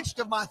 damn. quenched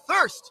of my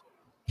thirst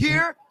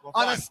here Well,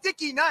 on a fine.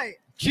 sticky night.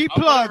 Cheap I'll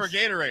put plugs. over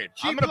Gatorade.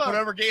 Cheap I'm gonna plug. put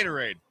over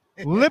Gatorade.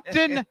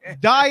 Lipton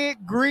Diet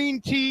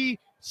Green Tea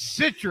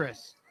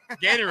Citrus.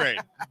 Gatorade.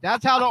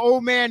 That's how the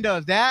old man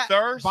does that.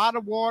 Thirst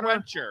Bottled water.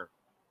 quencher.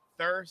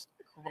 Thirst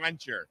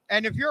quencher.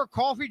 And if you're a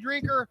coffee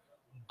drinker,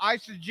 I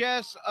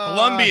suggest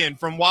Colombian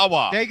from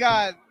Wawa. They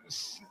got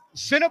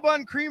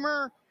Cinnabon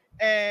creamer,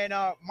 and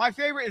my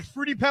favorite is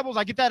Fruity Pebbles.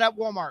 I get that at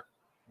Walmart.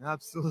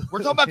 Absolutely. We're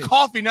talking about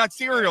coffee, not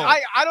cereal.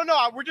 I don't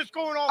know. We're just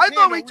going off. I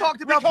thought handle. we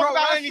talked about talk pro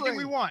about wrestling. anything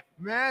we want.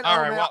 Man, All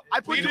oh right, man. well, I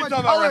put we too didn't much talk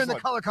about color in the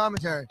wrestling. color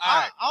commentary. All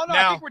right. I don't know.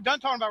 Now, I think we're done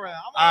talking about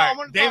wrestling. all right,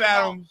 wanna Dave talk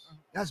about- Adams.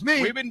 That's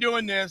me. We've been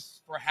doing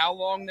this for how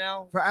long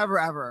now? Forever,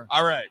 ever.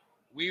 All right.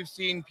 We've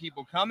seen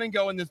people come and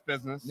go in this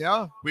business.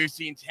 Yeah, We've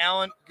seen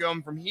talent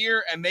come from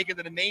here and make it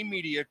to the main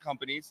media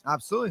companies.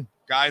 absolutely.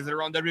 Guys that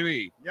are on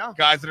WWE. Yeah.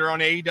 Guys that are on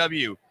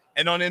AEW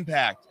and on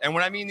Impact. And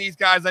when I mean these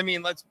guys, I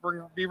mean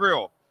be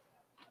real.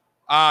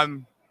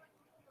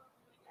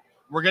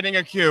 We're getting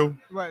a cue.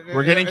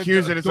 We're getting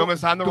cues that it's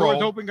almost time to Doors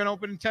roll. open. Gonna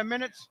open in 10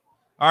 minutes.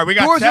 All right, we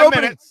got Doors 10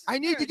 opening. minutes. I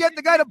need to get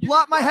the guy to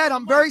blot my head.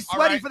 I'm very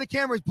sweaty right. for the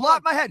cameras.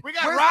 Blot my head. We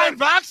got Where's Ryan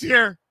my- Vox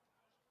here.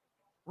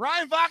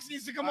 Ryan Vox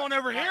needs to come on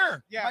over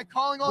here. Yeah. Am I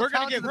calling all We're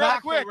gonna talent get to the real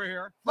back? quick over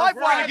here. Five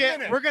We're gonna minutes.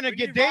 get. We're gonna We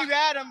get need Dave Vox.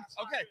 Adams.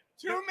 Okay,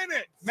 2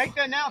 minutes. Make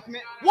the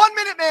announcement. 1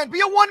 minute man. Be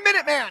a 1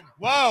 minute man.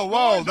 Whoa,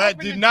 Doors that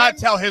open did in not 10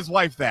 tell his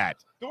wife that.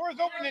 Doors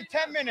open in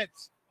 10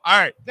 minutes. All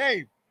right,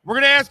 Dave. we're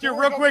gonna ask you a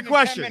Doors real open quick in 10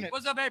 question minutes.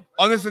 What's up, babe?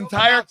 on this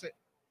entire. Announce it.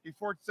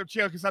 Before it's so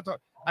chill, because out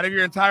of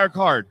your entire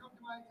card,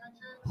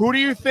 who do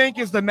you think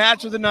is the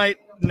match of the night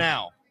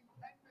now?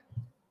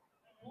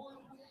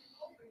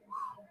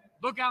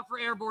 Look out for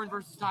Airborne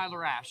versus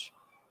Tyler Ash.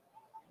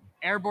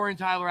 Airborne and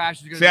Tyler Ash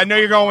is going to See, I know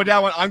you're going with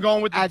that one. I'm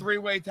going with the I-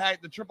 three-way tag,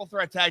 the triple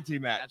threat tag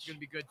team match. That's going to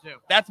be good, too.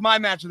 That's my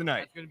match of the night.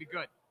 That's going to be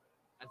good.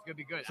 That's going to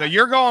be good. So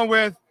you're going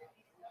with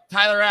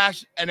Tyler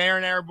Ash and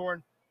Aaron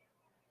Airborne,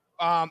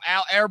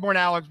 Airborne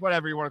Alex,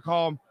 whatever you want to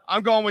call him.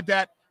 I'm going with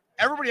that.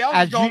 Everybody else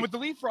As is going you- with the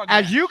leapfrog.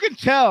 As match. you can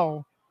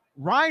tell,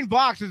 Ryan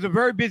Vox is a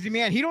very busy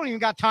man. He don't even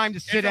got time to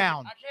sit okay.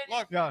 down.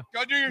 Look, Yeah.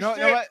 go do your No,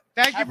 shit. no, what?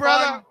 Thank you, Have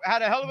brother. fun.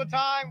 Had a hell of a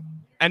time.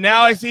 And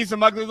now I see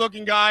some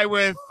ugly-looking guy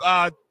with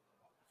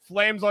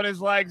flames on his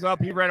legs.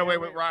 Up, he ran away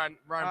with Ryan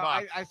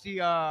Vox. I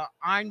see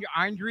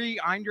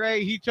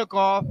Andre. He took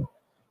off.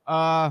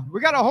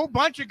 We got a whole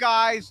bunch of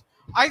guys.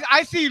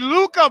 I see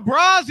Luca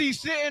Brasi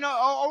sitting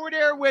over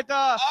there with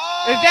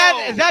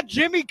is that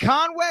Jimmy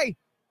Conway?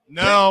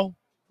 No,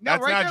 No,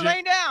 that's right not there, Jim-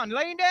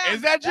 laying down.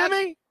 Is that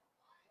Jimmy?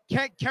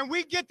 Can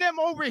we get them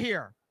over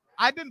here?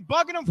 I've been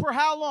bugging them for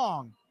how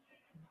long?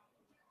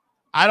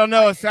 I don't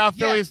know. South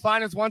Yeah. Philly's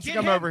finest wants to Get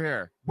come him. over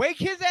here. Wake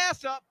his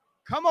ass up.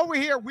 Come over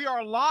here. We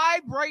are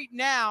live right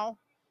now.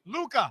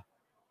 Luca,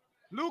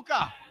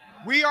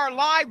 we are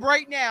live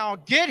right now.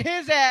 Get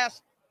his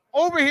ass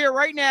over here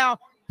right now.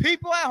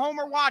 People at home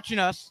are watching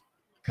us.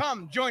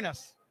 Come join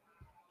us.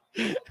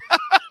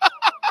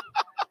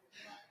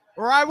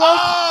 Or I won't.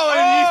 Oh,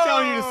 and he's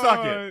telling you to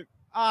suck it.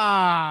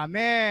 Ah,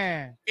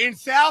 man. In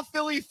South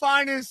Philly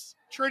finest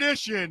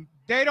tradition,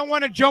 They don't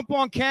want to jump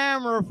on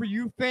camera for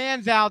you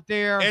fans out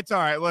there. it's all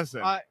right.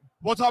 Listen, Uh,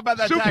 we'll talk about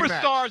that tag match.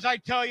 Superstars, I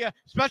tell you,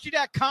 especially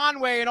that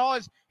Conway and all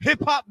his hip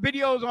hop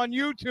videos on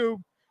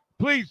YouTube.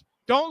 Please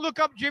don't look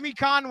up Jimmy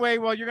Conway.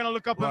 Well, you're gonna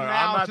look up him Look,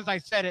 now I'm not- since I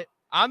said it.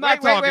 I'm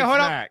not Wait, talking hold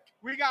up. smack.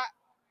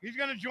 He's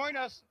gonna join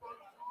us.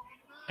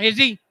 Is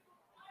he?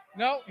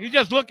 No, he's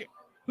just looking.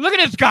 Look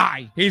at this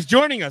guy. He's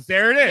joining us.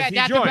 There it is. Yeah, He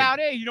that's joined. about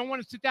it. You don't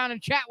want to sit down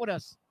and chat with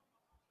us.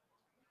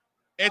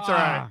 It's all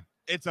right.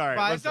 It's all right.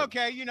 But it's Listen,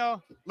 okay, you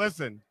know.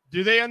 listen.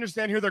 Do they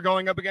understand who they're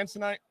going up against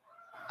tonight?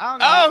 I don't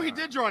know. Oh, he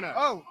did join us.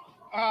 Oh,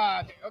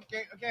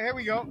 okay, here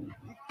we go.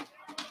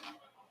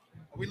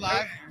 Are we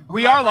live?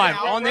 We are live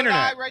Right now. on the We're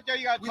internet. live right there.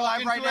 You got We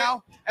live right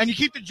now? and you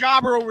keep the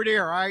jobber over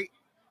there, all right?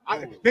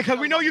 Because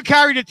we know you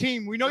carry the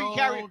team. We know you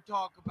carry. Don't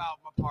talk about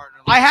my partner.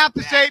 I like have to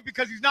that. say it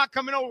because he's not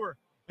coming over.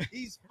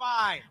 He's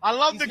fine. I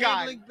love He's the guy.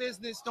 handling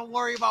business. Don't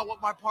worry about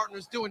what my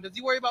partner's doing. Does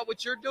he worry about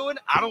what you're doing?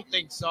 I don't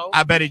think so.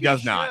 I bet he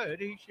does not.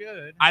 He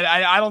should.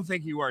 I don't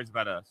think he worries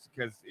about us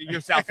because you're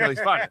South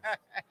Philly's finest.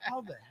 How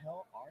the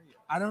hell are you?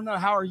 I don't know.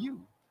 How are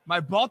you? My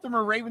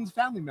Baltimore Ravens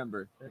family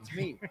member. That's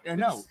me. I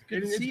know.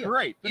 Good to It's see you.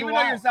 great. Been a Even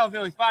though while. you're South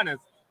Philly's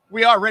finest,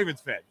 We are Ravens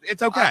fans.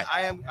 It's okay.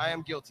 I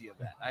am guilty of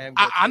that.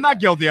 I'm not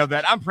guilty of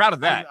that. I'm proud of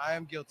that. I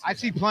am guilty. I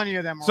see plenty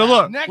of them.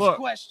 So around. look,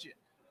 Question.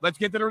 Let's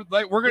get to the.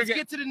 We're gonna Let's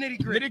get to the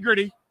nitty gritty. Nitty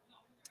gritty.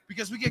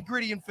 Because we get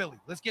gritty in Philly.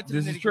 Let's get to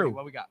This the is nitty gritty. true.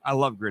 What we got? I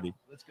love gritty.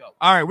 Let's go.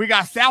 All right, we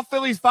got South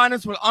Philly's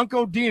finest with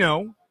Uncle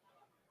Dino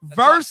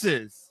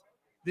versus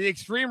the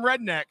Extreme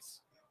Rednecks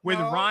with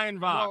No, Ryan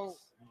Vox. no,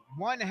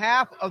 one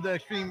half of the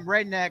Extreme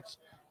Rednecks,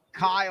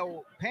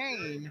 Kyle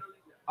Payne.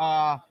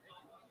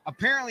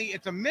 Apparently,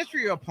 it's a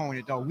mystery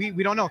opponent, though. We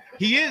don't know.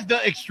 He is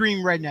the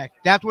Extreme Redneck.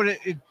 That's what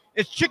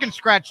it's chicken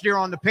scratch there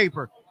on the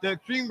paper. The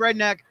Extreme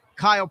Redneck,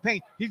 Kyle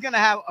Payne. He's going to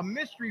have a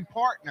mystery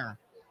partner.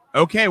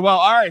 Okay, well,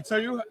 all right. So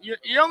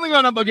you're only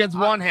going up against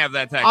one half of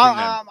that tag team.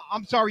 Then.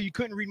 I'm sorry, you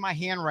couldn't read my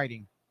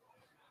handwriting.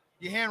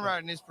 Your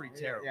handwriting is pretty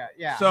terrible.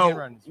 Yeah.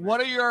 So,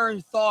 what are your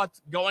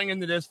thoughts going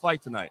into this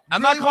fight tonight?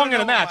 I'm Really not calling it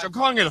wanna a know match. my I'm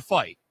calling it a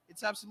fight.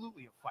 It's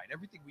absolutely a fight.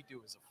 Everything we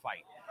do is a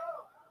fight.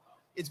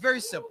 It's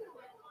very simple.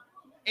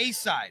 A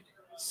side,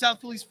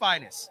 South Philly's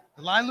finest.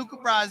 The Lion Luca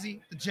Brasi,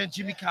 the Gent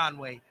Jimmy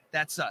Conway.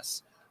 That's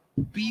us.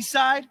 B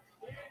side,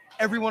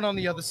 everyone on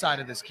the other side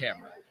of this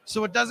camera.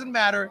 So it doesn't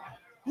matter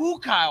who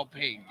Kyle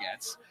Payne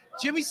gets.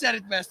 Jimmy said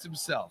it best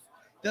himself.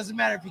 Doesn't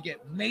matter if you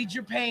get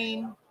major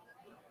pain,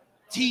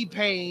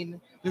 T-pain.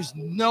 There's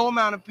no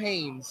amount of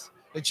pains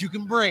that you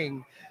can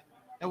bring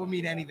that would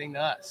mean anything to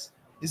us.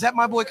 Is that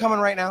my boy coming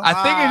right now? I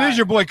think it is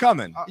your boy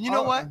coming. You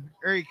know what?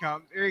 Here he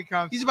comes. Here he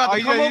comes. He's about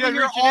to come over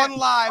here on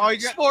live,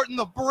 you sporting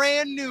the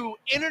brand new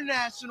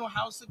International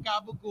House of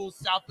Gabagool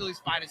South Philly's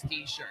finest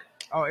T-shirt.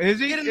 Oh, is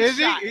he? Get in the Is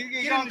he? shot. He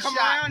Get in gonna the come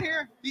shot. around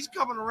here? He's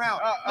coming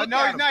around. Look No,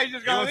 at he's him. not. He's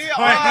just going to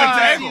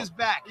leave. See his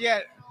back.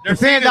 Yeah. They're The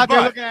fans seeing out there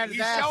his looking at his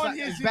He's ass, showing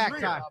his his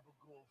backside.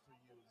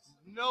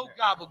 No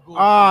Gabagool.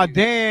 Oh,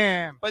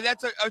 damn. But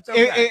it's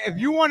okay. If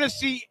you want to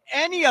see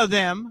any of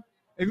them,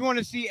 if you want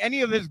to see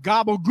any of this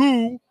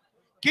gobble-goo,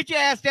 get your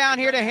ass down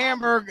here to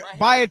Hamburg,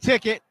 buy a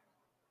ticket.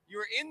 You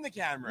were in the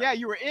camera. Yeah,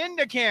 you were in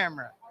the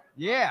camera.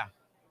 Yeah.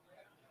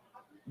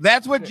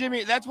 That's what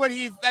Jimmy. That's what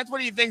he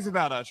thinks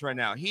about us right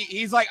now.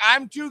 He's like,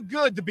 I'm too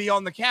good to be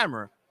on the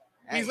camera.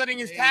 He's letting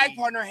his tag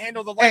partner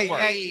handle the legwork.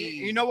 Hey,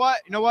 you know what?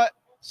 You know what?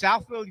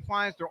 South Philly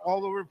Finest, they're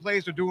all over the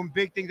place. They're doing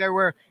big things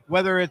everywhere,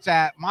 whether it's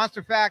at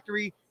Monster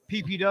Factory,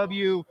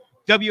 PPW,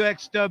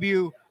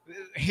 WXW,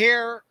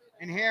 here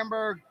in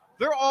Hamburg.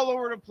 They're all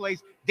over the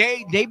place.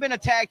 They've been a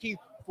tag team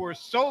for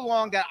so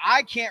long that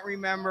I can't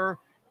remember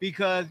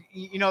because,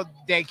 you know,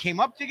 they came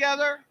up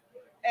together.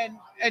 And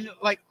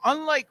like,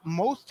 unlike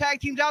most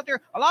tag teams out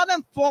there, a lot of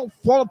them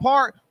fall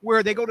apart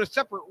where they go to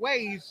separate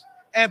ways.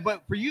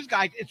 But for you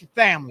guys, it's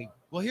family.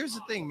 Well, here's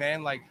the thing,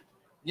 man. Like,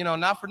 you know,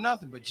 not for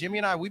nothing, but Jimmy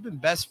and I, we've been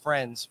best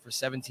friends for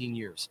 17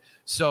 years.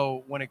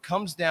 So when it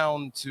comes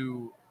down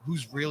to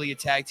who's really a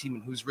tag team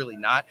and who's really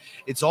not,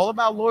 it's all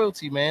about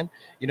loyalty, man.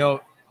 You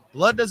know,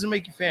 blood doesn't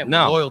make you family.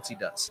 No. Loyalty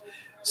does.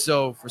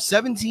 So for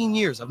 17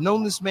 years, I've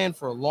known this man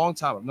for a long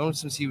time. I've known him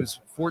since he was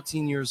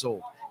 14 years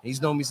old.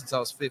 He's known me since I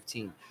was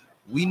 15.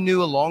 We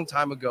knew a long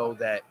time ago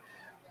that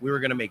we were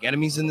going to make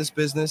enemies in this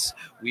business.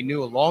 We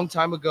knew a long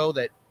time ago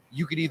that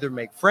you could either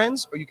make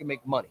friends or you can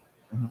make money.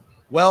 Mm-hmm.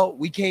 Well,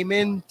 we came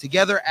in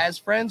together as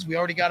friends. We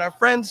already got our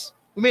friends.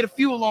 We made a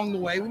few along the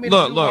way.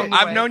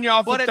 I've known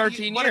y'all for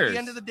 13 But years. at the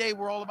end of the day,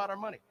 we're all about our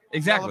money.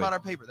 Exactly. It's all about our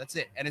paper. That's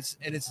it. And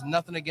it's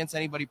nothing against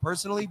anybody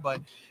personally,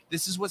 but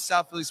this is what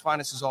South Philly's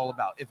Finest is all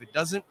about. If it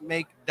doesn't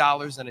make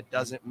dollars, then it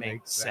doesn't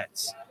make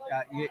sense.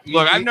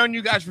 Look, I've known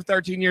you guys for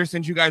 13 years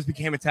since you guys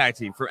became a tag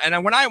team.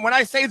 And when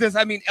I say this,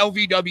 I mean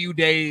LVW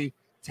Day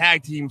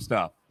tag team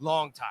stuff.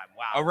 Long time.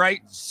 Wow. All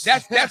right,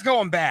 that's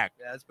going back.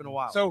 Yeah, it's been a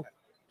while. So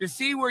to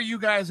see where you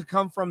guys have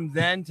come from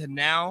then to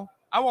now,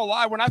 I won't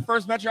lie. When I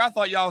first met you, I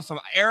thought y'all was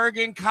some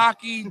arrogant,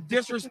 cocky,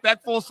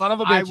 disrespectful son of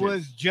a bitch. I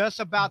was just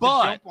about to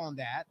jump on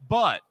that.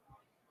 But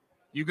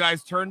you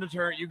guys turned a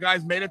turn. You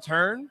guys made a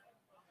turn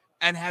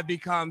and have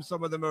become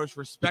some of the most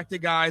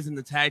respected guys in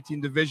the tag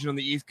team division on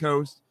the East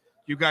Coast.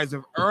 You guys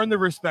have earned the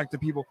respect of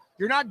people.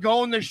 You're not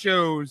going to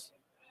shows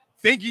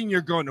thinking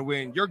you're going to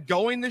win. You're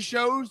going to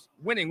shows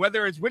winning,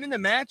 whether it's winning the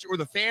match or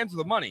the fans or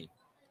the money.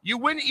 You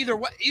win either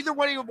way. Either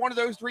one of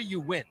those three, you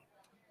win.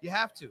 You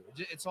have to.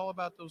 It's all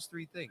about those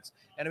three things.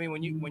 And I mean,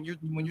 when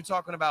you're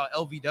talking about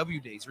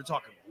LVW days, we're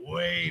talking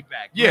way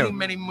back,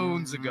 many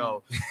moons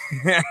ago.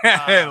 We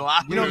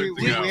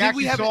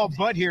actually saw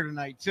Bud here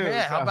tonight too.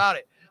 Yeah, so. how about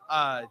it?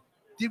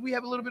 Did we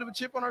have a little bit of a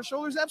chip on our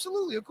shoulders?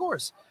 Absolutely, of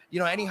course. You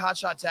know, any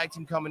hotshot tag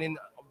team coming in,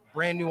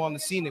 brand new on the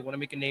scene, they want to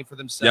make a name for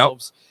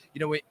themselves. Yep.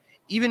 You know,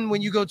 even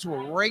when you go to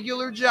a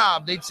regular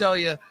job, they tell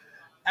you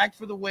act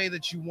for the way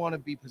that you want to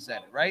be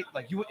presented, right?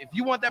 Like if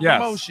you want that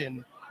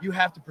promotion, you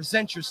have to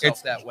present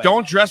yourself that way.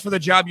 Don't dress for the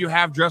job you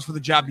have, dress for the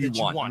job you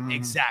want. Mm-hmm.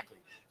 Exactly.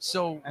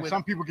 So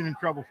some people get in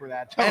trouble for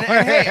that. And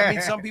hey, I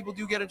mean, some people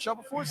do get in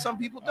trouble for it. Some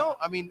people don't.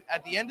 I mean,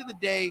 at the end of the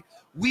day,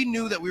 we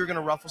knew that we were going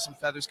to ruffle some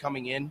feathers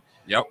coming in.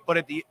 Yep.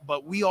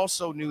 But we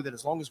also knew that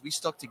as long as we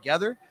stuck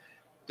together,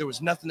 there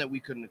was nothing that we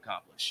couldn't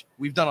accomplish.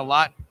 We've done a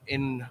lot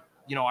in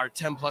our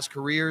 10 plus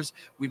careers.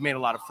 We've made a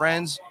lot of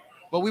friends.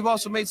 but we've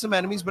also made some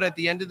enemies. But at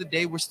the end of the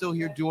day, we're still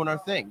here doing our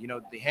thing. You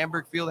know, the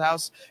Hamburg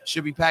Fieldhouse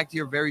should be packed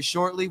here very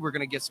shortly. We're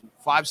gonna get some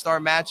 5-star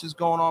matches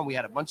going on. We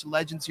had a bunch of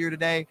legends here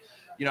today.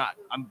 You know,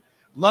 I'm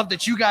love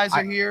that you guys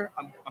are here.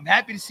 I'm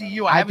happy to see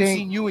you. I haven't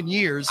seen you in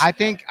years. I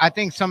think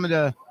some of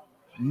the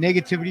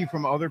negativity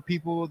from other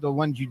people,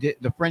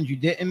 the friends you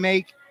didn't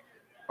make,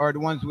 are the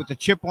ones with the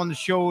chip on the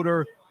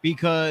shoulder,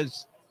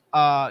 because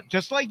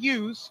just like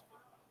yous,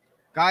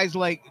 guys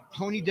like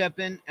Tony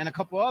Deppen and a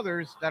couple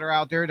others that are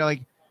out there, that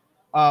like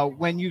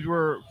when you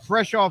were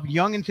fresh off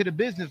young into the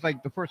business,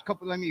 like the first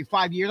couple,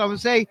 5 years, I would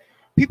say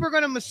people are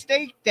going to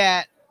mistake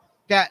that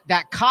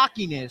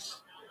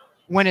cockiness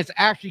when it's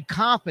actually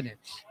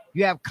confidence.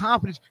 You have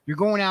confidence. You're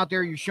going out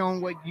there. You're showing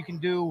what you can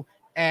do,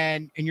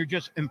 and you're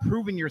just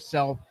improving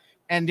yourself.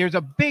 And there's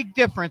a big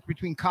difference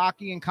between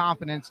cocky and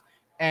confidence.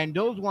 And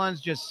those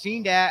ones just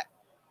seen that,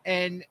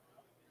 and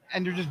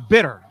they're just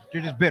bitter.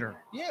 They're just bitter.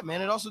 Yeah,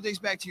 man. It also dates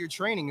back to your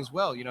training as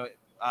well. You know,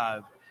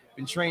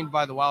 been trained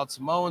by the Wild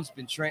Samoans.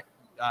 Been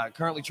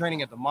currently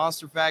training at the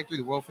Monster Factory,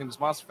 the world famous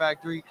Monster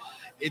Factory.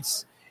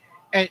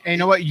 And you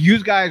know what?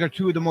 You guys are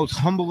two of the most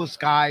humblest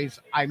guys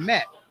I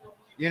met.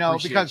 You know,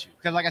 Appreciate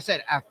because like I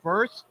said, at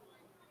first,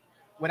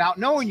 without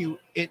knowing you,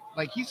 it,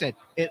 like he said,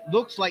 it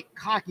looks like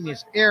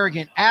cockiness,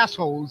 arrogant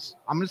assholes.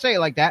 I'm gonna say it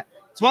like that.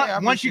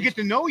 But once you get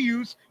to know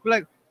you, we're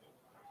like,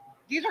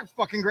 these are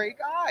fucking great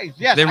guys.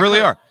 Yes, they really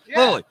are. Yeah.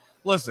 Literally,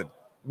 listen,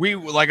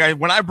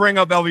 when I bring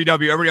up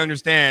LVW, everybody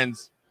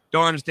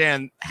don't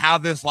understand how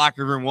this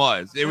locker room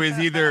was. It was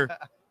either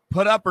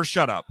put up or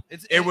shut up.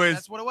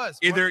 That's what it was.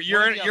 Either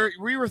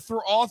we were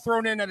all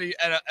thrown in at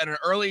an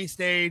early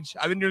stage.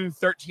 I've been doing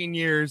 13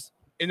 years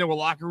into a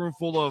locker room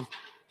full of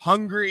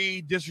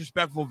hungry,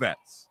 disrespectful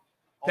vets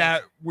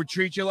that would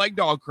treat you like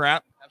dog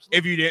crap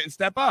if you didn't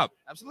step up.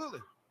 Absolutely.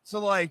 So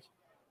like,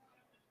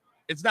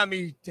 it's not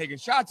me taking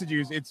shots at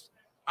you.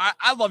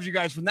 I loved you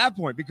guys from that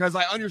point, because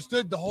I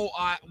understood the whole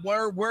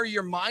where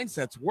your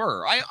mindsets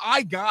were.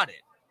 I got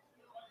it.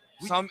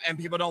 And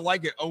people don't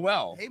like it. Oh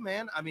well. Hey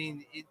man, I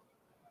mean, you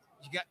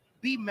got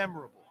be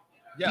memorable.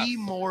 Yes. Be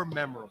more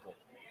memorable.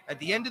 At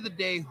the end of the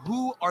day,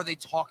 who are they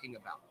talking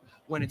about?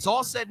 When it's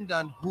all said and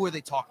done, who are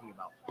they talking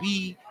about?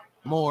 Be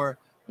more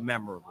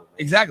memorable.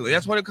 Exactly.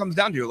 That's what it comes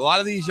down to. A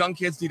lot of these young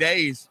kids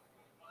today's,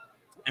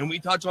 and we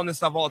touch on this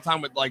stuff all the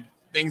time with like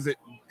things that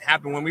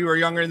happened when we were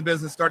younger in the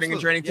business, starting in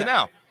training to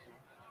now.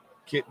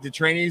 The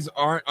trainees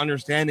aren't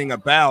understanding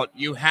about,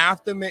 you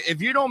have to make, if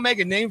you don't make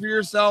a name for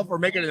yourself or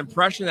make an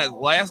impression that's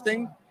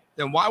lasting,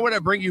 then why would I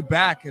bring you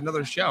back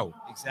another show?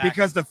 Exactly.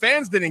 Because the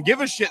fans didn't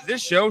give a shit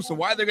this show, so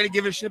why are they going to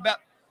give a shit about?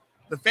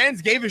 The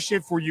fans gave a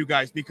shit for you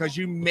guys because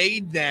you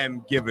made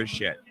them give a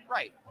shit.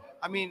 Right.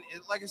 I mean,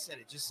 like I said,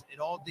 it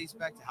all dates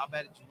back to how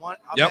bad you want,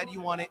 Yep. bad you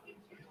want it,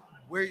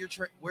 where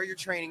you're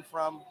training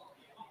from,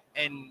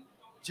 and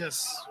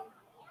just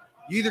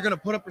you're either gonna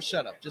put up or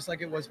shut up, just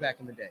like it was back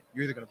in the day.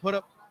 You're either gonna put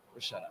up or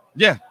shut up.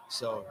 Yeah.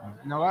 So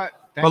you know what?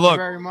 But Thank look, you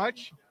very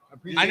much.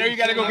 I know you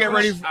got to go get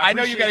ready. I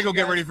know you got to go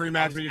get ready for your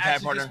match with your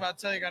tag partner. Just about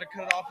to tell you, got to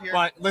cut it off here.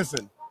 But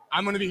listen,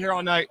 I'm going to be here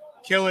all night.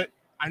 Kill it.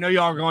 I know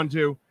y'all are going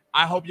to.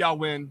 I hope y'all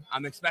win.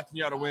 I'm expecting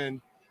y'all to win.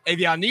 If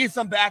y'all need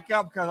some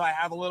backup because I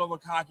have a little of a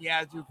cocky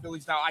attitude, Philly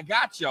style, I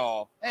got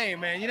y'all. Hey,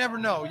 man, you never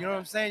know. You know what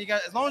I'm saying?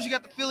 As long as you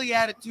got the Philly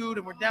attitude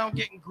and we're down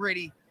getting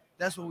gritty,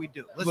 that's what we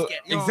do.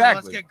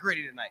 Let's get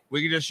gritty tonight.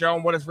 We can just show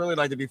them what it's really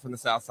like to be from the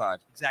South Side.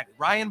 Exactly.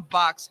 Ryan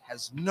Box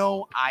has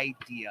no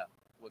idea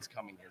what's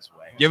coming his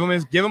way. Give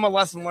him a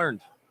lesson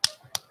learned.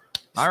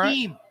 All right.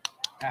 Steam.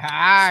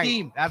 Hi.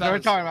 Steam. That's what we're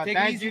talking about. Take it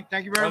Thank easy. you.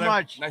 Thank you very Brother,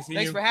 much. nice seeing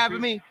Thanks you. for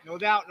having me. No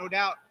doubt. No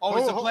doubt.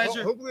 Always a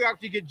pleasure. Hopefully we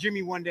actually get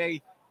Jimmy one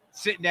day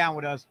sitting down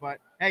with us, but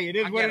hey, it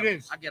is what it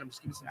is. I get him.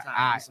 Just give me some time.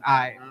 All Give me some time,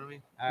 right. you know what I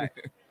mean?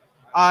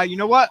 All right. You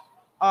know what?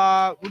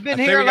 We've been I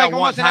think here we got like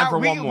almost an time hour. for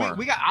one more.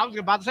 We got. I was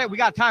about to say we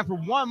got time for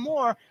one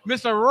more.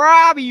 Mr.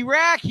 Robbie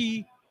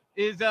Racky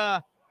is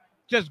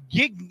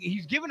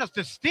he's giving us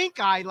the stink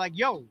eye. Like,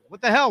 yo,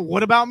 what the hell?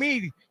 What about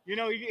me? You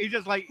know, he's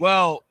just like.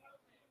 Well,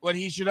 what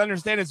he should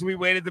understand is we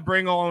waited to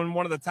bring on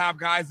one of the top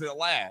guys at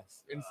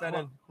last instead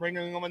of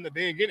bringing them in the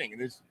beginning.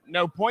 There's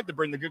no point to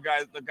bring the good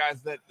guys, the guys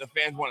that the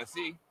fans want to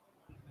see.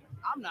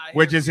 I'm not.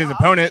 Which is his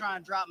opponent. I'm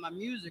trying to drop my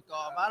music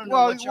off. I don't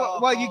know what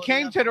y'all. Well, you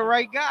came to the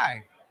right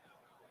guy.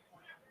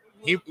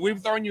 We've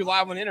thrown you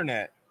live on the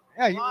internet.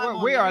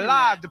 Yeah, we are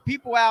live. The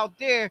people out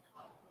there,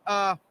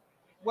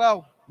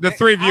 well, The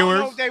three I don't know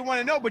viewers. if they want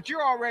to know, but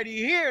you're already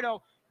here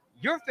though.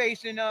 You're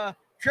facing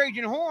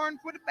Trajan Horn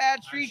for the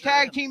Bad Street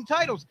Tag Team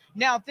titles.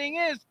 Now, thing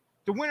is,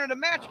 the winner of the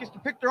match gets to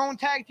pick their own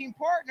tag team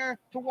partner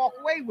to walk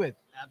away with.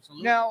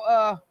 Absolutely.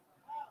 Now,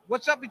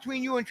 what's up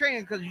between you and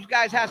Trajan? Because you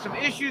guys had some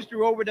issues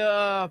over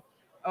the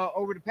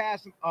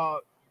past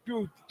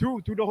through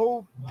the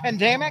whole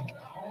pandemic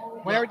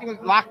when everything was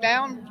locked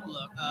down.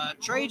 Look,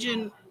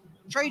 Trajan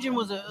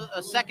was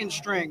a second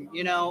string.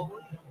 You know,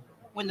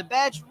 when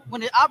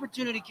the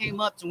opportunity came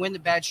up to win the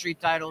Bad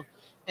Street title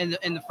in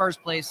the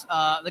first place,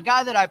 the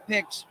guy that I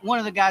picked, one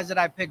of the guys that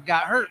I picked,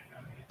 got hurt.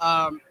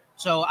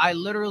 So I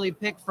literally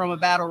picked from a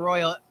battle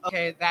royal.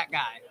 Okay, that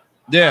guy.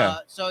 Yeah.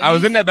 So I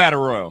was he's- in that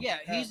battle royal. Yeah,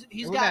 he's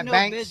Who got that, no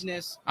Banks?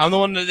 business. I'm the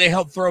one that they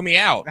helped throw me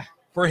out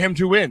for him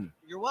to win.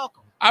 You're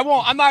welcome. I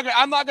won't. I'm not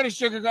gonna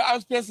sugarcoat. I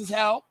was pissed as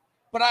hell,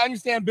 but I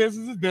understand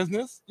business is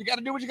business. You got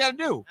to do what you got to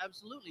do.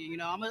 Absolutely. You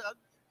know,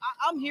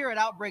 I'm here at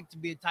Outbreak to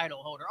be a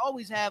title holder.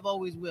 Always have,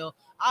 always will.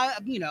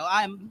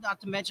 I'm not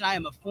to mention I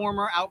am a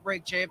former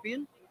Outbreak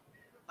champion,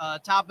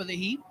 top of the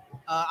heap.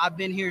 I've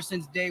been here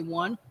since day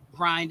one,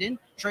 grinding.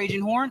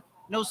 Trajan Horn,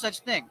 no such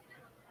thing.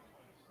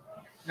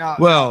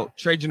 Well,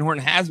 Trajan Horn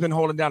has been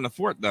holding down the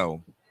fort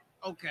though.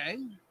 Okay.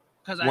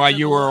 Because While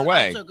you were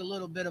away. I took a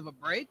little bit of a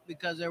break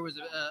because there was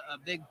a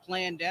big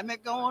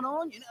pandemic going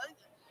on. You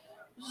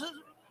know,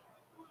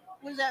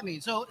 what does that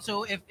mean? So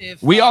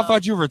if We all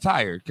thought you were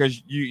retired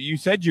because you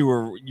said you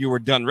were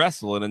done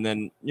wrestling, and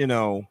then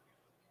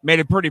made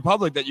it pretty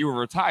public that you were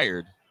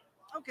retired.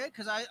 Okay,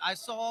 because I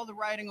saw all the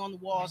writing on the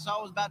wall, saw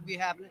what was about to be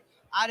happening.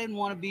 I didn't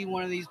want to be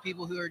one of these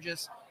people who are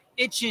just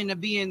itching to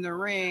be in the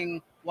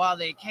ring while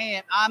they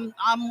can't. I'm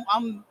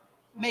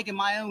making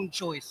my own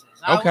choices.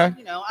 Okay.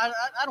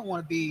 I don't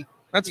want to be.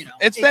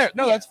 It's fair.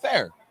 No, that's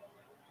fair.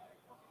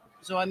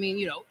 So I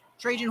mean,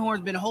 Trajan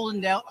Horn's been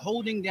holding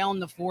down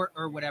the fort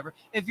or whatever.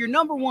 If your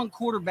number one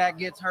quarterback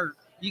gets hurt,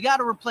 you got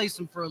to replace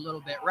him for a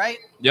little bit, right?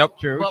 Yep.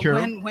 But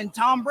when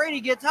Tom Brady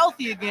gets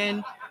healthy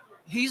again,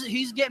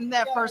 he's getting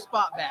that first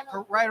spot back,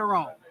 right or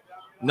wrong.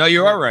 No,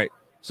 you are right.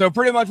 So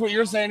pretty much what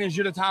you're saying is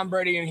you're the Tom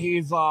Brady and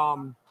he's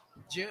Garoppolo.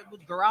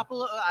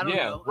 I don't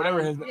know.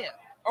 Whatever his name. Yeah.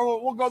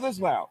 Oh, we'll go this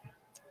route.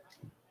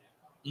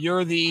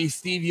 You're the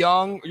Steve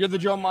Young. You're the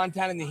Joe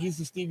Montana, and he's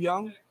the Steve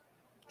Young.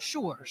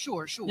 Sure.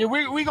 Yeah,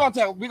 we gonna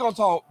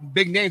talk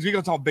big names. We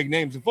gonna talk big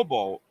names in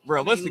football.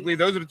 Realistically,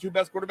 those are the two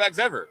best quarterbacks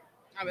ever.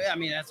 I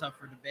mean that's up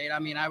for debate. I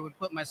mean, I would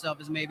put myself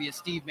as maybe a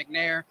Steve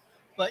McNair,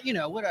 but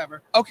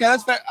whatever. Okay,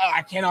 that's fair.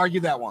 I can't argue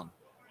that one.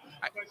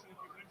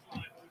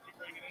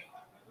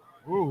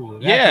 Ooh,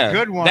 that's Yeah, a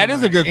good one. that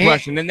is a good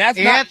question, and that's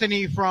not-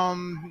 Anthony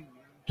from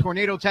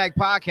Tornado Tag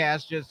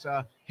Podcast just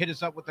hit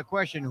us up with the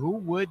question: who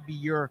would be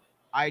your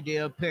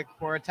ideal pick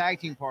for a tag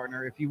team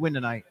partner if you win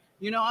tonight?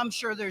 I'm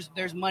sure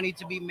there's money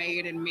to be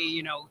made in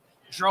me,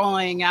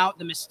 drawing out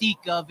the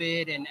mystique of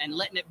it and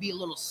letting it be a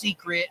little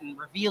secret and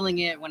revealing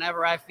it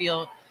whenever I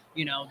feel,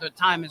 the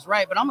time is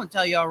right. But I'm going to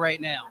tell y'all right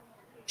now,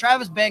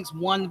 Travis Banks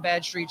won the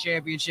Bad Street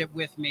Championship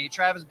with me.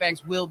 Travis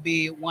Banks will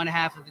be one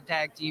half of the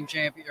tag team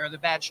champion or the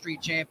Bad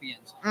Street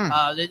champions.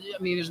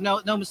 There's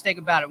no mistake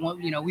about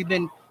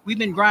it. We've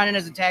been grinding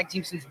as a tag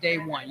team since day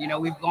one.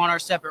 We've gone our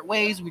separate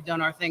ways. We've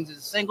done our things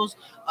as singles.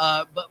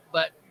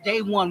 But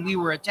day one, we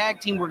were a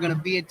tag team. We're going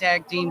to be a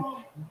tag team.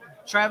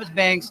 Travis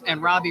Banks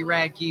and Robbie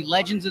Radke,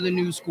 legends of the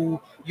new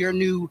school, your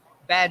new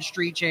Bad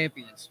Street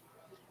champions.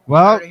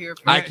 Well,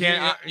 I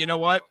can't. You know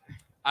what?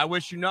 I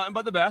wish you nothing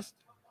but the best.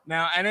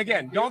 Now, and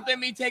again, don't think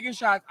me taking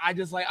shots.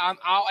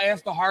 I'll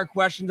ask the hard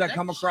questions that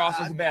come across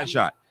as a bad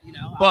shot.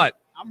 But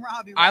I'm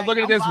Robbie. I look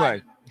at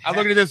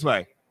it this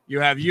way. You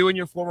have you and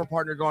your former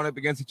partner going up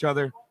against each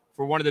other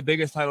for one of the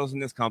biggest titles in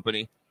this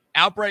company.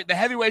 Outbreak, the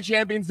heavyweight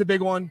champion's the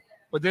big one,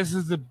 but this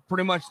is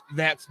pretty much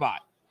that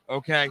spot.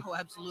 Okay. Oh,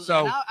 absolutely.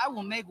 So, and I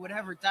will make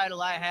whatever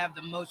title I have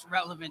the most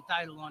relevant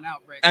title on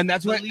Outbreak. and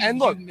that's what, Believe and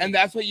look, you me. and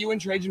that's what you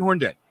and Trajan Horn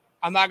did.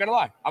 I'm not gonna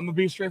lie. I'm gonna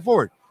be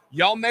straightforward.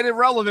 Y'all made it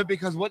relevant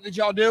because what did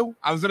y'all do?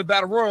 I was in a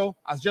battle royal.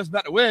 I was just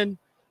about to win.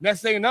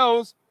 Next thing you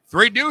know,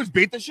 3 dudes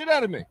beat the shit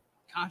out of me.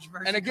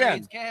 Controversy And again,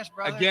 creates cash,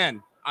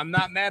 brother. I'm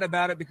not mad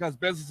about it because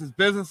business is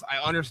business.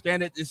 I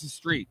understand it. This is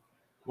street.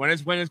 When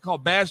it's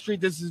called Bad Street,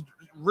 this is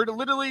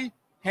literally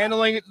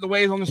handling it the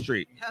way it's on the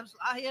street.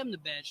 I am the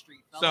Bad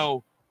Street. Fella.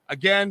 So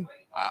again,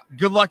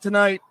 good luck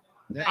tonight.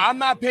 I'm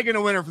not picking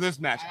a winner for this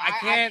match. I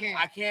can't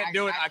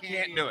do it. I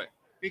can't do it.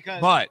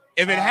 But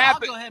if it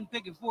happens, I'll go ahead and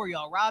pick it for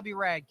y'all. Robbie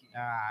Radke.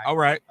 all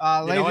right.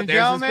 Ladies and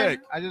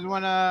gentlemen, I just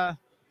want to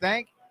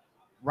thank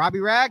Robbie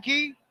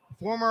Radke,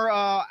 former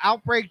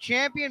Outbreak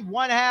champion,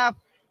 one half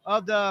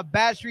of the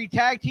Bad Street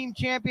Tag Team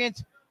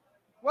champions.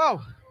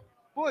 Whoa,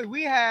 boy,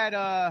 we had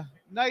a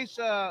nice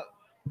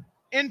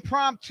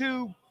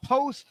impromptu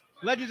post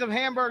Legends of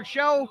Hamburg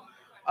show.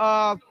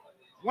 Want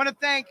to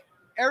thank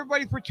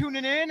everybody for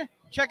tuning in,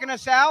 checking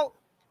us out.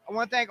 I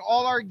want to thank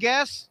all our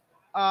guests.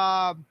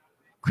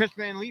 Chris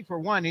Van Lee for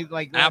one. He's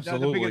like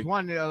the biggest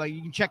one.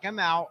 You can check him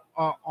out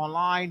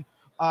online.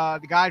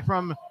 The guy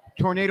from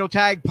Tornado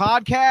Tag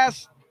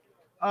Podcast,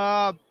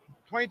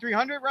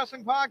 2300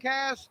 Wrestling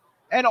Podcast,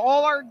 and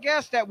all our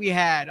guests that we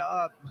had.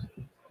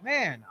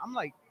 Man,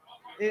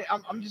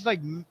 I'm just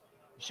like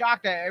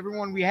shocked at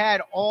everyone we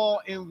had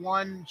all in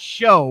one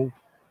show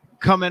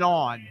coming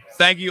on.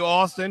 Thank you,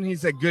 Austin. He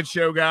said, "Good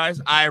show, guys.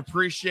 I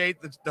appreciate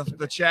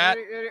the chat."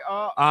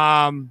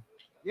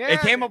 Yeah,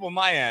 it came up on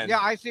my end. Yeah,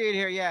 I see it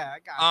here. Yeah, I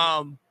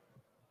got it.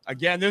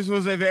 Again, this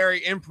was a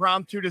very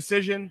impromptu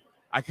decision.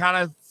 I kind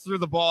of threw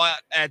the ball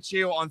at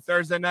Chio on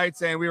Thursday night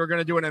saying we were going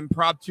to do an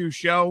impromptu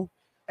show.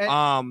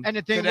 And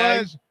the thing today.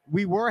 was,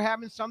 we were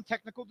having some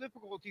technical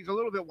difficulties a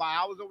little bit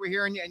while I was over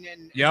here, and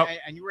Yep.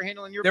 and you were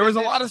handling your. There was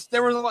business.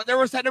 there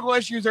was technical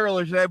issues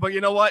earlier today, but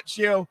you know what,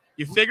 Chio,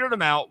 you figured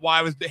them out while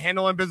I was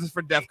handling business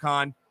for DEF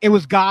CON. It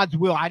was God's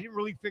will. I didn't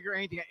really figure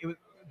anything. It was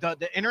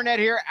the internet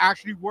here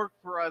actually worked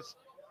for us.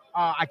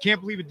 I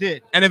can't believe it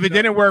did. And if it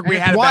didn't work, we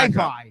it's had a backup.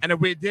 Wi-Fi. And if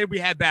we did, we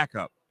had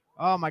backup.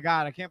 Oh my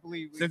God, I can't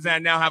believe. Since I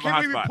now have a I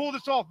can't believe hotspot. we pulled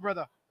this off,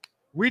 brother.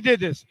 We did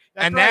this.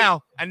 That's And right.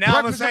 now I'm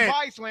gonna Breakfast say and it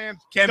Body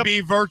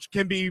Slams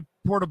can be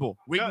portable.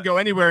 We can go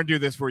anywhere and do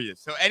this for you.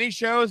 So any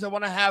shows that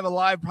want to have a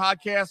live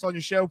podcast on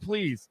your show,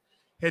 please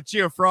hit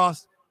Geo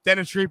Frost,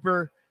 Dennis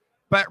Reaper,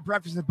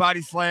 Breakfast and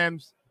Body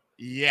Slams.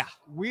 Yeah,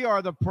 We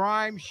are the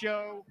prime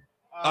show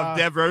of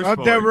Dev Rose of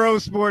Sports. Dev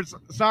Rose Sports.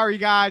 Sorry,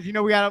 guys. You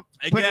know we gotta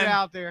put it Again,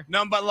 out there.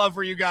 Nothing but love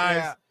for you guys.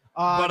 Yeah.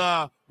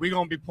 But we're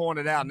gonna be pulling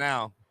it out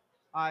now.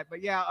 All right,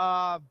 but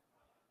yeah,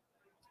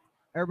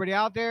 everybody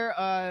out there,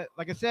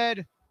 like I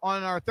said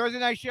on our Thursday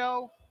night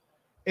show,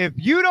 if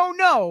you don't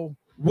know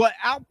what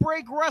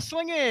Outbreak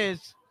Wrestling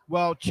is,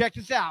 well, check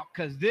this out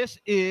because this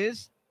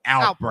is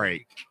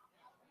Outbreak.